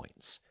life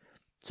points.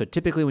 So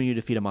typically when you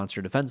defeat a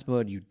monster defense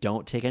mode, you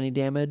don't take any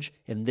damage.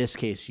 In this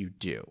case, you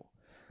do.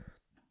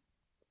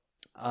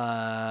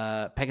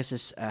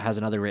 Pegasus has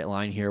another great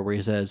line here where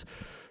he says,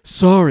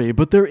 "Sorry,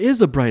 but there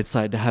is a bright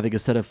side to having a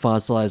set of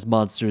fossilized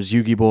monsters,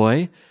 Yugi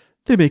boy.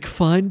 They make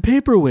fine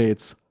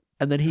paperweights."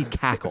 And then he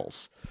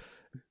cackles.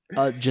 He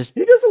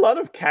does a lot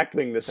of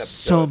cackling this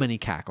episode. So many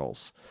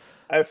cackles.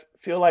 I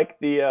feel like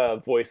the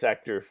voice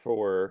actor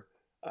for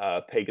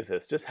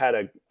Pegasus just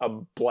had a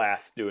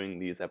blast doing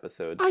these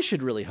episodes. I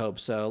should really hope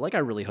so. Like, I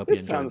really hope he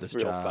enjoyed this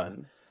real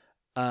job.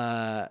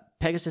 Fun.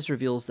 Pegasus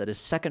reveals that his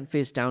second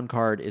face down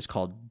card is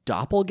called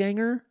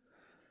Doppelganger.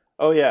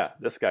 Oh yeah,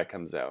 this guy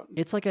comes out.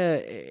 It's like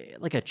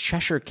a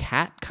Cheshire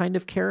Cat kind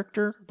of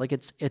character. Like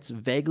it's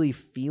vaguely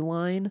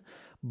feline,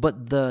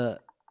 but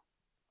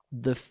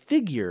the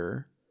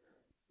figure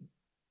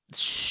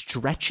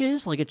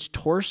stretches, like its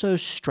torso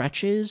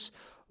stretches,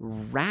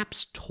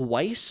 wraps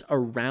twice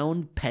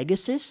around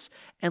Pegasus,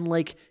 and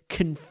like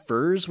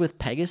confers with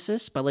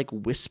Pegasus by like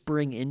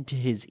whispering into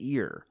his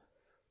ear.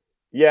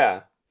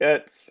 Yeah,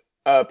 it's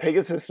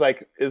Pegasus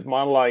like is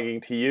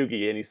monologuing to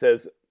Yugi, and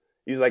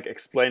he's like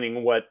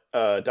explaining what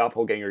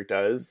Doppelganger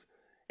does,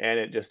 and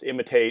it just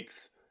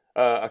imitates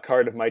a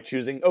card of my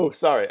choosing. Oh,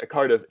 sorry, a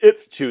card of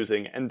its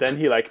choosing, and then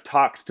he like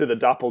talks to the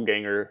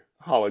Doppelganger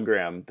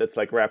hologram that's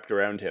like wrapped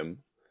around him.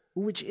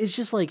 Which is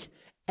just like,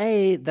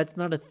 A, that's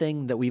not a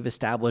thing that we've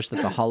established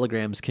that the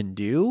holograms can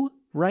do,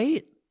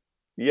 right?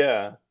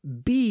 Yeah.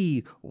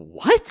 B,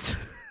 what?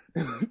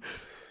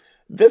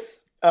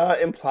 This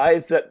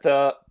implies that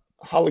the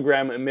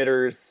hologram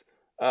emitters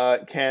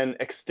can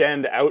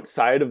extend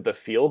outside of the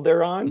field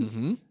they're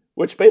on,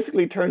 which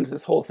basically turns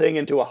this whole thing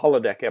into a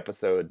holodeck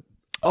episode.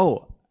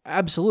 Oh,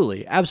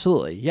 absolutely.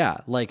 Absolutely. Yeah.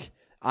 Like,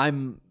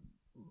 I'm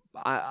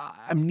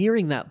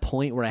nearing that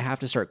point where I have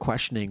to start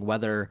questioning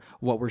whether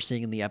what we're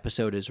seeing in the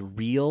episode is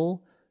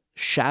real,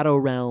 Shadow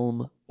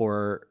Realm,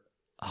 or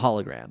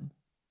hologram.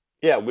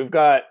 Yeah, we've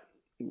got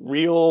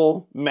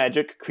real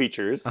magic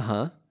creatures.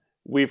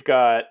 We've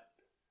got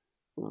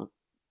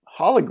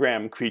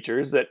hologram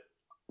creatures that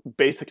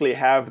basically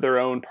have their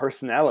own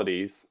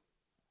personalities.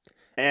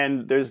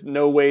 And there's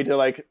no way to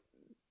like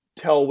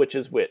tell which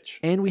is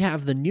which. And we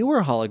have the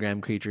newer hologram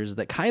creatures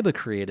that Kaiba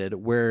created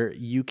where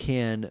you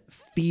can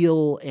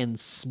feel and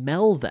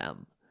smell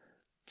them.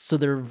 So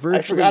they're virtually...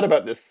 I forgot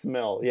about this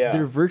smell, yeah.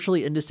 They're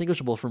virtually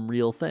indistinguishable from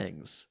real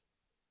things.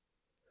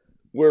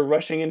 We're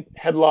rushing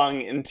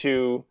headlong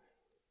into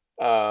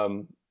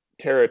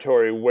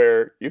territory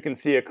where you can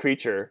see a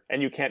creature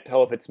and you can't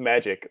tell if it's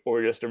magic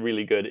or just a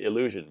really good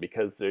illusion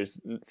because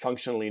there's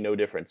functionally no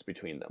difference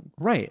between them.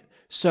 Right.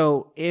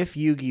 So if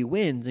Yugi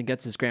wins and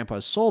gets his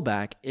grandpa's soul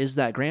back, is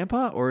that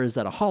grandpa or is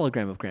that a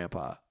hologram of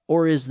grandpa?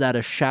 Or is that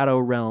a Shadow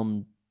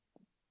Realm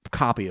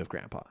copy of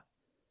grandpa?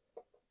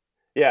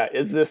 Yeah,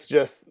 is this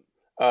just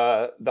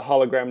the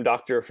hologram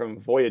doctor from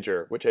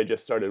Voyager, which I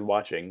just started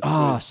watching?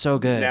 Oh, so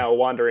good. Now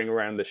wandering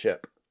around the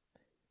ship.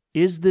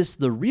 Is this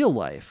the real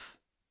life?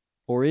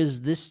 Or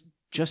is this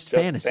just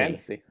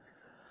fantasy?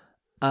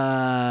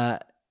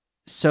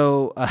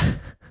 So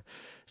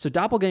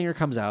Doppelganger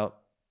comes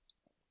out,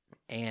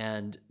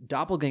 and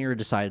Doppelganger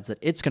decides that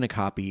it's going to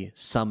copy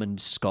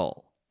Summoned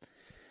Skull.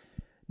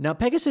 Now,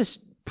 Pegasus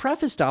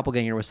prefaced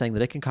Doppelganger with saying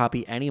that it can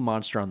copy any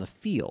monster on the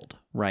field,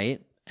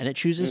 right? And it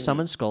chooses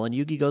Summoned Skull, and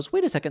Yugi goes,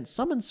 wait a second,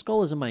 Summoned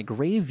Skull is in my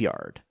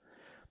graveyard.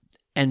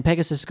 And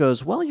Pegasus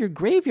goes, well, your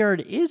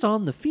graveyard is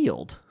on the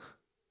field.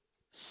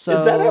 So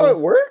is that how it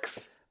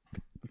works?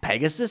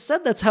 Pegasus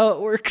said that's how it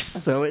works,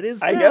 so it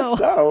is now. I guess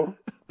so.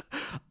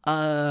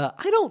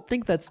 I don't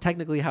think that's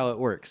technically how it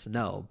works,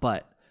 no,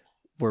 but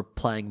we're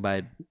playing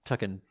by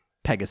fucking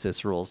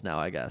Pegasus rules now,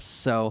 I guess.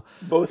 So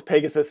both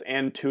Pegasus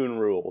and Toon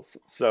rules.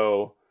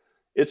 So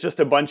it's just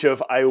a bunch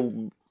of I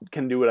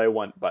can do what I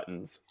want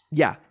buttons.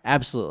 Yeah,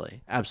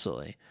 absolutely.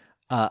 Absolutely.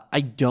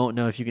 I don't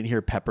know if you can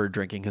hear Pepper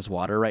drinking his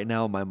water right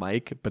now on my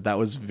mic, but that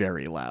was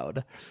very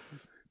loud.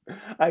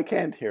 I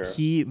can't hear.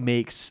 He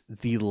makes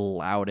the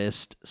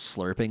loudest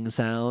slurping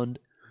sound,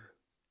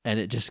 and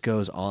it just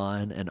goes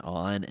on,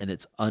 and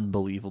it's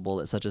unbelievable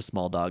that such a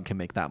small dog can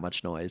make that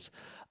much noise.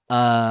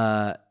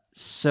 Okay,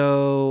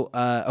 so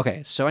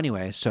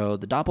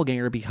the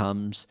Doppelganger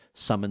becomes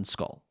Summoned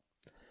Skull.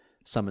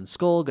 Summoned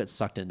Skull gets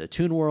sucked into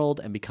Toon World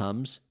and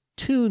becomes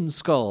Toon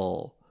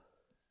Skull.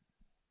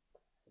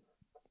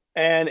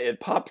 And it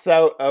pops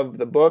out of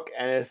the book,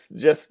 and it's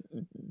just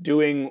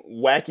doing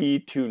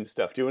wacky Toon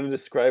stuff. Do you want to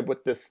describe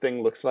what this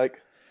thing looks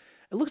like?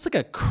 It looks like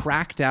a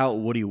cracked out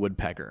Woody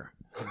Woodpecker.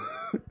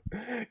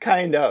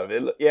 Kind of.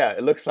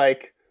 It looks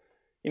like,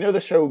 you know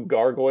the show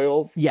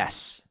Gargoyles?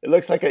 Yes. It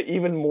looks like an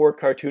even more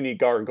cartoony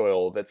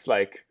gargoyle that's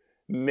like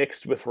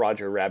mixed with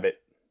Roger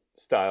Rabbit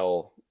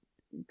style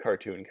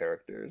cartoon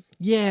characters.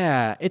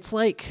 Yeah, it's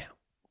like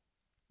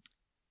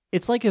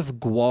if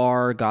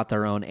Gwar got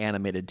their own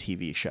animated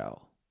TV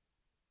show.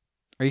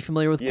 Are you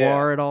familiar with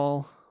Gwar at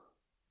all?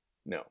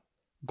 No.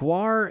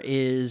 Gwar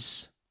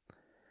is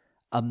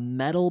a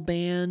metal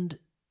band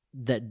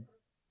that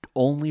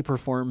only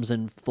performs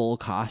in full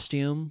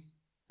costume.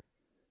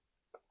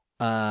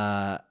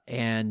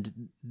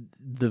 And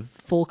the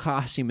full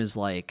costume is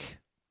like,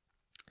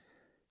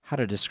 how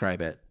to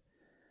describe it?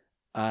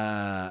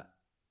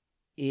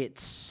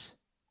 It's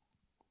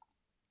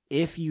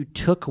if you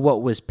took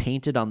what was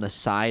painted on the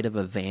side of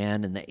a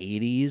van in the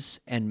 80s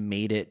and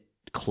made it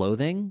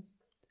clothing,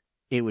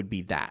 it would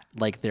be that.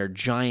 Like they're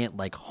giant,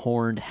 like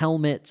horned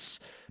helmets,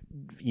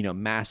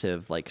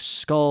 massive like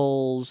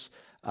skulls,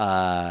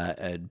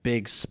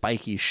 big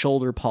spiky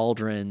shoulder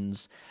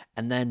pauldrons,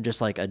 and then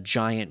just like a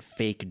giant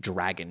fake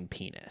dragon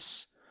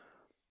penis.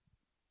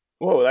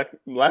 Whoa, that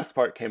last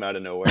part came out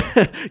of nowhere.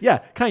 Yeah,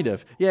 kind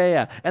of.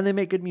 Yeah. And they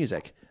make good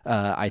music,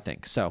 I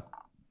think. So,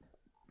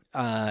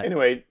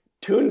 anyway,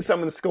 Toon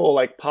Summon Skull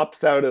like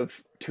pops out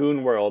of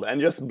Toon World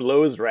and just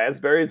blows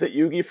raspberries at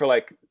Yugi for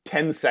like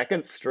 10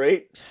 seconds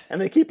straight, and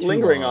they keep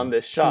lingering on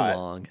this shot. Too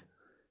long.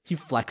 He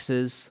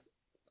flexes.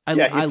 I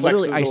flexes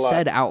literally a lot.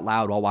 said out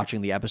loud while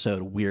watching the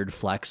episode, "Weird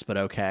flex, but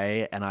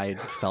okay," and I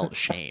felt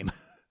shame.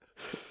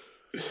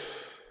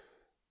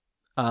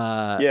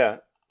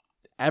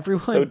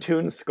 Everyone. So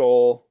Toon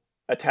Skull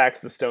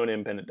attacks the stone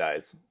imp and it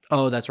dies.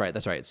 Oh, that's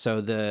right.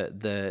 So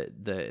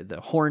the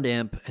horned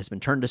imp has been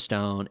turned to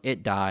stone.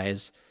 It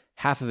dies.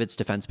 Half of its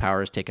defense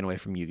power is taken away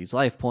from Yugi's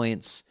life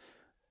points.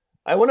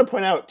 I want to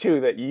point out too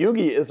that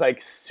Yugi is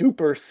like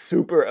super,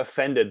 super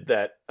offended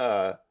that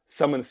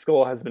Summon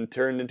Skull has been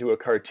turned into a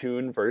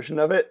cartoon version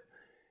of it.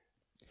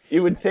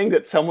 You would think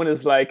that someone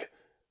is like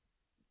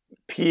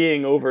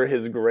peeing over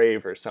his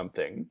grave or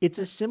something. It's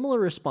a similar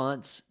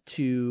response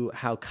to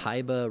how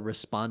Kaiba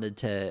responded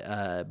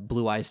to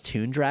Blue Eyes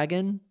Toon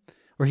Dragon,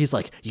 where he's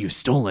like, "You've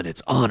stolen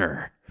its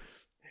honor."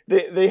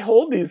 They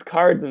hold these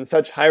cards in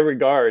such high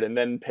regard, and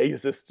then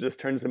Pegasus just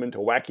turns them into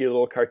wacky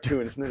little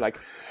cartoons, and they're like,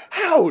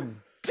 "How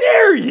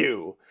dare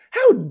you?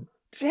 How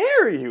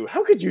dare you?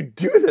 How could you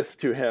do this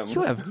to him?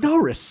 You have no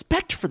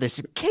respect for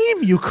this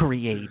game you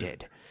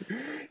created.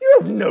 You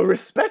have no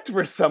respect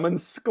for Summon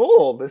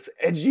Skull, this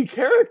edgy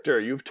character.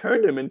 You've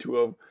turned him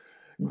into a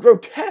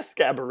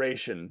grotesque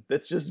aberration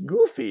that's just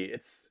goofy.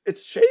 It's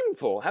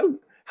shameful.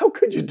 How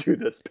could you do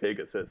this,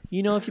 Pegasus?"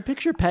 If you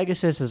picture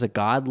Pegasus as a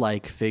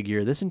godlike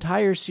figure, this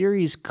entire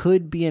series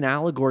could be an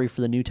allegory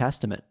for the New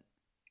Testament.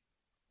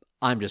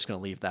 I'm just going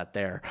to leave that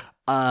there.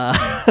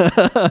 Okay.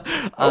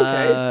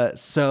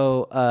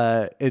 So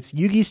it's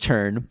Yugi's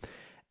turn,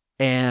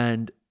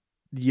 and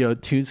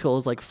Toon Skull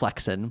is like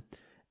flexing,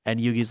 and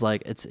Yugi's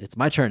like, it's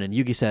my turn, and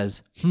Yugi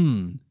says,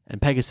 and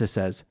Pegasus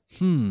says,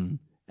 and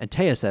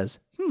Taya says,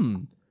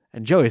 and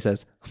Joey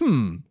says,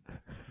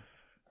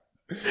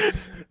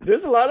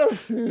 There's a lot of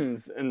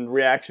hmms and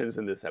reactions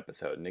in this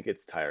episode, and it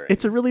gets tiring.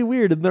 It's really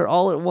weird, and they're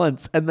all at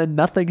once, and then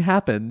nothing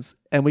happens,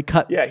 and we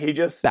cut he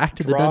just back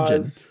to the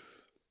dungeon.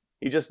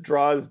 He just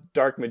draws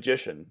Dark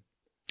Magician.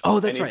 Oh,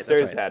 that's right. And he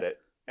stares at it,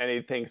 and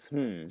he thinks,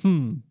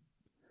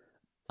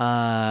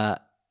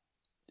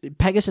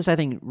 Pegasus, I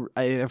think,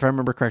 if I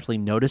remember correctly,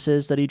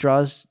 notices that he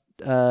draws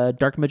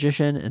Dark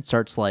Magician and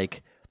starts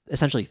like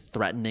essentially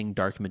threatening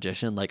Dark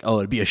Magician, like, "Oh,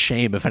 it'd be a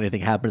shame if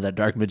anything happened to that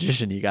Dark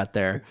Magician you got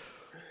there."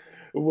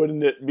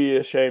 Wouldn't it be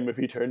a shame if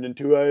he turned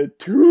into a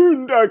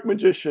Toon Dark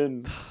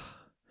Magician?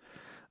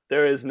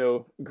 There is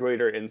no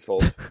greater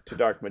insult to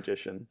Dark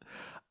Magician.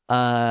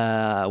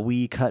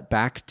 We cut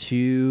back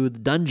to the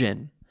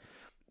dungeon.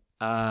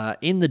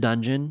 In the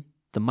dungeon,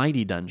 the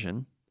mighty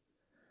dungeon,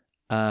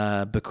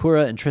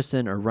 Bakura and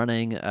Tristan are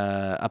running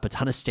up a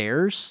ton of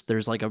stairs.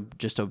 There's like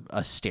just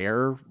a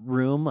stair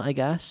room, I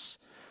guess.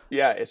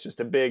 Yeah, it's just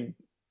a big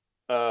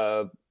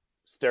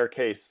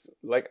staircase,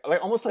 like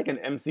almost like an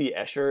MC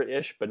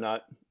Escher-ish, but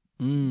not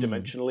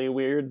dimensionally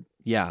weird.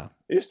 Yeah.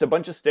 It's just a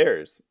bunch of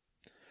stairs.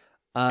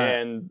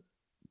 And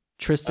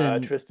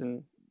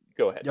Tristan...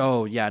 Go ahead.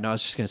 Oh, yeah, no, I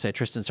was just going to say,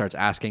 Tristan starts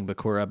asking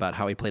Bakura about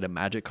how he played a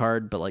magic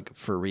card, but like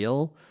for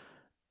real.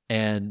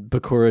 And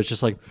Bakura is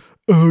just like,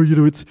 "Oh,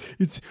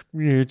 it's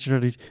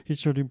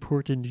not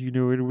important,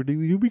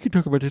 we can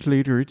talk about it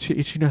later.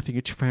 It's nothing,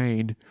 it's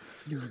fine."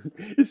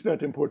 It's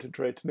not important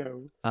right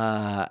now.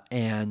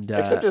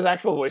 Except his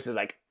actual voice is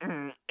like,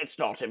 "It's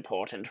not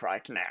important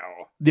right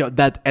now." Yeah,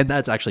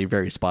 that's actually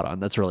very spot on.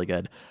 That's really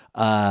good.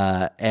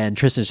 And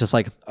Tristan's just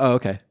like, "Oh,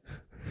 okay."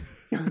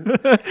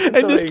 And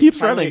so just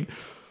keeps running.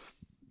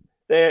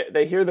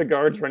 They hear the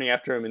guards running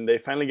after him, and they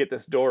finally get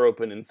this door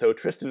open, and so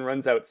Tristan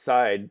runs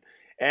outside,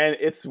 and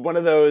it's one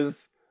of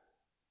those...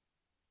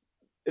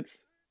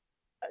 This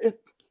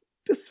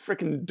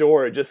freaking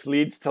door just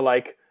leads to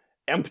like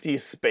empty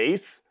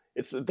space.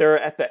 They're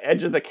at the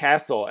edge of the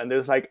castle, and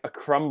there's like a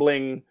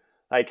crumbling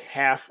like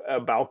half a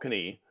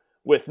balcony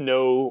with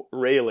no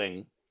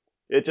railing.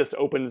 It just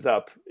opens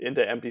up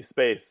into empty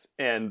space,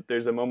 and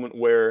there's a moment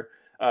where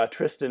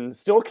Tristan,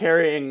 still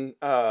carrying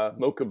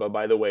Mokuba,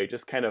 by the way,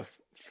 just kind of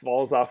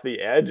falls off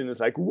the edge and is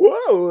like,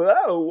 whoa,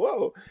 whoa,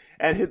 whoa.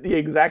 And the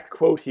exact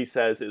quote he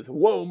says is,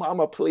 "Whoa,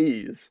 mama,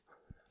 please."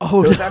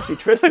 Oh, so it's actually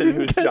Tristan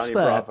who's Johnny that.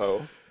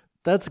 Bravo.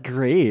 That's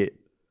great.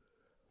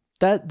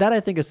 That I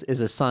think is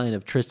a sign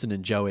of Tristan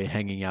and Joey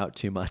hanging out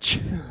too much.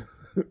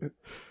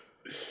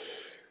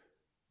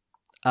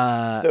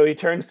 So he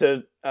turns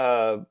to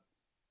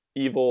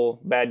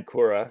evil Bad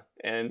Kura,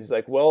 and he's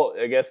like, well,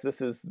 I guess this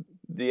is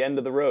the end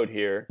of the road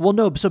here. Well,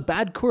 no, so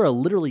Bad Kura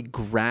literally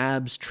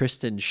grabs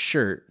Tristan's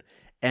shirt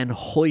and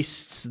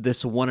hoists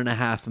this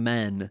 1.5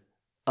 men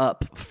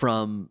up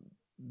from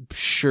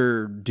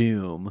sure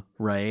doom,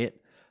 right?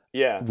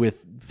 Yeah.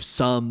 With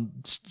some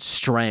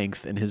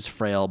strength in his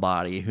frail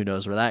body. Who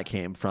knows where that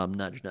came from?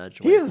 Nudge,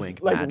 nudge, wink, he is wink,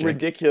 like magic.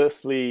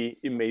 ridiculously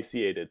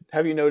emaciated.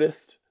 Have you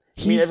noticed?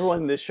 I mean,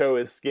 everyone in this show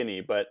is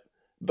skinny, but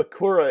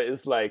Bakura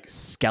is like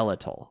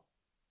skeletal.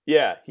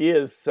 Yeah, he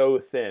is so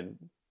thin.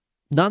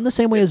 Not in the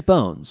same way as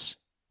Bones.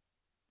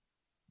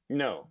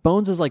 No.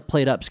 Bones is like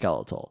played up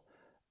skeletal.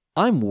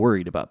 I'm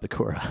worried about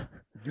Bakura.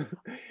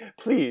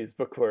 Please,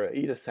 Bakura,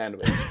 eat a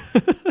sandwich.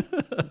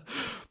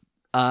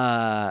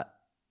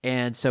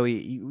 And so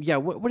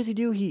what does he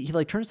do? He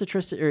like turns to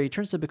Tristan, or he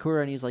turns to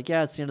Bakura, and he's like,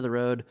 yeah, it's the end of the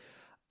road.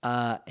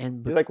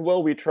 And he's like,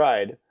 well, we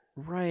tried.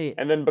 Right.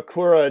 And then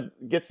Bakura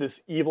gets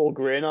this evil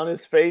grin on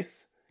his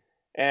face,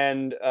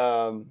 and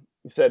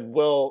he said,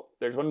 well,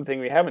 there's one thing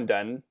we haven't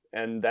done,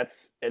 and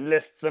that's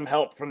enlist some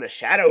help from the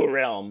Shadow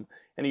Realm.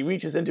 And he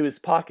reaches into his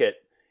pocket,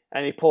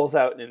 and he pulls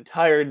out an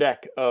entire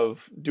deck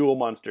of Duel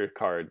Monster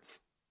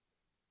cards.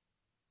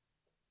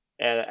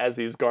 And as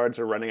these guards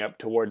are running up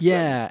towards them.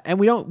 Yeah, and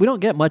we don't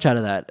get much out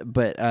of that,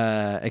 but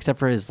except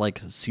for his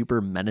like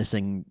super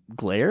menacing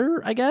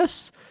glare, I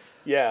guess.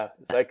 Yeah,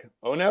 it's like,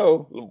 oh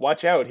no,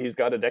 watch out, he's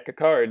got a deck of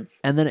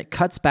cards. And then it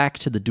cuts back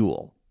to the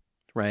duel,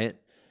 right?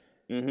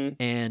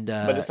 Mm-hmm. And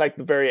but it's like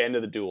the very end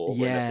of the duel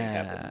where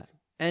nothing happens.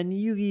 And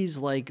Yugi's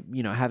like,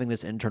 having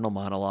this internal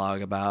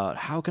monologue about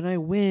how can I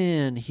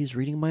win? He's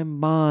reading my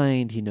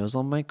mind. He knows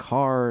all my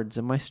cards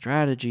and my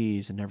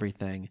strategies and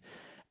everything.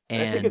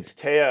 And I think it's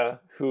Taya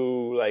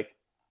who like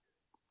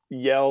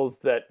yells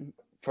that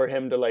for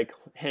him to like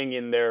hang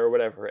in there or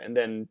whatever, and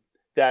then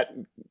that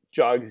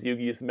jogs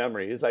Yugi's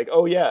memory. He's like,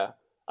 oh yeah,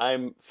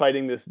 I'm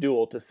fighting this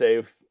duel to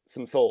save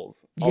some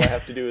souls. All I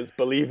have to do is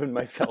believe in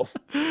myself.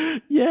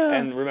 Yeah.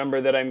 And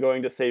remember that I'm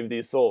going to save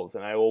these souls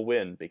and I will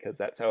win because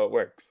that's how it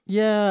works.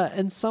 Yeah,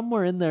 and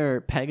somewhere in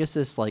there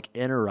Pegasus like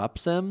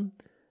interrupts him.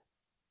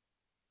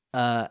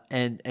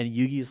 And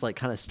Yugi's like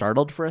kind of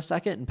startled for a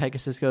second, and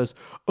Pegasus goes,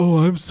 "Oh,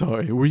 I'm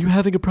sorry. Were you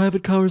having a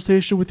private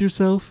conversation with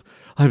yourself?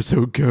 I'm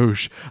so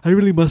gauche. I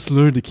really must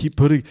learn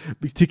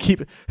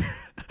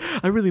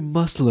I really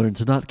must learn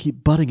to not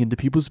keep butting into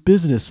people's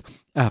business.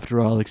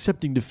 After all,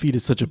 accepting defeat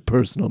is such a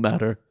personal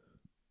matter."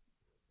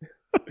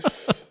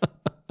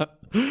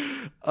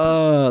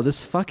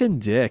 This fucking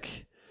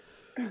dick.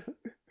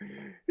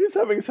 He's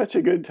having such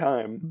a good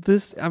time.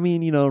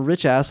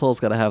 Rich assholes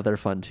gotta have their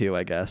fun too,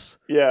 I guess.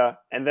 Yeah,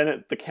 and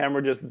then the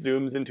camera just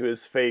zooms into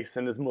his face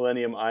and his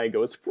Millennium Eye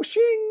goes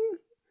whooshing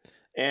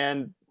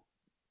and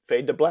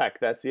fade to black.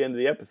 That's the end of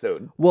the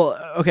episode. Well,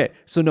 okay,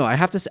 so no, I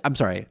have to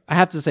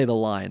say the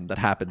line that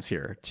happens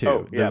here too.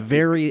 Oh, yeah, the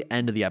very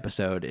end of the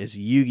episode is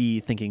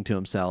Yugi thinking to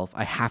himself,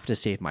 I have to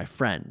save my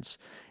friends.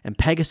 And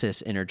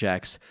Pegasus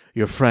interjects,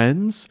 your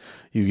friends?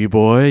 Yugi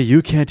boy,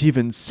 you can't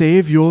even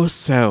save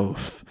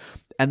yourself.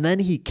 And then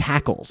he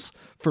cackles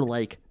for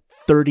like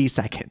 30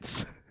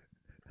 seconds.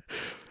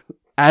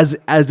 As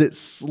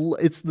it's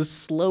the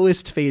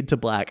slowest fade to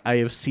black I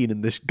have seen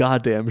in this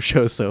goddamn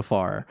show so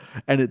far.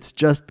 And it's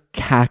just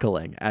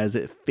cackling as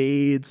it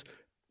fades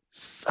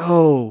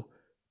so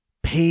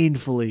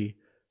painfully,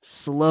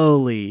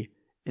 slowly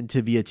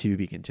into via to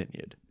be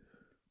continued.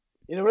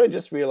 You know what I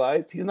just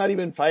realized? He's not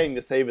even fighting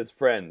to save his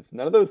friends.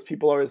 None of those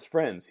people are his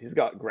friends. He's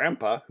got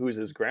Grandpa, who's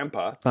his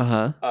grandpa.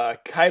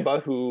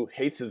 Kaiba, who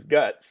hates his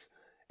guts.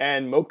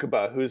 And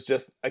Mokuba, who's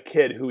just a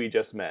kid who he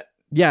just met.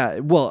 Yeah,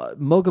 well,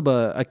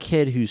 Mokuba, a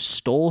kid who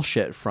stole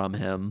shit from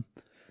him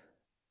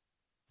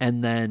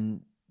and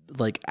then,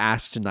 like,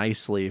 asked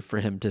nicely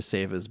for him to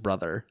save his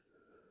brother.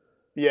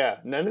 Yeah,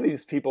 none of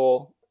these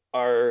people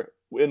are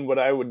in what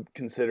I would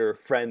consider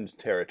friend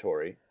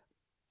territory.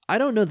 I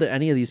don't know that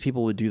any of these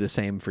people would do the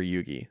same for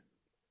Yugi.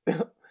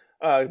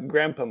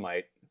 Grandpa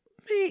might.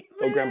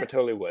 Grandpa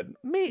totally would.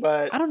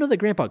 But I don't know that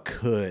Grandpa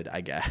could,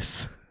 I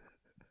guess.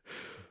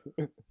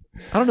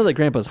 I don't know that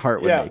Grandpa's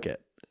heart would make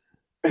it.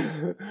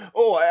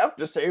 Oh, I have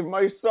to save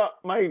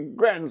my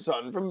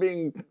grandson from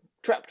being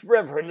trapped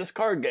forever in this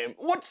card game.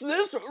 What's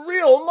this?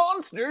 Real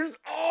monsters?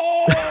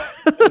 Oh!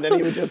 And then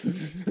he would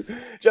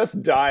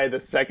just die the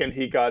second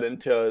he got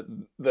into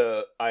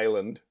the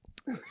island.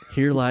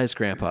 Here lies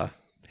Grandpa.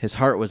 His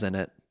heart was in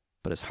it,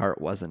 but his heart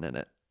wasn't in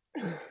it.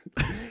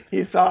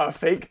 He saw a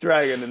fake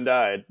dragon and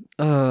died.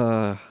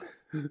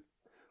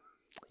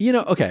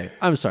 Okay,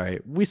 I'm sorry.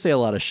 We say a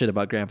lot of shit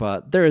about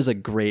Grandpa. There is a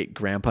great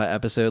Grandpa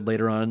episode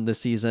later on this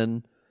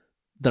season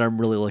that I'm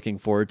really looking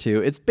forward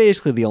to. It's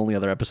basically the only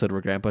other episode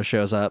where Grandpa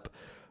shows up,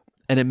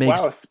 and it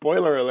makes... Wow,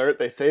 spoiler alert,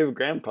 they save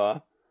Grandpa.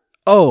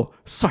 Oh,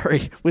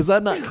 sorry. Was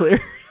that not clear?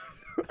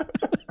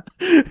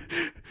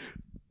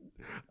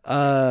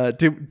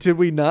 Did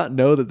we not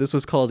know that this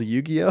was called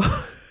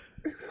Yu-Gi-Oh?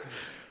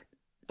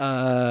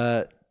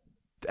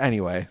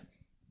 Anyway,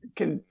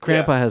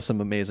 Grandpa has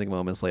some amazing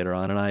moments later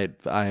on, and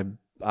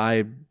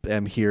I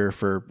am here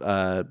for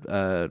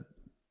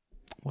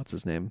what's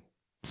his name?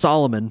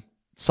 Solomon Moto.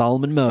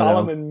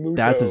 Solomon Muto.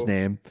 That's his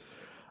name.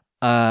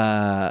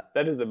 That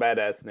is a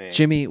badass name.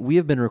 Jimmy, we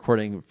have been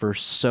recording for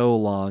so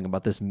long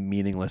about this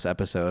meaningless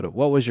episode.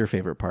 What was your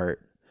favorite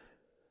part?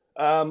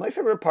 My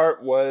favorite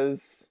part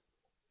was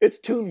it's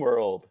Toon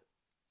World.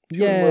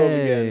 Yay. World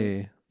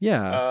again.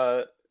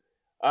 Yeah.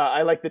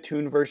 I like the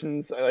Toon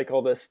versions. I like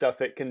all the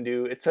stuff it can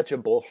do. It's such a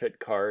bullshit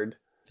card.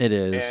 It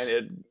is.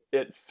 And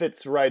it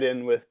fits right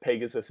in with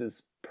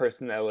Pegasus's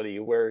personality,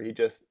 where he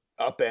just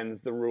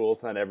upends the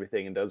rules on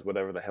everything and does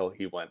whatever the hell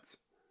he wants.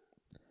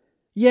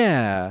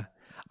 Yeah.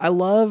 I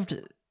loved...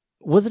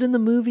 Was it in the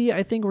movie,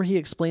 I think, where he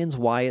explains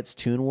why it's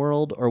Toon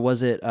World? Or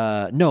was it...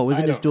 No, it was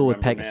in his duel with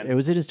Pegasus. It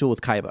was in his duel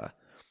with Kaiba.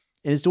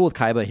 In his duel with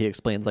Kaiba, he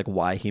explains like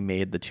why he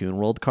made the Toon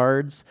World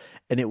cards.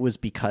 And it was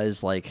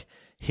because like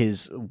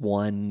his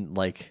one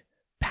like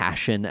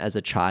passion as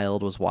a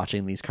child was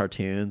watching these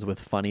cartoons with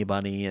Funny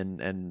Bunny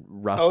and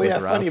Ruff. Oh yeah,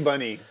 Ruff. Funny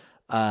Bunny.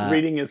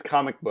 Reading his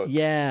comic books.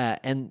 Yeah,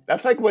 and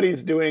that's like what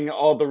he's doing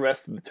all the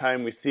rest of the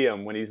time we see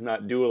him when he's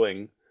not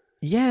dueling.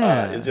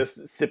 Yeah. Is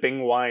just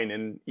sipping wine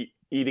and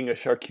eating a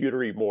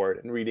charcuterie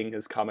board and reading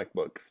his comic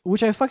books.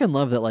 Which I fucking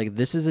love that, like,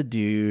 this is a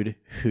dude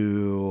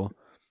who...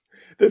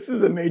 This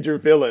is a major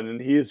villain, and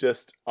he's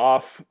just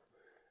off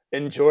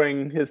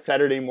enjoying his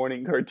Saturday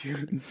morning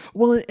cartoons.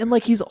 Well, and,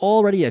 like, he's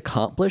already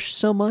accomplished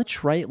so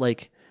much, right?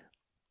 Like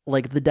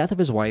the death of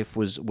his wife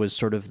was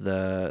sort of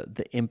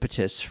the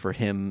impetus for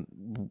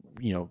him,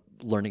 you know,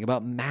 learning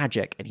about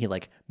magic, and he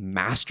like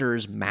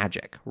masters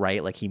magic,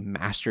 right? Like he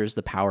masters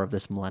the power of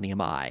this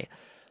Millennium Eye.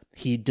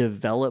 He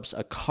develops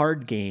a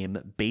card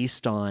game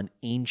based on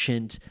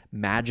ancient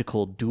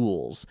magical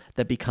duels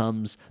that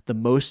becomes the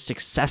most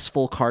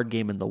successful card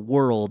game in the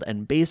world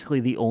and basically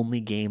the only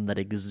game that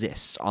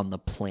exists on the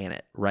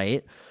planet,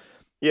 right?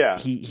 Yeah.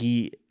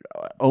 He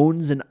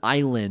owns an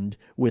island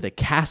with a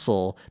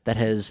castle that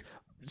has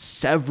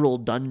several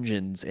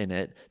dungeons in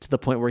it, to the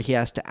point where he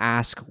has to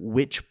ask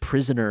which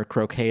prisoner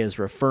Croquet is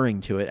referring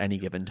to at any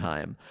given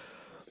time.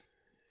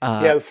 He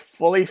has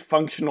fully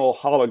functional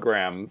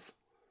holograms.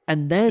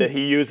 And then that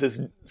he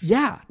uses,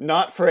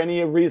 not for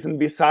any reason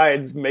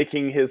besides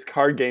making his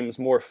card games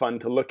more fun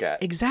to look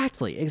at.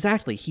 Exactly.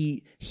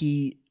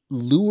 He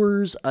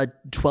lures a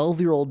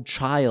 12-year-old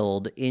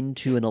child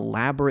into an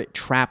elaborate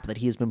trap that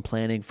he has been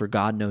planning for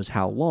God knows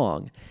how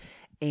long.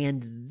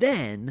 And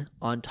then,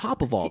 on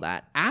top of all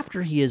that,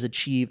 after he has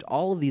achieved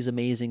all of these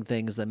amazing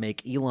things that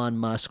make Elon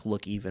Musk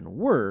look even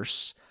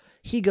worse,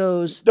 he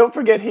goes... Don't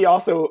forget he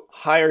also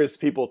hires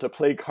people to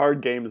play card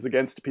games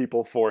against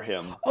people for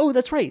him. Oh,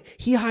 that's right.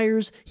 He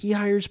hires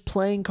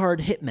playing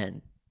card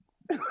hitmen.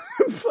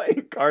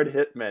 Playing card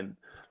hitmen.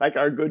 Like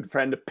our good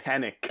friend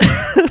Panic.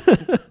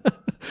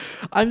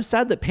 I'm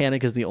sad that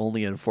Panic is the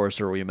only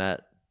enforcer we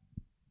met.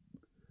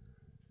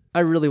 I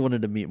really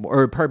wanted to meet more...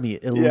 Or, pardon me,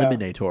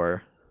 Eliminator.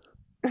 Yeah.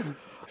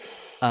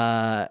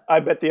 I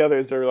bet the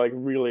others are like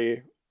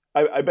really...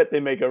 I bet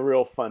they make a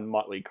real fun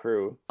motley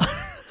crew.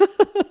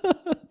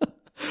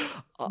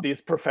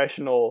 These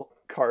professional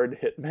card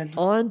hitmen.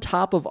 On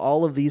top of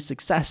all of these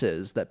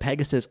successes that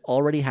Pegasus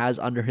already has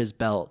under his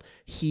belt,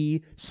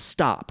 he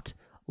stopped,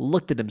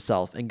 looked at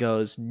himself, and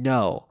goes,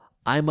 "No,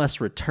 I must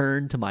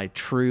return to my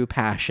true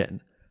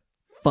passion,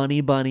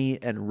 Funny Bunny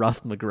and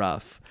Ruff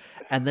McGruff."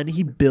 And then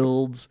he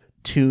builds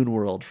Toon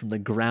World from the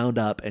ground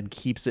up and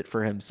keeps it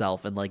for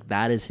himself, and like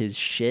that is his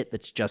shit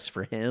that's just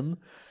for him.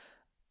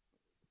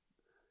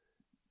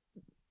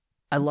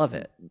 I love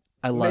it.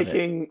 I love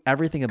Making it.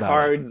 Everything about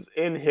cards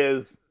in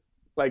his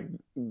like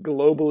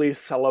globally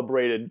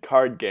celebrated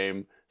card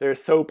game. They're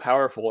so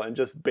powerful and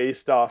just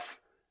based off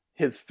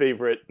his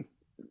favorite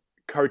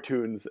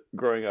cartoons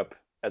growing up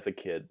as a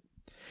kid.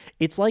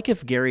 It's like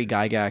if Gary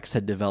Gygax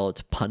had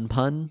developed Pun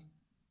Pun.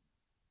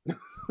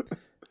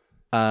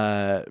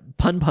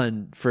 Pun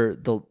Pun, for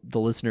the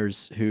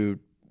listeners who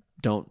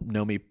don't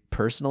know me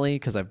personally,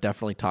 because I've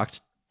definitely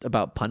talked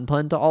about Pun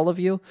Pun to all of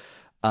you.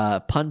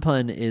 Pun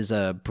Pun is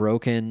a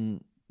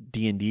broken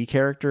D&D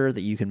character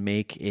that you can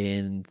make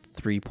in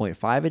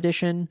 3.5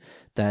 edition.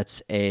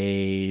 That's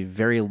a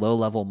very low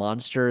level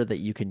monster that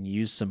you can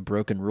use some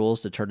broken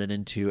rules to turn it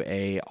into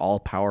a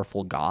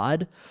all-powerful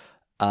god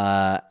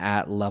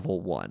at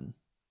level 1.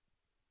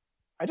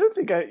 I don't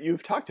think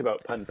you've talked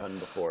about Pun Pun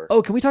before.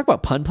 Oh, can we talk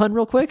about Pun Pun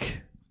real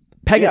quick?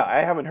 Yeah, I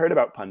haven't heard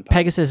about Pun Pun.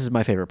 Pegasus is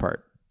my favorite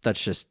part.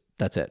 That's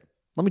it.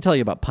 Let me tell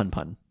you about Pun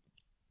Pun.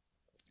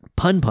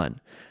 Pun Pun.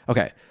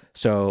 Okay,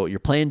 so you're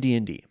playing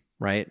D&D,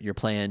 right? You're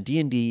playing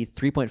D&D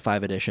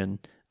 3.5 edition.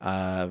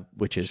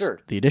 which is Sure.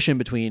 the addition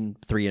between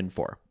 3 and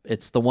 4.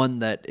 It's the one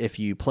that if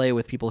you play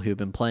with people who've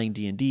been playing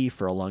D&D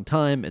for a long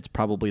time, it's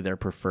probably their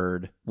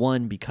preferred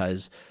one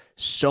because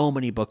so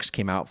many books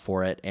came out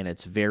for it, and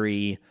it's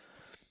very...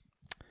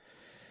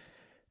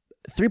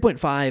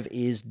 3.5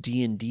 is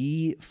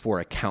D&D for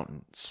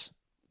accountants.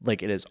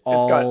 Like, it is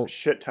all... It's got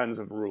shit tons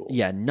of rules.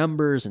 Yeah,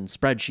 numbers and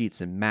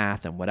spreadsheets and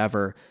math and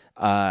whatever.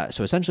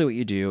 So essentially what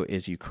you do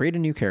is you create a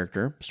new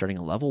character starting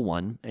at level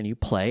 1, and you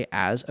play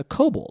as a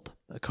kobold.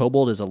 A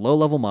kobold is a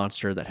low-level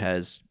monster that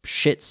has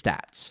shit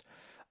stats.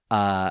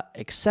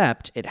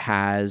 Except it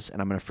has,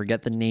 and I'm going to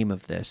forget the name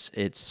of this,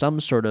 it's some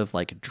sort of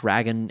like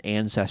dragon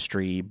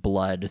ancestry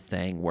blood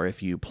thing where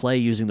if you play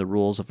using the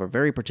rules of a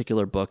very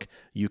particular book,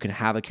 you can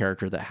have a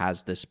character that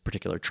has this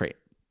particular trait.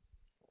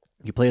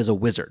 You play as a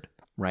wizard,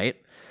 right?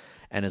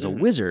 And as a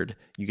wizard,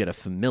 you get a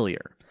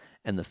familiar.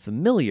 And the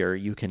familiar,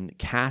 you can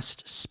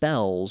cast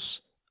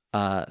spells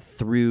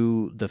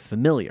through the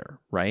familiar,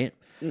 right?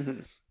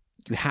 Mm-hmm.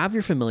 You have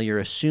your familiar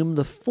assume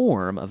the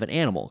form of an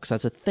animal, because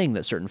that's a thing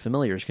that certain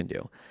familiars can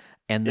do.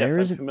 And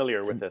yes, I'm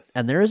familiar with this.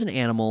 And there is an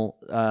animal.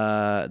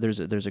 There's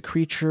a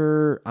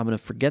creature. I'm gonna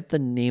forget the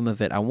name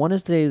of it. I want to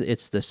say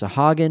it's the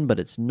Sahagin, but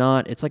it's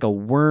not. It's like a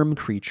worm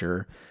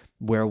creature,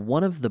 where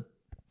one of the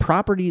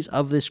properties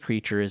of this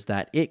creature is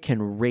that it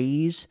can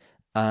raise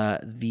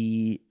or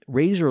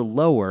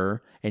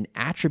lower an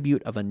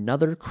attribute of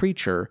another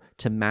creature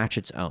to match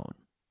its own.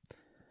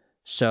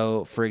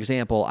 So, for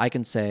example, I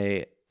can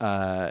say,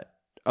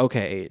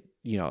 okay,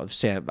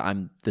 say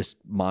I'm this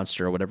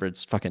monster or whatever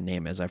its fucking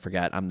name is, I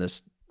forget. I'm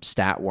this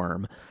stat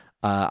worm.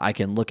 I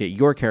can look at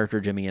your character,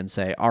 Jimmy, and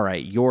say, all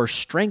right, your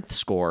strength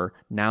score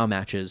now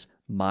matches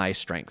my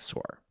strength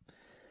score.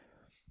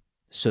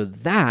 So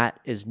that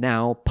is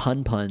now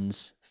Pun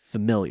Pun's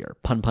familiar.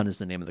 Pun Pun is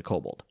the name of the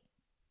kobold.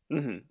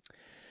 Mm-hmm.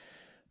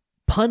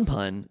 Pun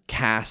Pun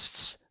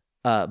casts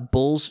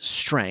Bull's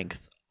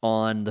strength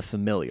on the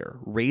familiar,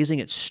 raising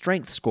its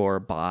strength score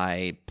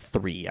by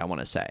 3, I want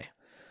to say.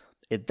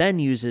 It then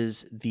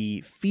uses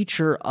the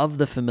feature of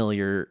the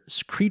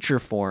familiar's creature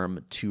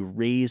form to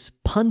raise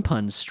Pun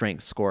Pun's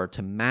strength score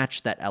to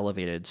match that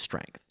elevated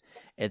strength.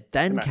 It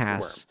then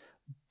casts...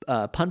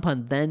 Pun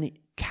Pun then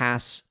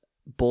casts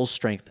Bull's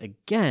strength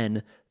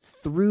again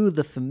through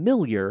the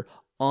familiar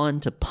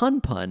onto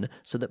Pun Pun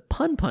so that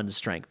Pun Pun's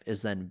strength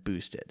is then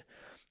boosted.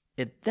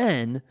 It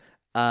then...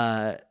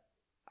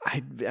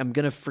 I'm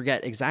going to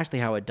forget exactly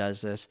how it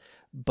does this,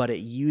 but it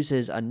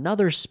uses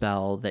another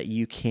spell that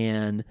you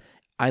can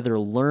either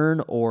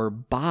learn or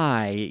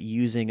buy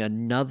using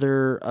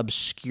another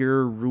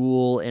obscure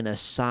rule in a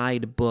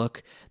side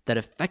book that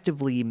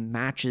effectively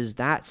matches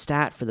that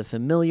stat for the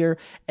familiar.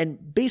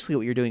 And basically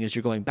what you're doing is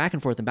you're going back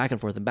and forth and back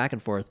and forth and back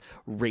and forth,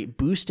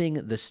 boosting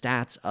the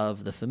stats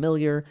of the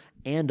familiar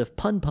and of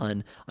Pun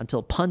Pun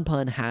until Pun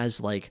Pun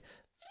has like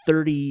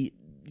 30,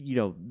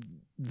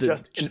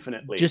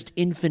 just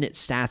infinite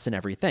stats and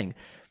everything.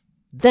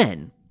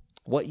 Then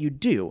what you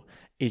do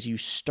is you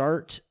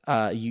start,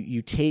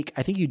 you take,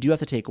 I think you do have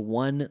to take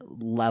one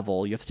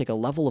level. You have to take a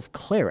level of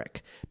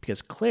Cleric,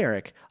 because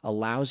Cleric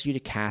allows you to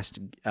cast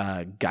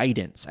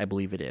Guidance, I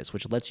believe it is,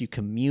 which lets you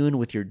commune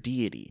with your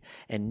deity.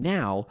 And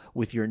now,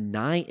 with your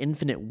nigh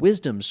infinite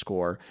wisdom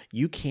score,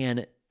 you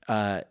can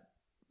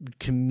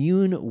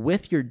commune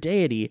with your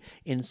deity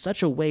in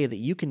such a way that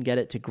you can get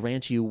it to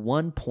grant you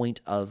 1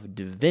 point of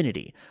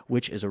divinity,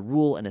 which is a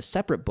rule in a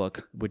separate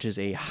book, which is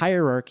a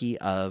hierarchy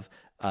of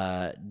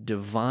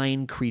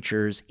divine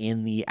creatures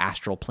in the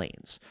astral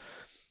planes.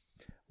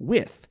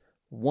 With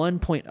 1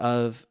 point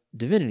of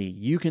divinity,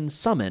 you can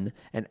summon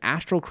an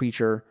astral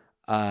creature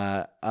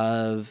I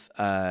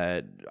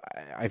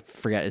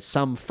forget, it's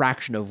some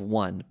fraction of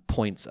 1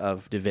 points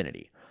of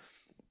divinity.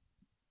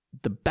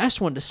 The best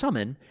one to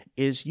summon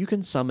is you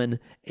can summon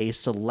a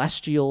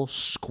celestial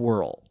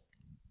squirrel.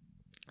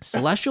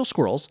 Celestial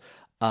squirrels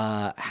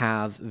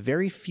have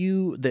very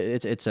few,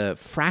 it's a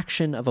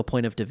fraction of a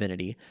point of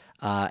divinity,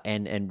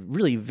 and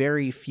really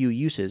very few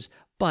uses,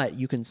 but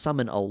you can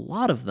summon a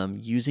lot of them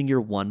using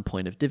your 1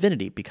 point of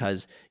divinity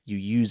because you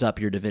use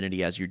up your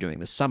divinity as you're doing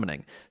the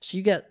summoning. So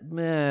you get,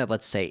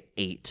 let's say,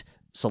 8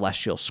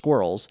 celestial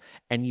squirrels,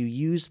 and you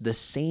use the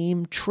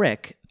same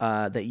trick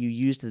that you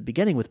used at the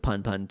beginning with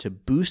Pun Pun to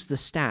boost the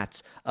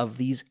stats of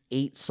these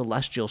 8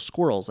 celestial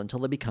squirrels until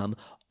they become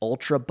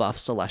ultra buff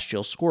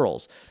celestial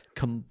squirrels.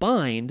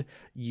 Combined,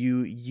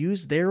 you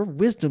use their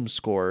wisdom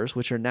scores,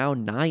 which are now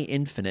nigh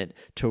infinite,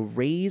 to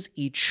raise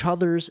each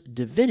other's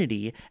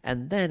divinity,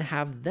 and then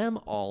have them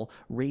all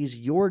raise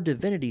your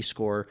divinity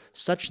score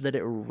such that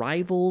it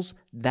rivals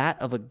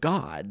that of a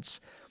god's.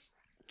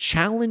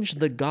 Challenge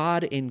the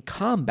god in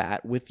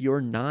combat with your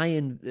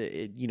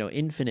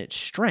infinite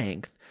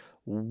strength.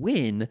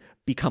 Win,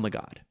 become a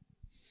god.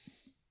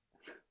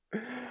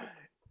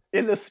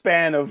 In the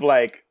span of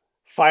like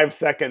 5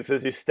 seconds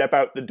as you step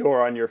out the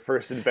door on your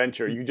first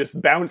adventure. You just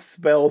bounce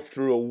spells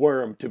through a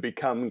worm to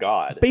become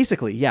God.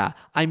 Basically, yeah.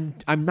 I'm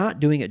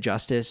not doing it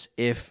justice.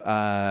 If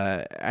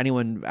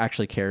anyone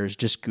actually cares,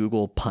 just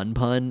Google Pun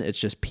Pun. It's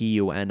just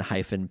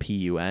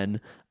PUN-PUN.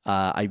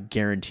 I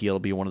guarantee it'll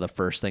be one of the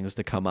first things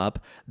to come up.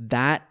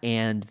 That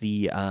and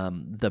the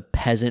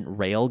peasant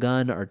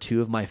railgun are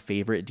two of my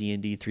favorite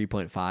D&D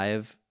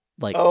 3.5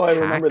 like I hacks.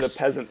 remember the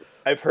peasant.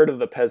 I've heard of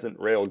the peasant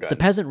railgun. The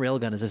peasant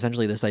railgun is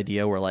essentially this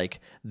idea where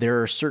like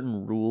there are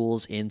certain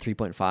rules in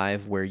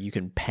 3.5 where you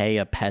can pay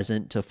a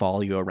peasant to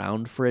follow you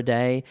around for a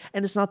day,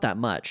 and it's not that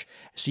much.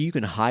 So you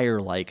can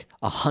hire like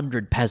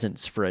 100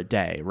 peasants for a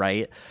day,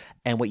 right?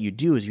 And what you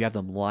do is you have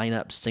them line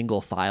up single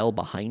file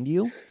behind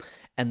you,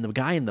 and the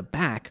guy in the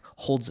back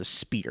holds a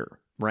spear,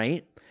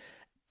 right?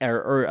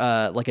 Or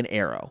like an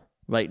arrow,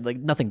 right? Like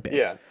nothing big.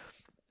 Yeah.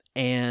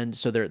 And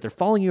so they're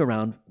following you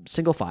around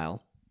single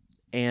file.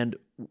 And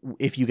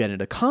if you get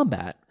into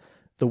combat,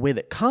 the way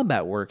that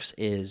combat works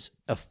is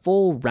a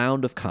full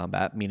round of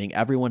combat, meaning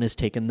everyone has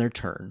taken their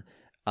turn,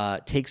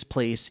 takes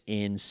place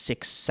in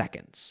 6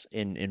 seconds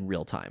in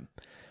real time.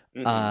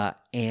 Mm-hmm.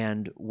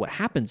 And what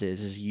happens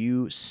is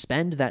you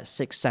spend that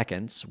 6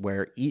 seconds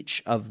where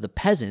each of the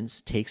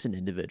peasants takes an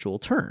individual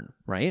turn,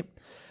 right?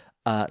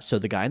 So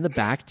the guy in the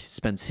back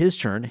spends his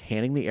turn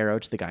handing the arrow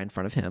to the guy in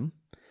front of him,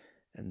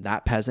 and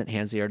that peasant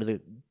hands the arrow to the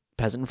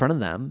peasant in front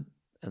of them,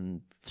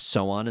 and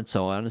so on and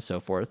so on and so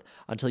forth,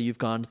 until you've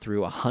gone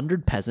through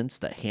 100 peasants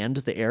that hand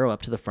the arrow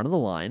up to the front of the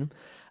line.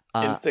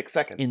 In 6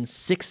 seconds. In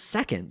 6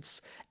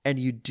 seconds. And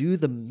you do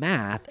the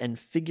math and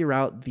figure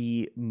out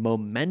the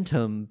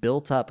momentum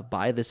built up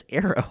by this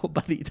arrow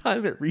by the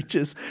time it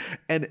reaches.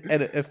 And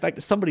in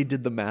fact, somebody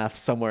did the math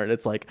somewhere, and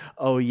it's like,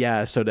 oh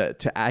yeah, so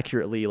to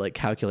accurately like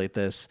calculate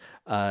this,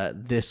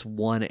 this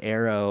one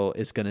arrow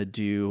is going to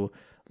do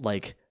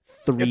like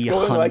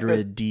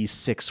 300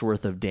 D6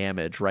 worth of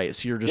damage, right?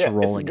 So you're just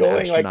rolling an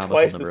astronomical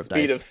like number of dice. Twice the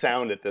speed of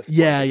sound at this point.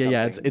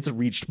 Yeah. It's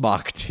reached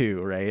Mach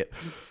 2, right?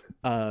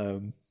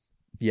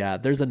 Yeah,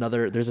 there's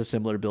a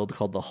similar build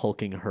called the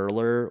Hulking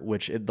Hurler,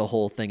 which the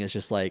whole thing is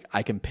just like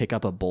I can pick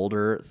up a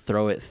boulder,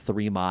 throw it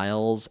 3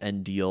 miles,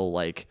 and deal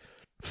like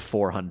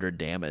 400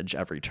 damage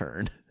every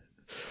turn.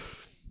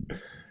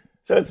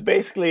 So it's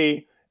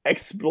basically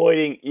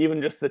exploiting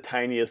even just the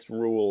tiniest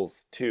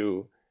rules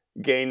to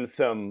gain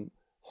some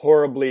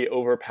horribly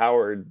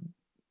overpowered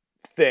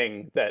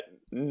thing that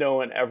no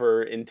one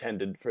ever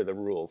intended for the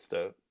rules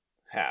to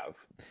have.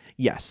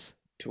 Yes.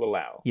 To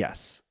allow.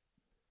 Yes.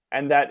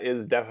 And that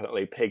is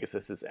definitely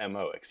Pegasus's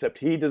MO, except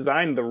he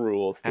designed the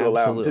rules to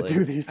allow him to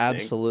do these things.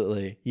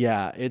 Absolutely.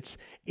 Yeah. It's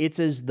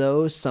as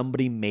though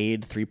somebody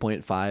made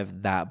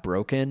 3.5 that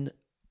broken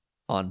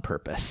on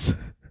purpose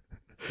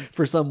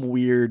for some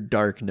weird,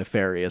 dark,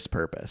 nefarious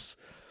purpose.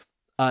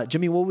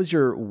 Jimmy, what was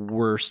your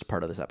worst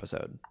part of this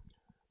episode?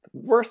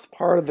 Worst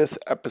part of this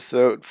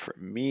episode for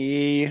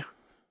me,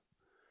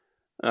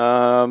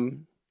 that's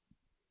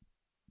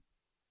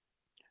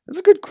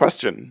a good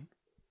question.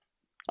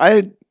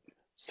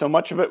 So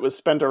much of it was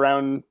spent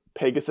around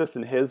Pegasus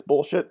and his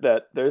bullshit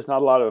that there's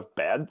not a lot of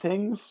bad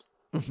things.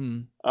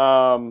 Mm-hmm.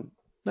 I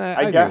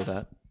guess agree with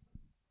that.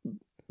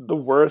 The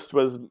worst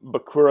was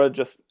Bakura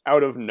just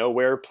out of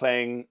nowhere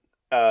playing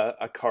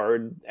a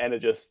card, and it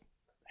just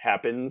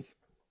happens.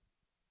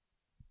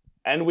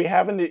 And we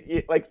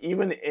haven't, like,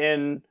 even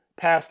in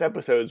past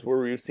episodes where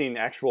we've seen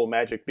actual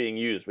magic being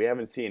used, we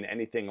haven't seen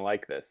anything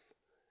like this.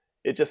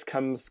 It just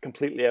comes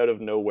completely out of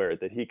nowhere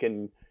that he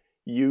can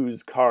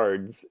use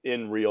cards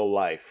in real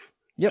life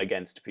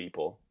against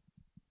people.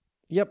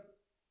 Yep.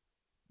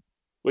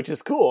 Which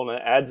is cool, and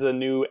it adds a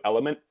new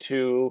element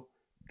to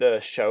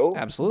the show.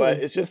 Absolutely.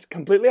 But it's just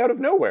completely out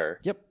of nowhere.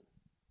 Yep.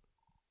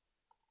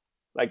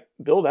 Like,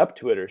 build up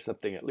to it or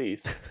something at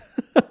least.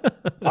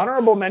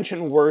 Honorable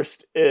mention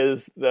worst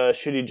is the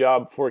shitty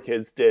job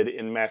 4Kids did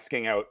in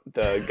masking out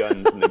the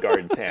guns in the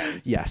guards'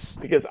 hands. Yes.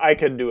 Because I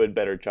could do a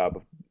better job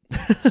of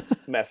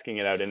masking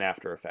it out in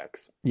After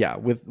Effects. Yeah,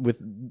 with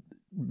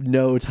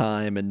no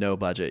time and no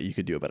budget, you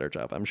could do a better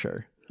job, I'm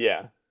sure.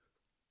 Yeah.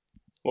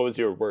 What was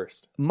your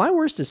worst? My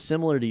worst is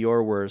similar to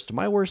your worst.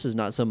 My worst is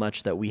not so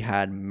much that we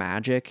had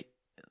magic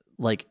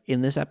like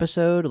in this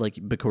episode, like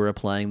Bakura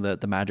playing the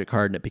magic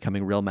card and it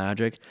becoming real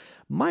magic.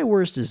 My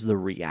worst is the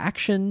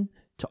reaction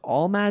to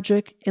all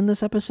magic in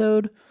this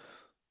episode.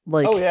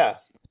 Like, oh yeah,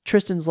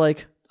 Tristan's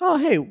like, oh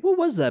hey, what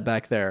was that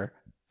back there?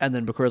 And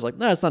then Bakura's like,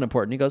 no, it's not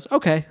important. He goes,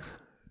 okay.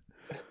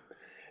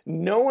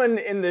 No one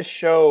in this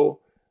show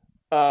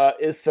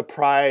is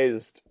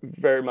surprised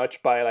very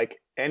much by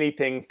like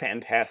anything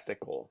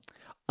fantastical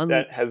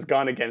that has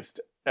gone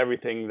against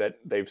everything that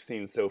they've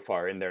seen so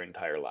far in their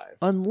entire lives.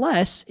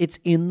 Unless it's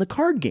in the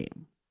card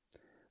game.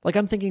 Like,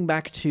 I'm thinking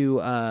back to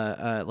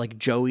like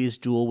Joey's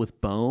duel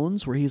with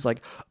Bones, where he's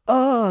like,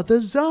 oh,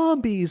 the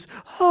zombies.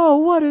 Oh,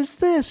 what is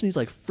this? And he's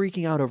like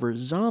freaking out over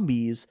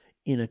zombies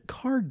in a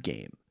card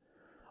game.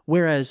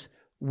 Whereas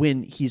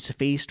when he's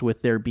faced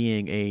with there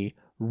being a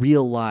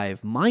real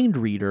live mind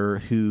reader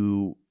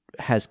who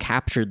has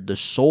captured the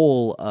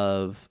soul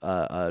of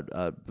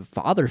a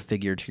father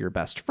figure to your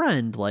best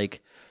friend,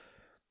 like,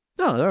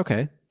 oh,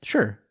 okay,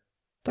 sure.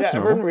 That's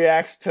everyone normal.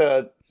 reacts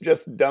to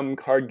just dumb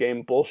card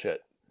game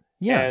bullshit.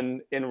 Yeah.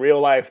 And in real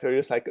life, they're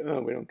just like,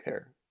 oh, we don't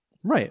care.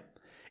 Right.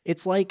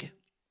 It's like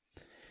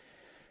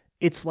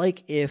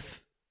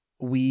if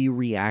we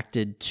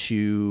reacted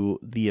to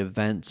the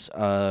events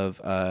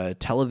of a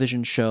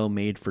television show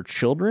made for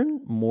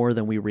children more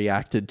than we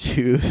reacted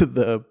to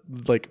the,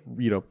 like,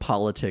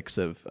 politics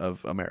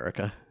of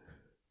America.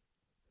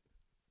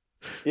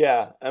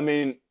 Yeah, I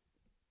mean,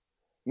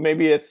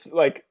 maybe it's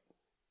like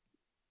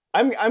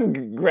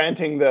I'm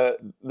granting the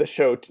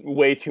show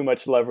way too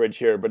much leverage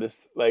here, but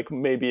it's like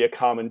maybe a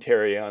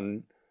commentary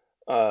on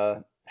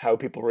how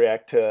people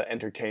react to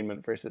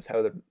entertainment versus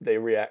how they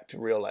react to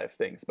real life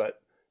things. But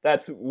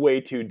that's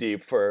way too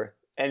deep for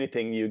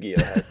anything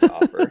Yu-Gi-Oh has to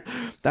offer.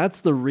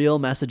 That's the real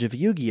message of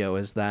Yu-Gi-Oh,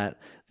 is that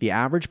the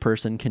average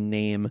person can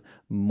name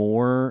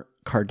more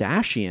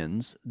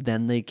Kardashians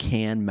than they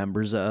can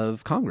members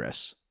of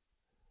Congress.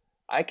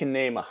 I can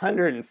name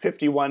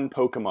 151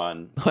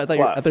 Pokemon. I thought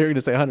you were going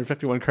to say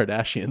 151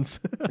 Kardashians.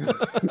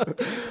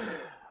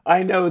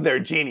 I know their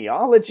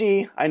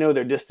genealogy. I know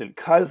their distant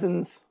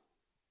cousins.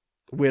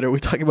 Wait, are we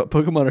talking about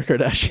Pokemon or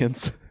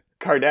Kardashians?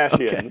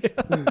 Kardashians.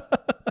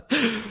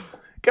 Okay.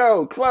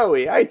 Go,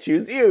 Chloe. I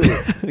choose you.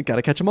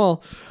 Gotta catch them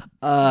all.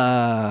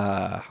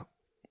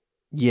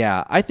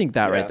 Yeah, I think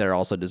that right there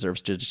also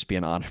deserves to just be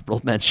an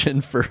honorable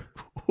mention for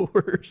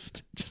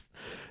worst.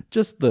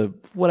 Just the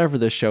whatever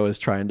this show is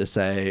trying to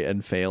say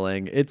and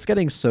failing. It's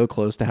getting so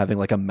close to having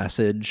like a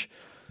message.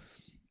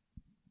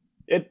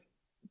 It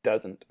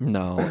doesn't.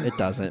 No, it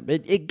doesn't.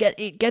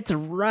 It gets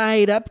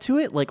right up to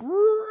it, like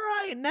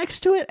right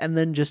next to it, and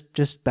then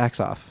just backs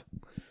off.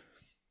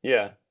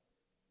 Yeah.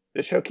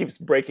 The show keeps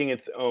breaking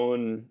its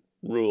own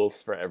rules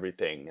for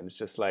everything, and it's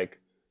just like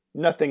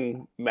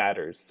nothing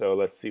matters, so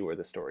let's see where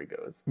the story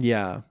goes.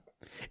 Yeah.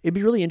 It'd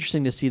be really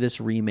interesting to see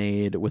this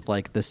remade with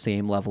like the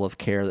same level of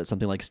care that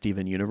something like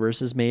Steven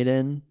Universe is made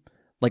in.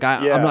 Like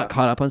I'm not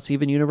caught up on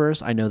Steven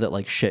Universe. I know that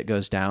like shit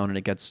goes down and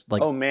it gets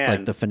like, oh man,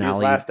 like the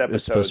finale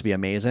is supposed to be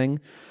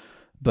amazing,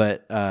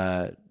 but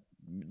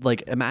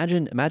like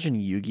imagine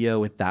Yu-Gi-Oh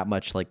with that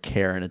much like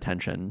care and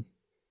attention.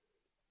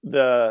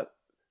 The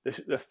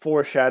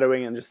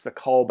foreshadowing and just the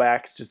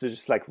callbacks,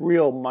 just like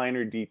real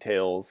minor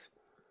details.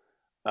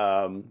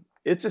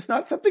 It's just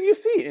not something you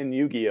see in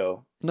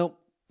Yu-Gi-Oh. Nope.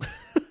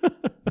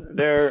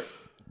 It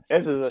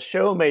is a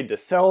show made to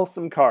sell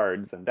some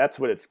cards, and that's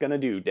what it's gonna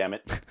do, damn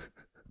it.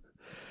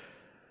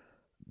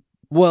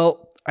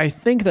 Well, I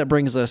think that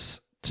brings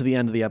us to the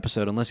end of the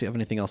episode, unless you have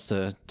anything else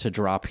to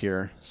drop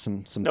here,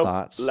 some nope,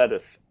 thoughts. Let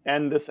us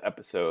end this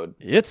episode.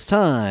 It's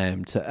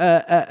time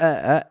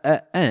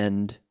to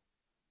end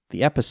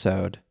the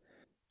episode.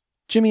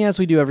 Jimmy, as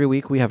we do every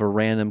week, we have a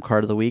random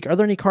card of the week. Are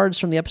there any cards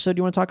from the episode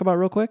you want to talk about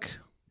real quick?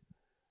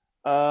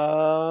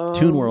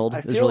 Toon World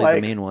is really like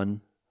the main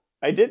one.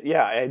 I did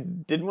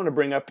want to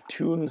bring up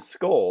Toon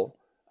Skull.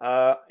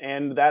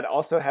 And that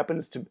also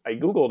happens to... I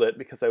Googled it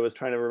because I was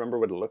trying to remember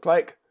what it looked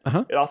like.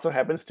 Uh-huh. It also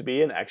happens to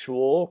be an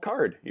actual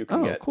card you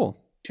can get. Oh, cool.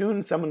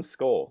 Toon Summon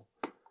Skull.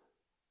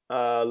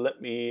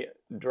 Let me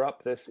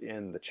drop this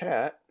in the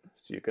chat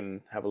so you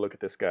can have a look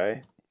at this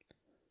guy.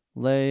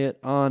 Lay it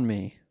on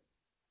me.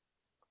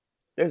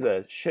 There's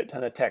a shit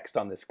ton of text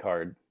on this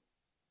card.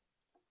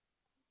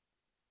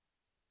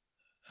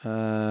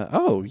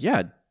 Oh,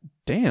 yeah.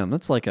 Damn,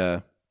 that's like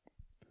a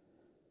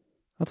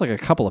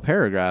couple of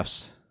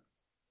paragraphs.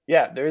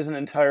 Yeah, there's an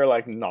entire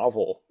like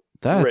novel.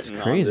 That's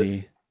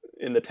crazy.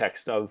 In the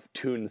text of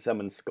Toon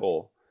Summon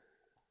Skull.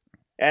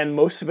 And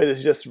most of it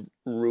is just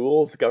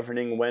rules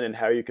governing when and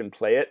how you can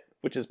play it,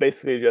 which is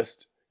basically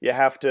just you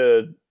have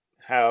to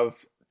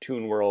have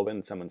Toon World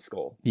and Summon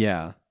Skull.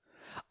 Yeah.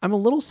 I'm a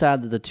little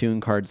sad that the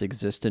Toon cards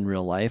exist in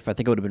real life. I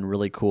think it would have been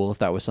really cool if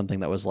that was something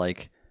that was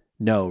like,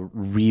 no,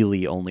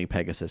 really only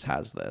Pegasus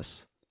has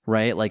this.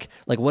 Right? Like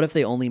what if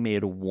they only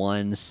made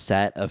one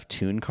set of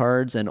Toon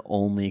cards and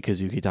only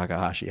Kazuki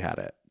Takahashi had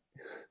it?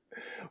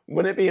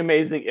 Wouldn't it be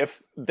amazing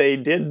if they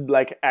did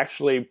like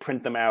actually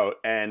print them out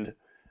and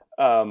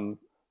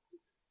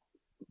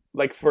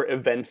like for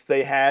events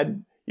they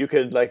had, you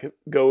could like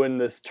go in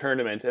this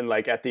tournament and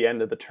like at the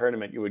end of the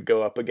tournament you would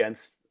go up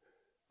against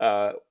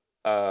an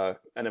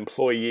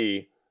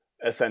employee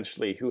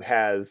essentially who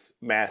has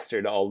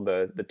mastered all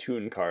the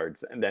Toon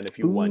cards, and then if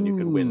you won you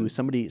could win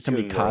somebody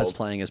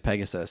cosplaying as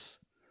Pegasus.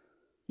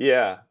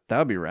 Yeah, that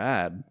would be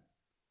rad.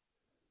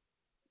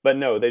 But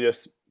no, they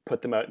just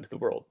put them out into the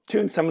world.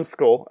 Toon Summon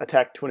Skull,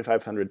 attack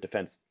 2500,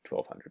 defense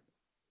 1200.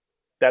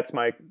 That's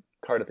my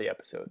card of the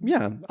episode.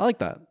 Yeah, I like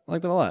that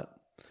a lot.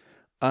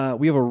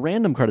 We have a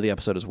random card of the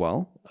episode as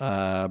well,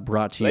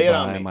 brought to you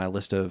by my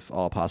list of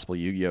all possible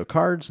Yu-Gi-Oh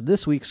cards.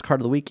 This week's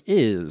card of the week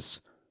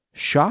is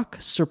Shock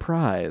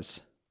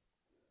Surprise.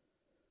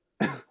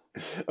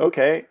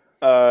 Okay.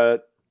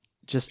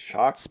 Just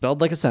Shock.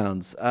 Spelled like it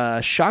sounds.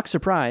 Shock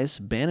Surprise.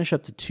 Banish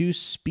up to 2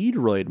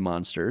 Speedroid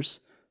monsters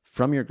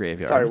from your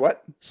graveyard. Sorry,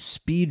 what?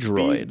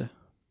 Speedroid.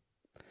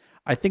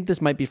 I think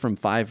this might be from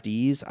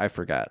 5Ds. I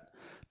forgot.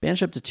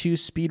 Banish up to 2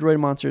 Speedroid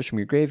monsters from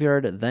your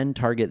graveyard, then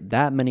target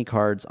that many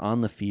cards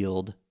on the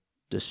field.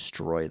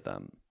 Destroy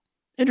them.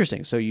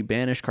 Interesting. So you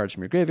banish cards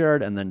from your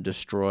graveyard and then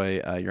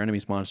destroy your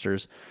enemy's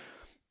monsters.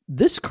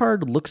 This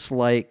card looks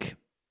like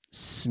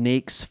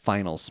Snake's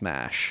Final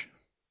Smash.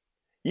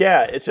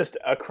 Yeah, it's just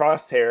a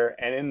crosshair,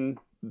 and in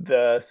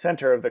the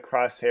center of the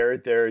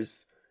crosshair,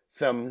 there's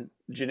some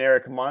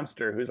generic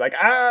monster who's like,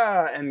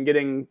 ah, and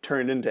getting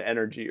turned into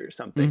energy or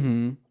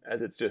something,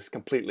 as it's just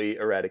completely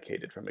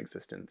eradicated from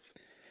existence.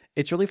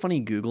 It's really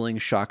funny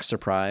Googling Shock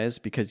Surprise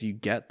because you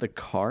get the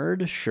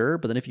card, sure,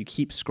 but then if you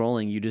keep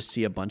scrolling, you just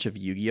see a bunch of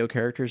Yu-Gi-Oh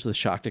characters with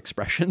shocked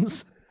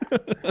expressions.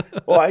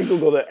 Well, I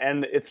Googled it,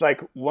 and it's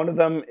like one of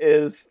them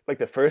is like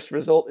the first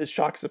result is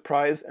Shock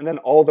Surprise, and then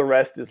all the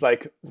rest is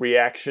like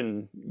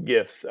reaction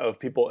GIFs of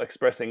people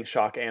expressing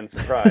shock and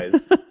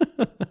surprise.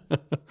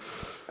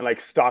 And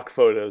like stock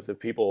photos of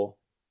people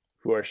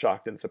who are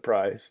shocked and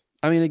surprised.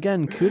 I mean,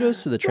 again,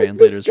 kudos to the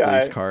translators for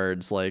these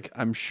cards. Like,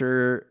 I'm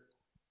sure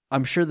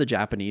the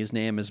Japanese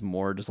name is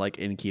more just like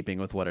in keeping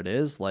with what it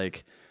is,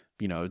 like,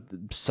 you know,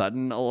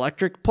 sudden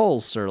electric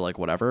pulse or like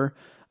whatever.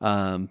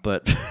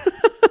 But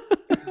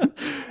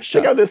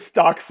check out this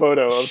stock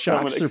photo of Shock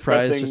someone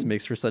Surprise expressing... just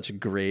makes for such a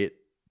great.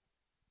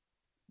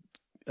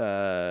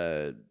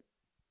 I'm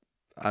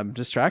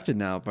distracted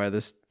now by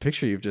this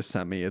picture you've just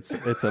sent me. It's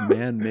a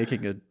man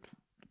making a.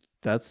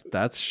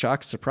 That's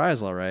Shock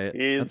Surprise, all right.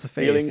 He's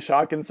feeling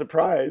shock and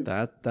surprise.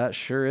 That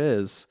sure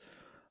is.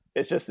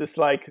 It's just this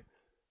like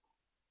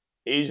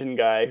Asian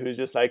guy who's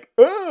just like,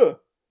 ugh,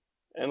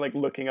 and like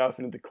looking off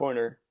into the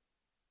corner.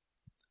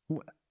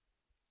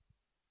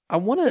 I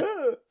want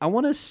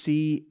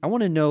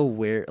to know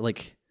where,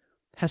 like,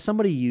 has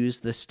somebody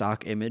used this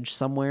stock image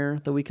somewhere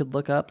that we could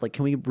look up? Like,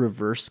 can we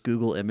reverse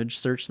Google image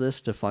search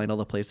this to find all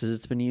the places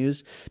it's been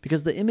used?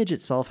 Because the image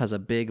itself has a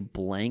big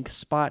blank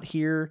spot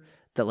here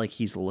that like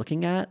he's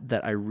looking at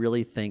that I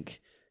really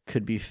think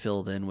could be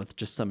filled in with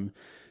just some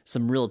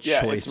real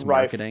choice it's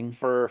marketing. Rife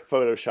for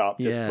Photoshop.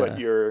 Just put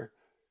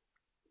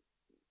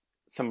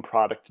some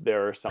product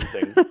there or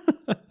something.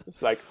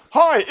 It's like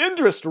high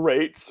interest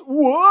rates.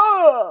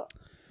 Whoa!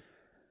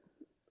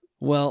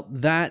 Well,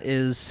 that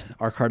is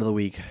our card of the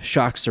week.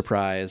 Shock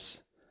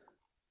Surprise.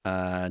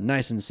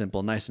 Nice and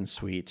simple, nice and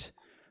sweet.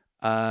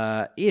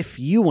 If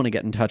you want to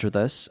get in touch with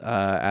us,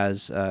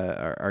 as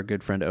our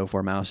good friend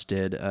O4 Mouse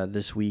did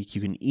this week,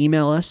 you can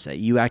email us at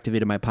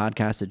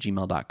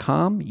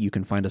youactivatedmypodcast@gmail.com. You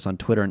can find us on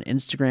Twitter and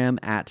Instagram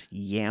at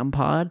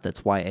Yampod.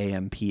 That's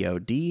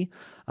YAMPOD. You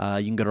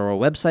can go to our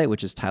website,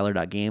 which is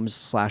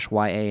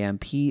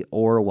tyler.games/YAMP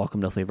or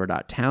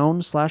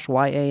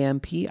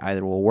welcometoflavor.town/YAMP.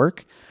 Either will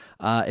work.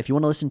 If you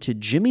want to listen to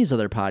Jimmy's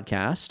other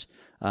podcast,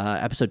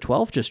 episode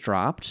 12 just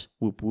dropped.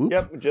 Whoop, whoop.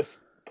 Yep,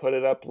 just put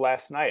it up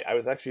last night. I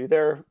was actually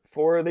there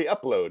for the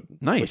upload.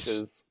 Nice. Which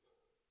is,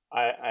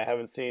 I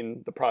haven't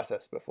seen the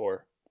process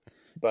before,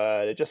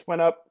 but it just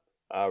went up.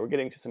 We're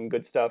getting to some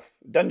good stuff.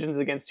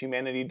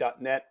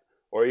 DungeonsAgainstHumanity.net,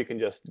 or you can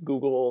just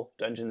Google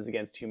Dungeons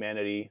Against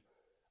Humanity,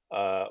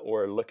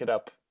 or look it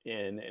up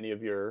in any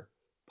of your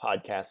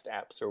podcast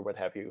apps or what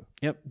have you.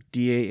 Yep,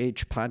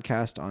 DAH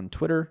Podcast on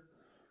Twitter.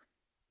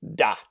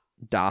 Da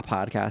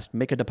Podcast.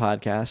 Make it a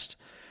podcast.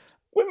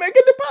 We're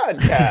making the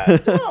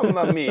podcast.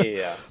 Mamma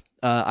mia.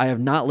 I have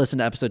not listened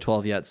to episode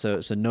 12 yet,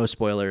 so no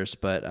spoilers,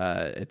 but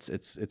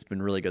it's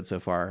been really good so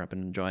far. I've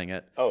been enjoying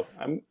it. Oh,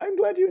 I'm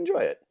glad you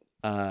enjoy it.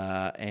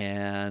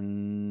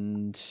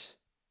 And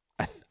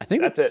I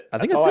think that's it. I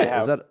think that's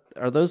that's it.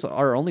 Are those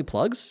our only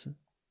plugs?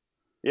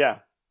 Yeah.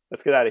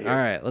 Let's get out of here. All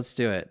right, let's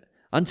do it.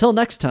 Until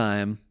next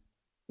time.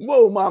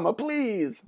 Whoa, mama, please.